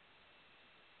 HBCU.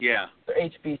 Yeah. They're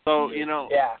HBCU. So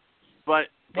yeah. But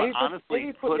Honestly,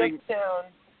 maybe put Youngstown.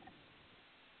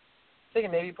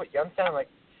 Thinking maybe put Youngstown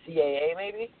CAA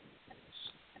maybe.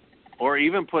 Or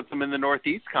even put them in the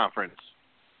Northeast Conference.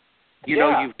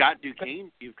 You've got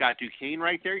Duquesne. You've got Duquesne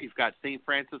right there. You've got St.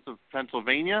 Francis of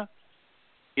Pennsylvania.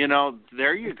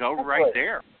 There you go, right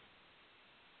there.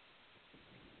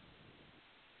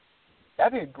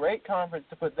 That'd be a great conference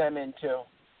to put them into.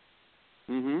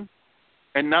 Mhm.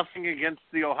 And nothing against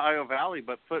the Ohio Valley,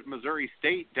 but put Missouri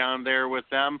State down there with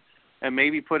them, and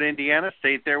maybe put Indiana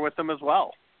State there with them as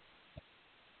well.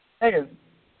 Hey,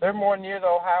 they're more near the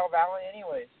Ohio Valley,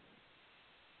 anyways.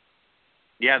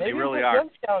 Yeah, they really are.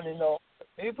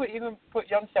 Maybe put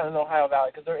Youngstown in the Ohio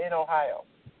Valley because they're in Ohio.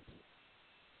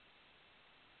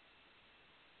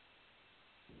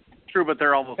 True, but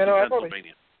they're almost in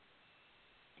Pennsylvania.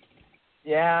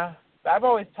 Yeah, I've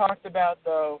always talked about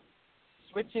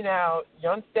switching out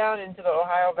Youngstown into the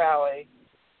Ohio Valley,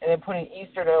 and then putting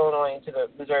Eastern Illinois into the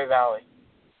Missouri Valley.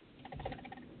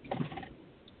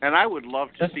 And I would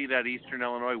love to see that Eastern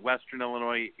Illinois, Western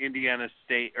Illinois, Indiana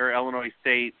State, or Illinois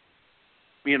State,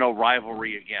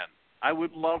 rivalry again. I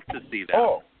would love to see that.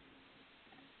 Oh,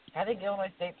 I think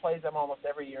Illinois State plays them almost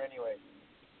every year anyway.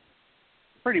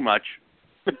 Pretty much.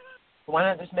 Why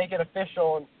not just make it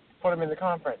official and put them in the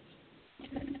conference?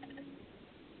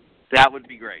 That would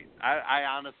be great. I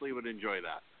honestly would enjoy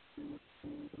that.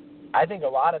 I think a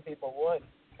lot of people would.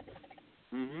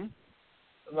 Mhm.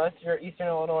 Unless you're Eastern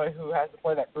Illinois, who has to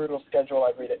play that brutal schedule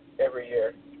every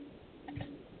year.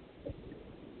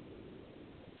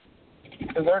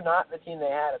 Because they're not the team they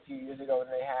had a few years ago when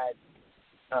they had,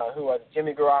 who was it?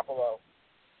 Jimmy Garoppolo.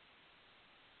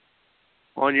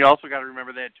 Well, and you also got to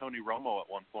remember they had Tony Romo at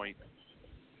one point.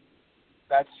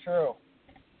 That's true.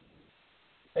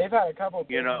 They've had a couple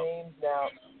big names now,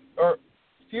 or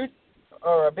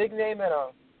a big name and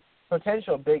a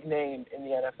potential big name in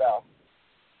the NFL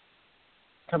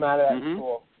come out of that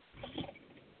school.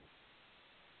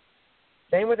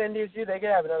 Same with NDSU. They could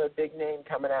have another big name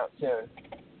coming out soon.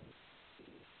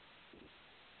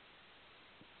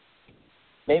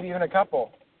 Maybe even a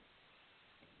couple.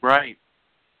 Right.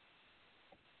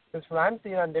 Because from what I'm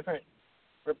seeing on different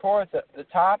reports, the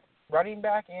top running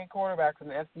back and quarterback from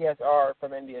the FCS are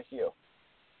from NDSU.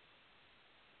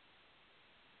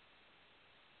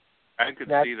 I could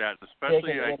see that,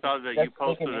 especially I saw that you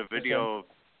posted a video.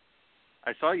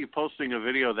 I saw you posting a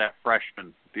video of that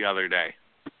freshman the other day.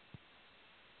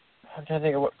 I'm trying to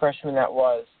think of what freshman that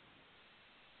was.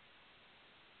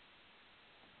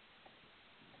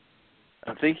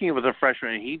 I'm thinking it was a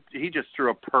freshman. He just threw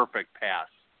a perfect pass.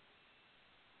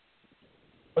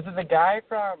 Was it the guy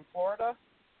from Florida?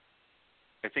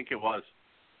 I think it was.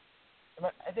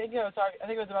 I think it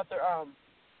was about their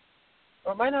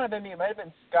or it might not have been me. It might have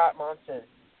been Scott Monson.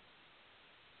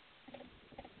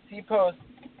 He posts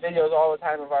videos all the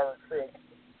time of our recruits.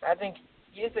 I think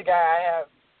he's the guy I have.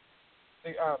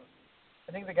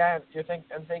 I think the guy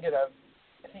I'm thinking of.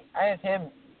 I think I have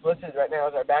him listed right now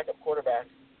as our backup quarterback.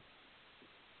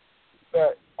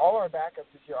 But all our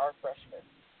backups this year are freshmen.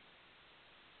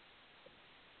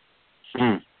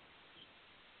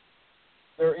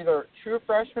 They're either true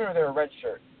freshmen or they're a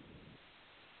redshirt.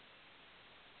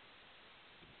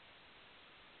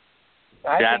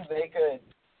 I think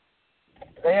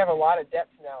they have a lot of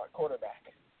depth now at quarterback.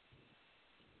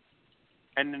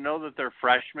 And to know that they're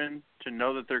freshmen, to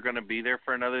know that they're going to be there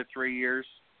for another 3 years,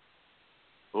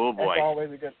 oh boy. That's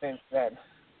always a good thing for them.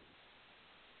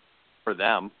 For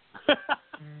them.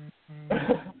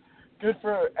 Good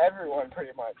for everyone,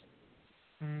 pretty much.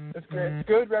 It's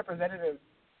good representatives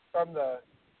from the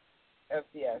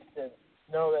FCS to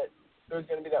know that there's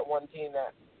going to be that one team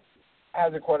that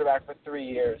has a quarterback for 3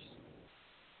 years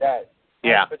that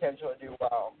has the potential to do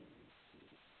well.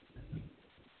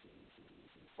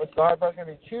 What's the hard part is going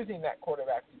to be choosing that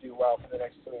quarterback to do well for the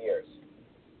next 3 years.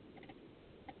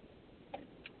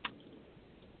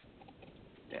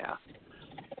 Yeah.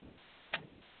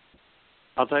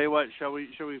 I'll tell you what. Shall we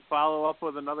follow up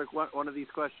with another one of these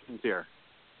questions here?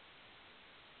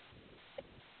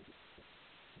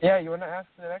 Yeah, you want to ask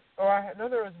the next? Oh, I know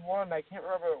there was one. I can't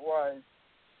remember what it was.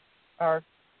 Our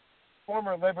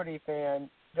former Liberty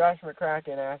fan, Josh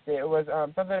McCracken, asked it. It was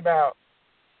something about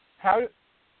how do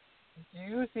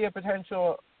you see a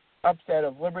potential upset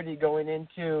of Liberty going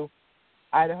into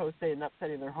Idaho State and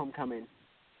upsetting their homecoming?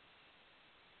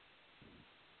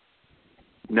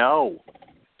 No.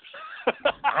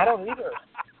 I don't either.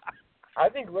 I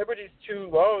think Liberty's too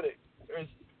low. It's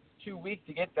too weak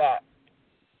to get that.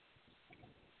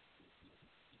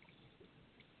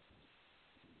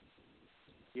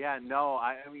 Yeah, no.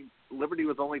 I mean, Liberty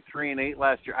was only 3-8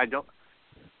 last year. I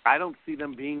don't see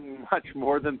them being much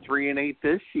more than 3-8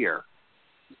 this year.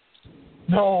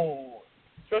 No,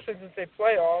 especially since they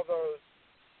play all those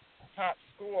top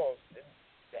schools in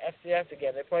the FCS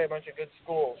again. They play a bunch of good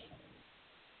schools.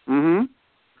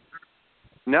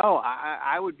 No,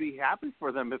 I would be happy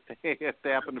for them if they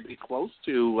happen to be close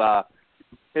to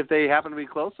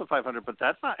 500, but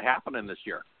that's not happening this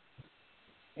year.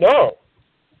 No.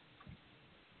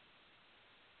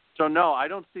 So no, I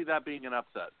don't see that being an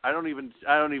upset. I don't even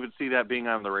see that being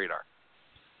on the radar.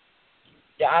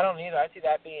 Yeah, I don't either. I see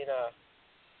that being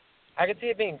I could see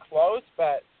it being close,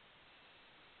 but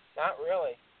not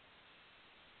really.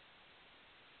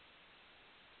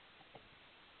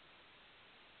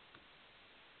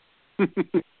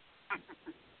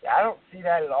 Yeah, I don't see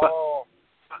that at all.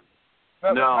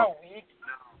 But no.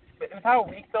 with how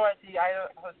weak though I see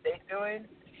Idaho State doing,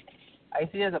 I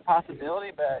see it as a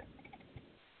possibility, but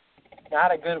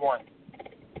not a good one.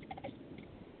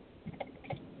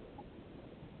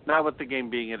 Not with the game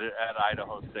being at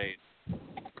Idaho State.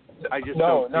 I just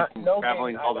don't see them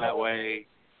traveling all that way.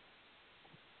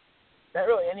 Not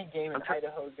really any game in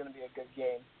Idaho is going to be a good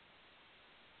game.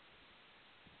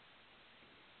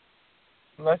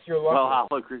 Unless you're lucky. Well,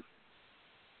 I'll agree.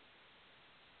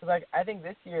 Like, I think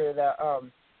this year the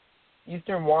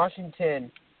Eastern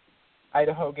Washington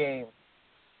Idaho game,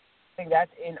 I think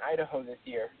that's in Idaho this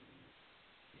year.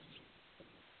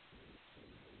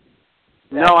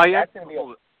 Is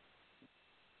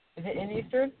it in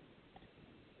Eastern?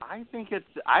 I think it's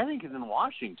in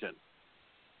Washington.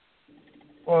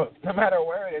 Well, no matter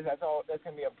where it is, that's going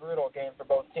to be a brutal game for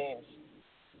both teams.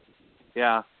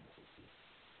 Yeah.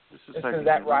 Just because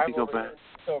that rivalry is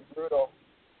so brutal.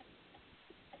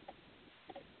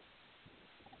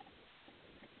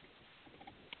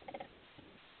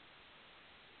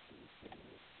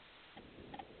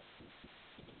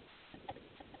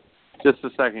 Just a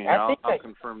second. I'll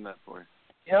confirm that for you.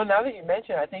 You know, now that you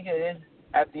mention it, I think it is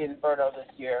at the Inferno this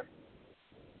year.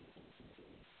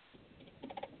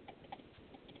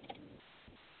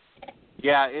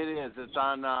 Yeah, it is. It's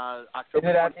on October 27th. Is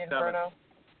it at the Inferno?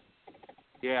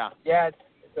 Yeah. Yeah,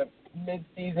 it's a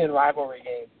mid-season rivalry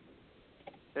game.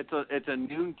 It's a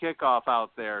noon kickoff out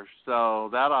there, so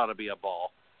that ought to be a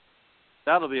ball.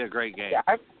 That'll be a great game.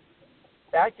 Yeah,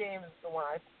 that game is the one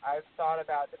I've thought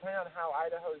about. Depending on how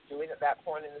Idaho's doing at that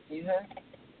point in the season,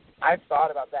 I've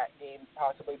thought about that game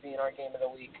possibly being our game of the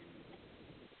week.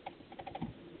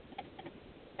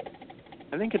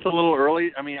 I think it's a little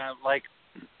early. I mean,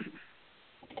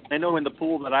 I know in the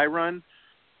pool that I run,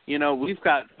 we've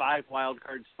got 5 wild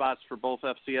card spots for both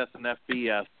FCS and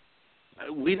FBS.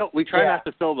 We try not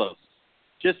to fill those,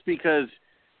 just because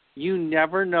you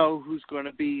never know who's going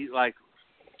to be like.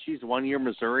 Geez, 1 year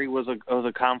Missouri was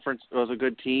a conference, was a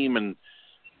good team, and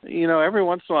every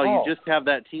once in a while you just have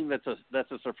that team that's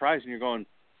a surprise, and you're going,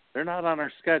 they're not on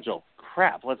our schedule.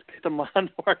 Crap, let's get them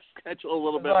on our schedule a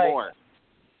little bit more.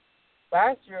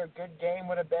 Last year, a good game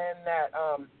would have been that,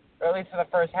 or at least for the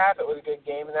first half, it was a good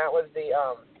game, and that was the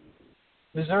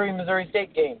Missouri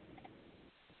State game.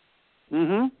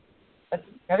 Mhm.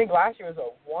 I think last year was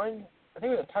it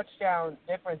was a touchdown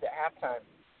difference at halftime.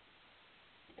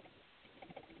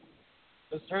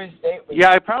 Missouri State was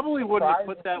I probably wouldn't have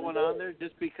put that one on there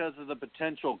just because of the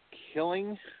potential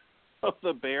killing of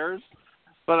the Bears.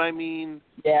 But I mean,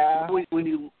 when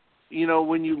you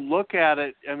look at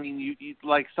it, I mean, you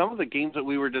like some of the games that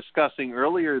we were discussing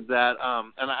earlier that,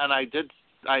 and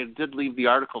I did leave the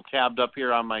article tabbed up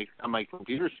here on my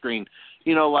computer screen.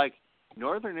 Like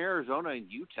Northern Arizona and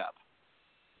UTEP.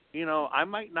 I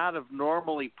might not have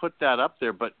normally put that up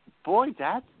there, but boy,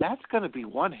 that's going to be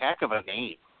one heck of a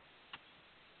game.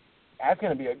 That's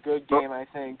going to be a good game, I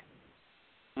think.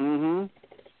 Mhm.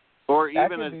 Or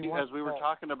even as we were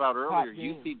talking about earlier,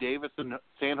 UC Davis and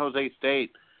San Jose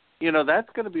State. That's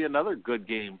going to be another good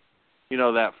game.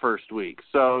 That first week.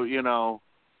 So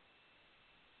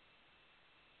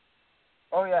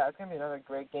Oh yeah, it's going to be another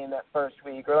great game that first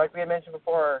week. Or like we had mentioned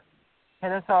before,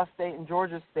 Kennesaw State and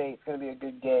Georgia State is going to be a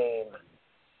good game.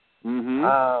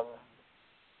 Mhm.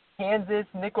 Kansas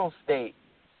Nicholls State.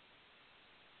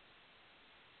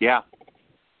 Yeah.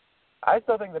 I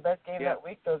still think the best game that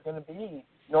week, though, is going to be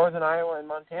Northern Iowa and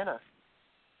Montana.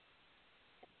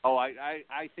 Oh,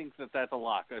 I think that's a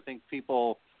lock. I think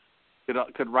people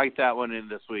could write that one in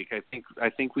this week. I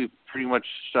think we've pretty much.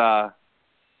 I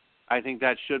think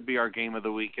that should be our game of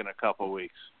the week in a couple of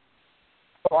weeks.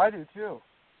 Oh, I do too.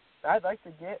 I'd like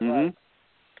to get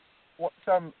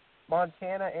some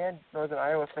Montana and Northern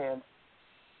Iowa fans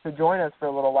to join us for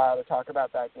a little while to talk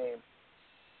about that game.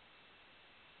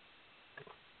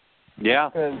 Yeah.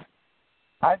 Because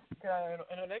I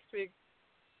know next week,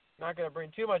 not going to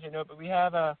bring too much into it, but we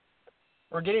have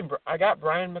I got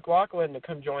Brian McLaughlin to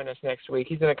come join us next week.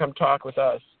 He's going to come talk with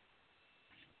us.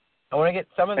 I want to get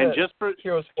some of the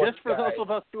Hero Sports just for guys. those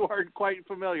of us who aren't quite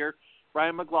familiar,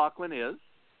 Brian McLaughlin is?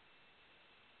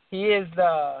 He is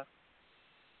the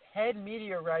head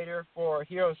media writer for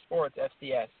Hero Sports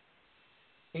FCS.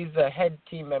 He's the head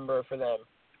team member for them.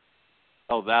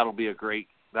 Oh, that'll be a great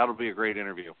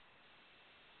interview.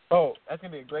 Oh, that's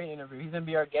going to be a great interview. He's going to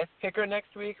be our guest picker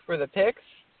next week for the picks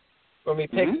when we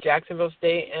pick Jacksonville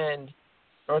State and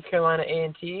North Carolina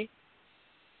A&T.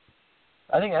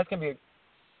 I think that's going to be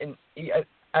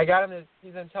I got him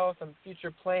he's going to tell us some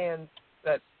future plans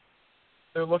that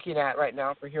they're looking at right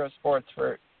now for Hero Sports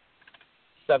for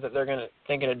stuff that they're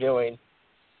thinking of doing.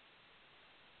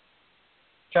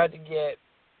 Tried to get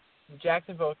the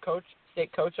Jacksonville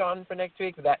state coach on for next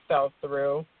week, but that fell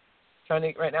through.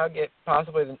 Trying to right now get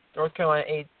possibly the North Carolina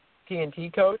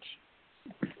A&T coach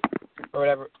or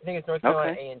whatever. I think it's North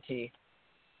Carolina A&T.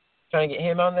 Trying to get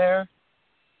him on there.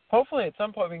 Hopefully at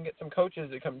some point we can get some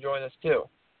coaches to come join us too.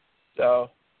 So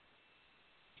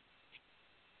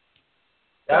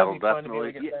that would be fun to be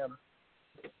able to get them.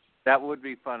 That would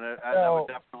be fun. That would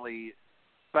definitely,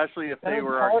 especially if they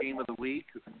were our game of the week.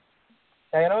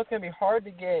 I know it's going to be hard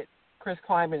to get Chris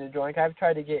Kleiman to join. I've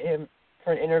tried to get him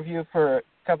for an interview for a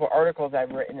couple of articles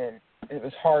I've written, and it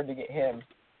was hard to get him.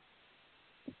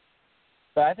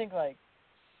 But I think like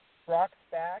Brock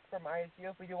Spack from ISU,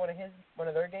 if we do one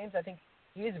of their games, I think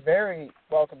he's very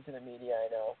welcome to the media. I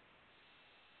know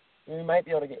we might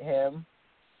be able to get him.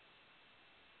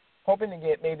 Hoping to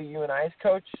get maybe UNI's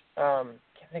coach.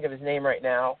 Can't think of his name right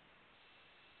now.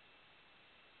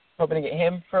 Hoping to get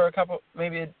him for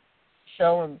maybe a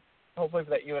show, and hopefully for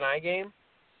that UNI game.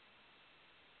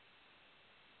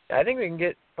 I think we can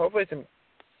get hopefully some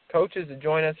coaches to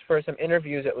join us for some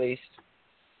interviews at least.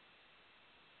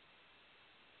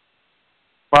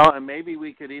 Well, and maybe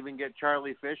we could even get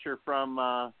Charlie Fisher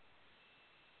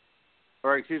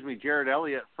Jared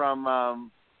Elliott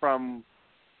from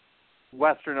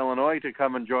Western Illinois to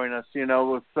come and join us,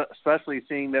 especially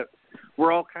seeing that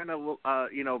we're all kind of,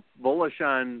 bullish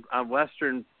on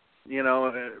Western,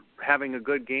 having a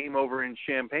good game over in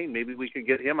Champaign. Maybe we could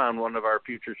get him on one of our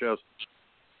future shows.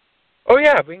 Oh,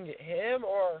 yeah, if we can get him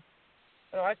or,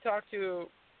 we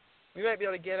might be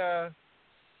able to get a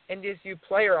NDSU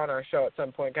player on our show at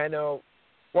some point. I know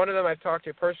one of them I've talked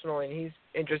to personally, and he's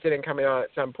interested in coming on at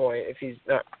some point if he's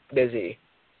not busy.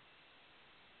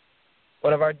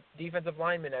 One of our defensive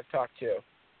linemen I've talked to.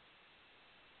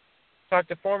 talk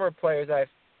to former players I've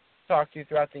talked to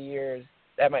throughout the years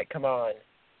that might come on.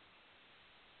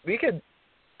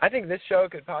 I think this show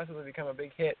could possibly become a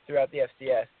big hit throughout the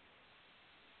FCS.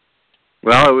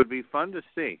 Well, it would be fun to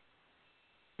see.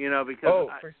 Because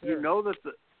for sure. That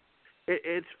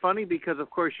it's funny because, of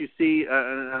course, you see,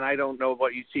 and I don't know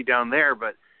what you see down there,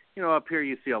 but, up here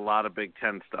you see a lot of Big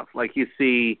Ten stuff. Like you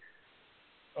see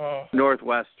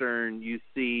Northwestern, you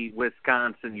see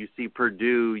Wisconsin, you see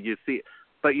Purdue,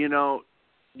 but,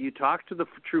 you talk to the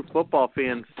true football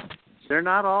fans, they're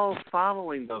not all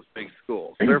following those big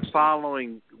schools. They're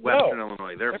following Western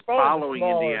Illinois. They're following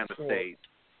Indiana State.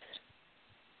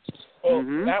 Well,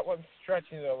 that one's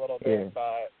stretching it a little bit,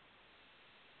 but...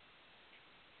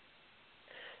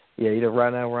 Yeah,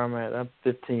 right now where I'm at, I'm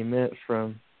 15 minutes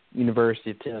from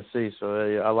University of Tennessee,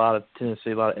 so a lot of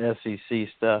Tennessee, a lot of SEC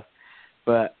stuff.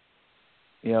 But,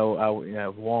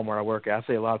 Walmart I work at, I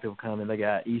see a lot of people come in. They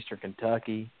got Eastern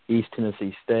Kentucky, East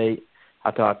Tennessee State. I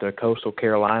talked to a Coastal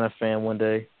Carolina fan one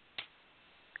day.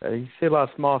 You see a lot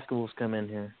of small schools come in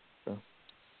here. So.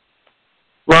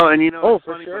 Well, and it's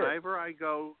funny, sure. whenever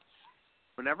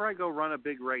I go run a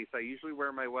big race, I usually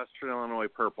wear my Western Illinois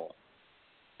purple.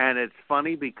 And it's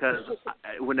funny because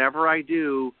whenever I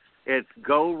do, it's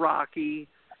go Rocky,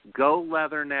 go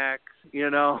Leatherneck,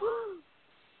 Yeah.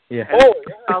 And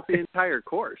throughout the entire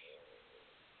course.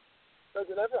 But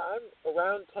whenever I'm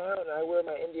around town and I wear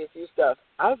my NDSU stuff,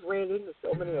 I've ran into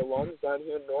so many alums down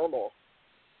here in Normal.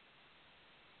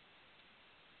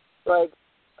 Like,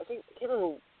 I can't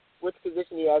remember which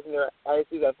position he has in their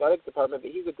ISU's athletics department,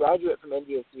 but he's a graduate from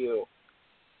NDSU.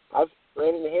 I've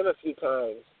ran into him a few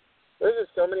times. There's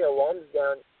just so many alums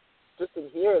down just in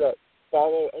here that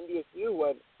follow NDSU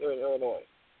when they're in Illinois.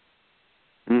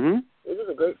 Mm-hmm. This is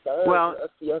a great following for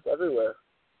FCS everywhere.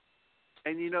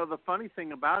 And, the funny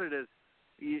thing about it is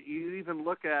you even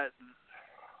look at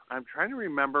 – I'm trying to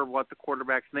remember what the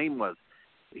quarterback's name was.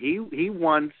 He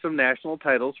won some national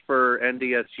titles for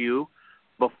NDSU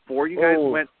before you guys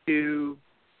went to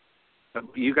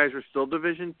 – you guys were still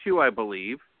Division II, I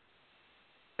believe.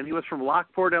 And he was from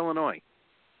Lockport, Illinois.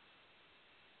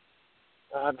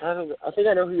 I think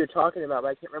I know who you're talking about, but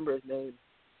I can't remember his name.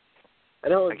 I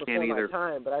know it was before my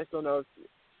time, but I still know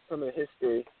some of the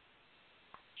history.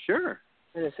 Sure.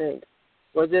 I'm trying to think.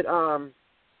 It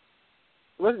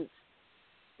wasn't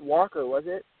Walker, was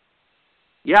it?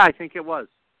 Yeah, I think it was.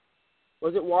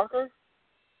 Was it Walker?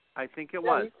 I think it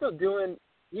was. He's still doing,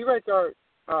 he writes our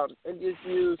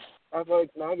NDSU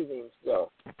athletics magazine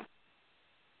still.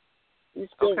 He's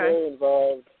still very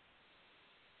involved.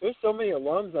 There's so many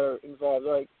alums that are involved.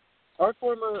 Like, our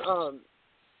former,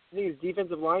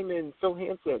 defensive lineman, Phil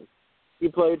Hansen, he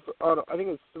played for, I think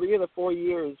it was 3 of the 4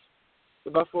 years the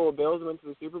Buffalo Bills went to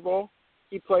the Super Bowl.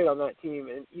 He played on that team,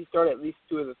 and he started at least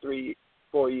 2 of the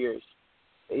 4 years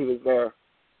that he was there.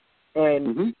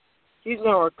 And he's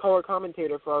now our color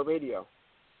commentator for our radio.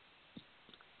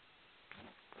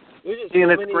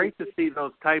 And it's great to see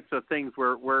those types of things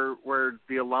where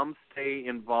the alums stay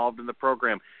involved in the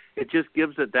program. It just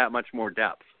gives it that much more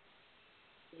depth.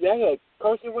 Yeah,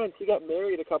 Carson Wentz, he got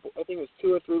married I think it was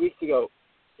 2 or 3 weeks ago.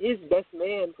 His best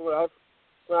man, from what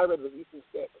I read, was Easton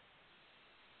Stick.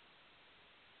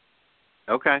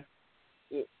 Okay.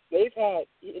 They've had,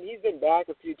 and he's been back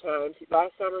a few times.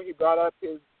 Last summer, he brought up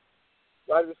his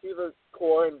wide receiver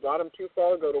core and brought him to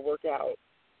Fargo to work out.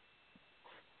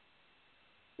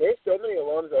 There's so many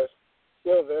alums that are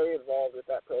still very involved with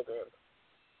that program.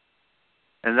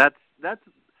 And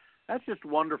that's just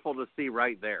wonderful to see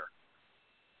right there.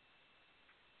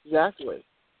 Exactly.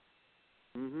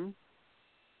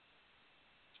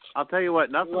 I'll tell you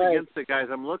what, nothing against it, guys.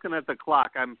 I'm looking at the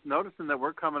clock. I'm noticing that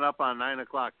we're coming up on 9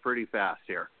 o'clock pretty fast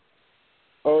here.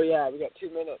 Oh, yeah, we got 2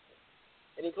 minutes.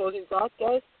 Any closing thoughts,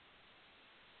 guys?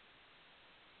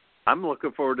 I'm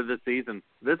looking forward to this season.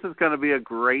 This is going to be a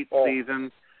great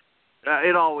season.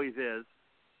 It always is.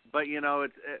 But,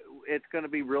 it's going to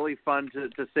be really fun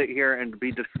to sit here and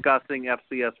be discussing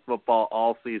FCS football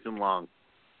all season long.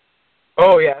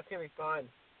 Oh, yeah, it's going to be fun.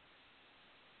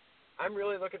 I'm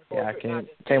really looking forward to it.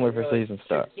 I can't wait for season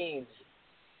start. I think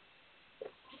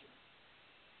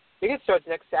it starts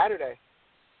next Saturday.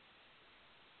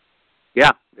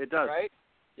 Yeah, it does. Right?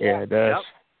 Yeah, it does.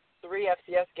 Yep. 3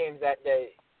 FCS games that day.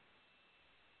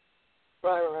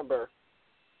 Well, I remember.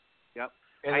 Yep.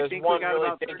 And I think we got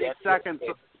about 30 seconds.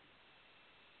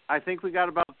 I think we got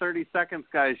about 30 seconds,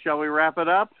 guys. Shall we wrap it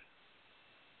up?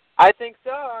 I think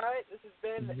so. All right. This has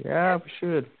been... Yeah, we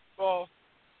should. Well,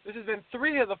 this has been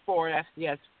 3 of the 4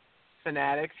 FCS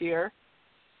Fanatics here.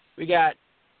 We got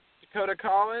Dakota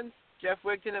Collins, Jeff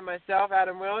Wigton, and myself,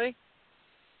 Adam Willey.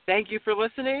 Thank you for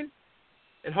listening.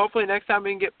 And hopefully next time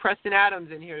we can get Preston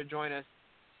Adams in here to join us.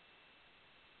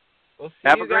 We'll see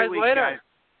Have you a great guys week, later. guys.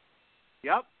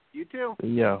 Yep, you too.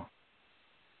 Yo.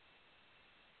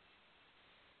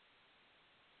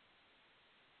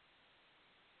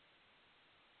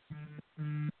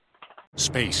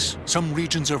 Space. Some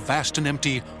regions are vast and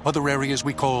empty, other areas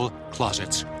we call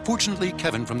closets. Fortunately,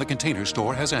 Kevin from the Container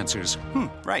Store has answers.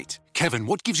 Right. Kevin,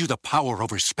 what gives you the power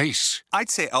over space? I'd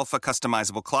say Elfa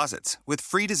customizable closets. With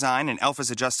free design and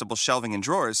Elfa's adjustable shelving and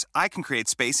drawers, I can create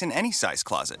space in any size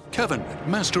closet. Kevin,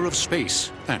 master of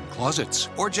space and closets.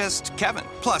 Or just Kevin.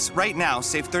 Plus, right now,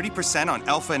 save 30% on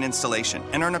Elfa and installation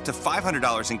and earn up to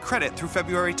 $500 in credit through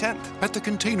February 10th. At the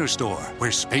Container Store,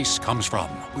 where space comes from.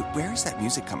 Where is that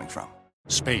music coming from?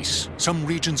 Space. Some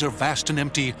regions are vast and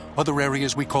empty, other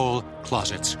areas we call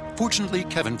closets. Fortunately,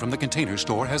 Kevin from the Container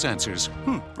Store has answers.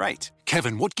 Right.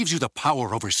 Kevin, what gives you the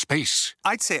power over space?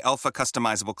 I'd say Elfa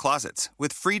customizable closets.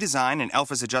 With free design and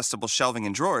Elfa's adjustable shelving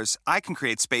and drawers, I can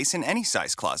create space in any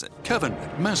size closet. Kevin,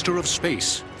 master of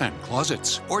space and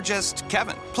closets. Or just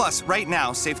Kevin. Plus, right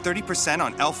now, save 30%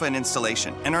 on Elfa and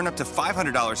installation and earn up to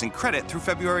 $500 in credit through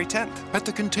February 10th. At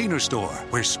the Container Store,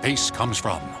 where space comes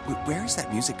from. Where is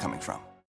that music coming from?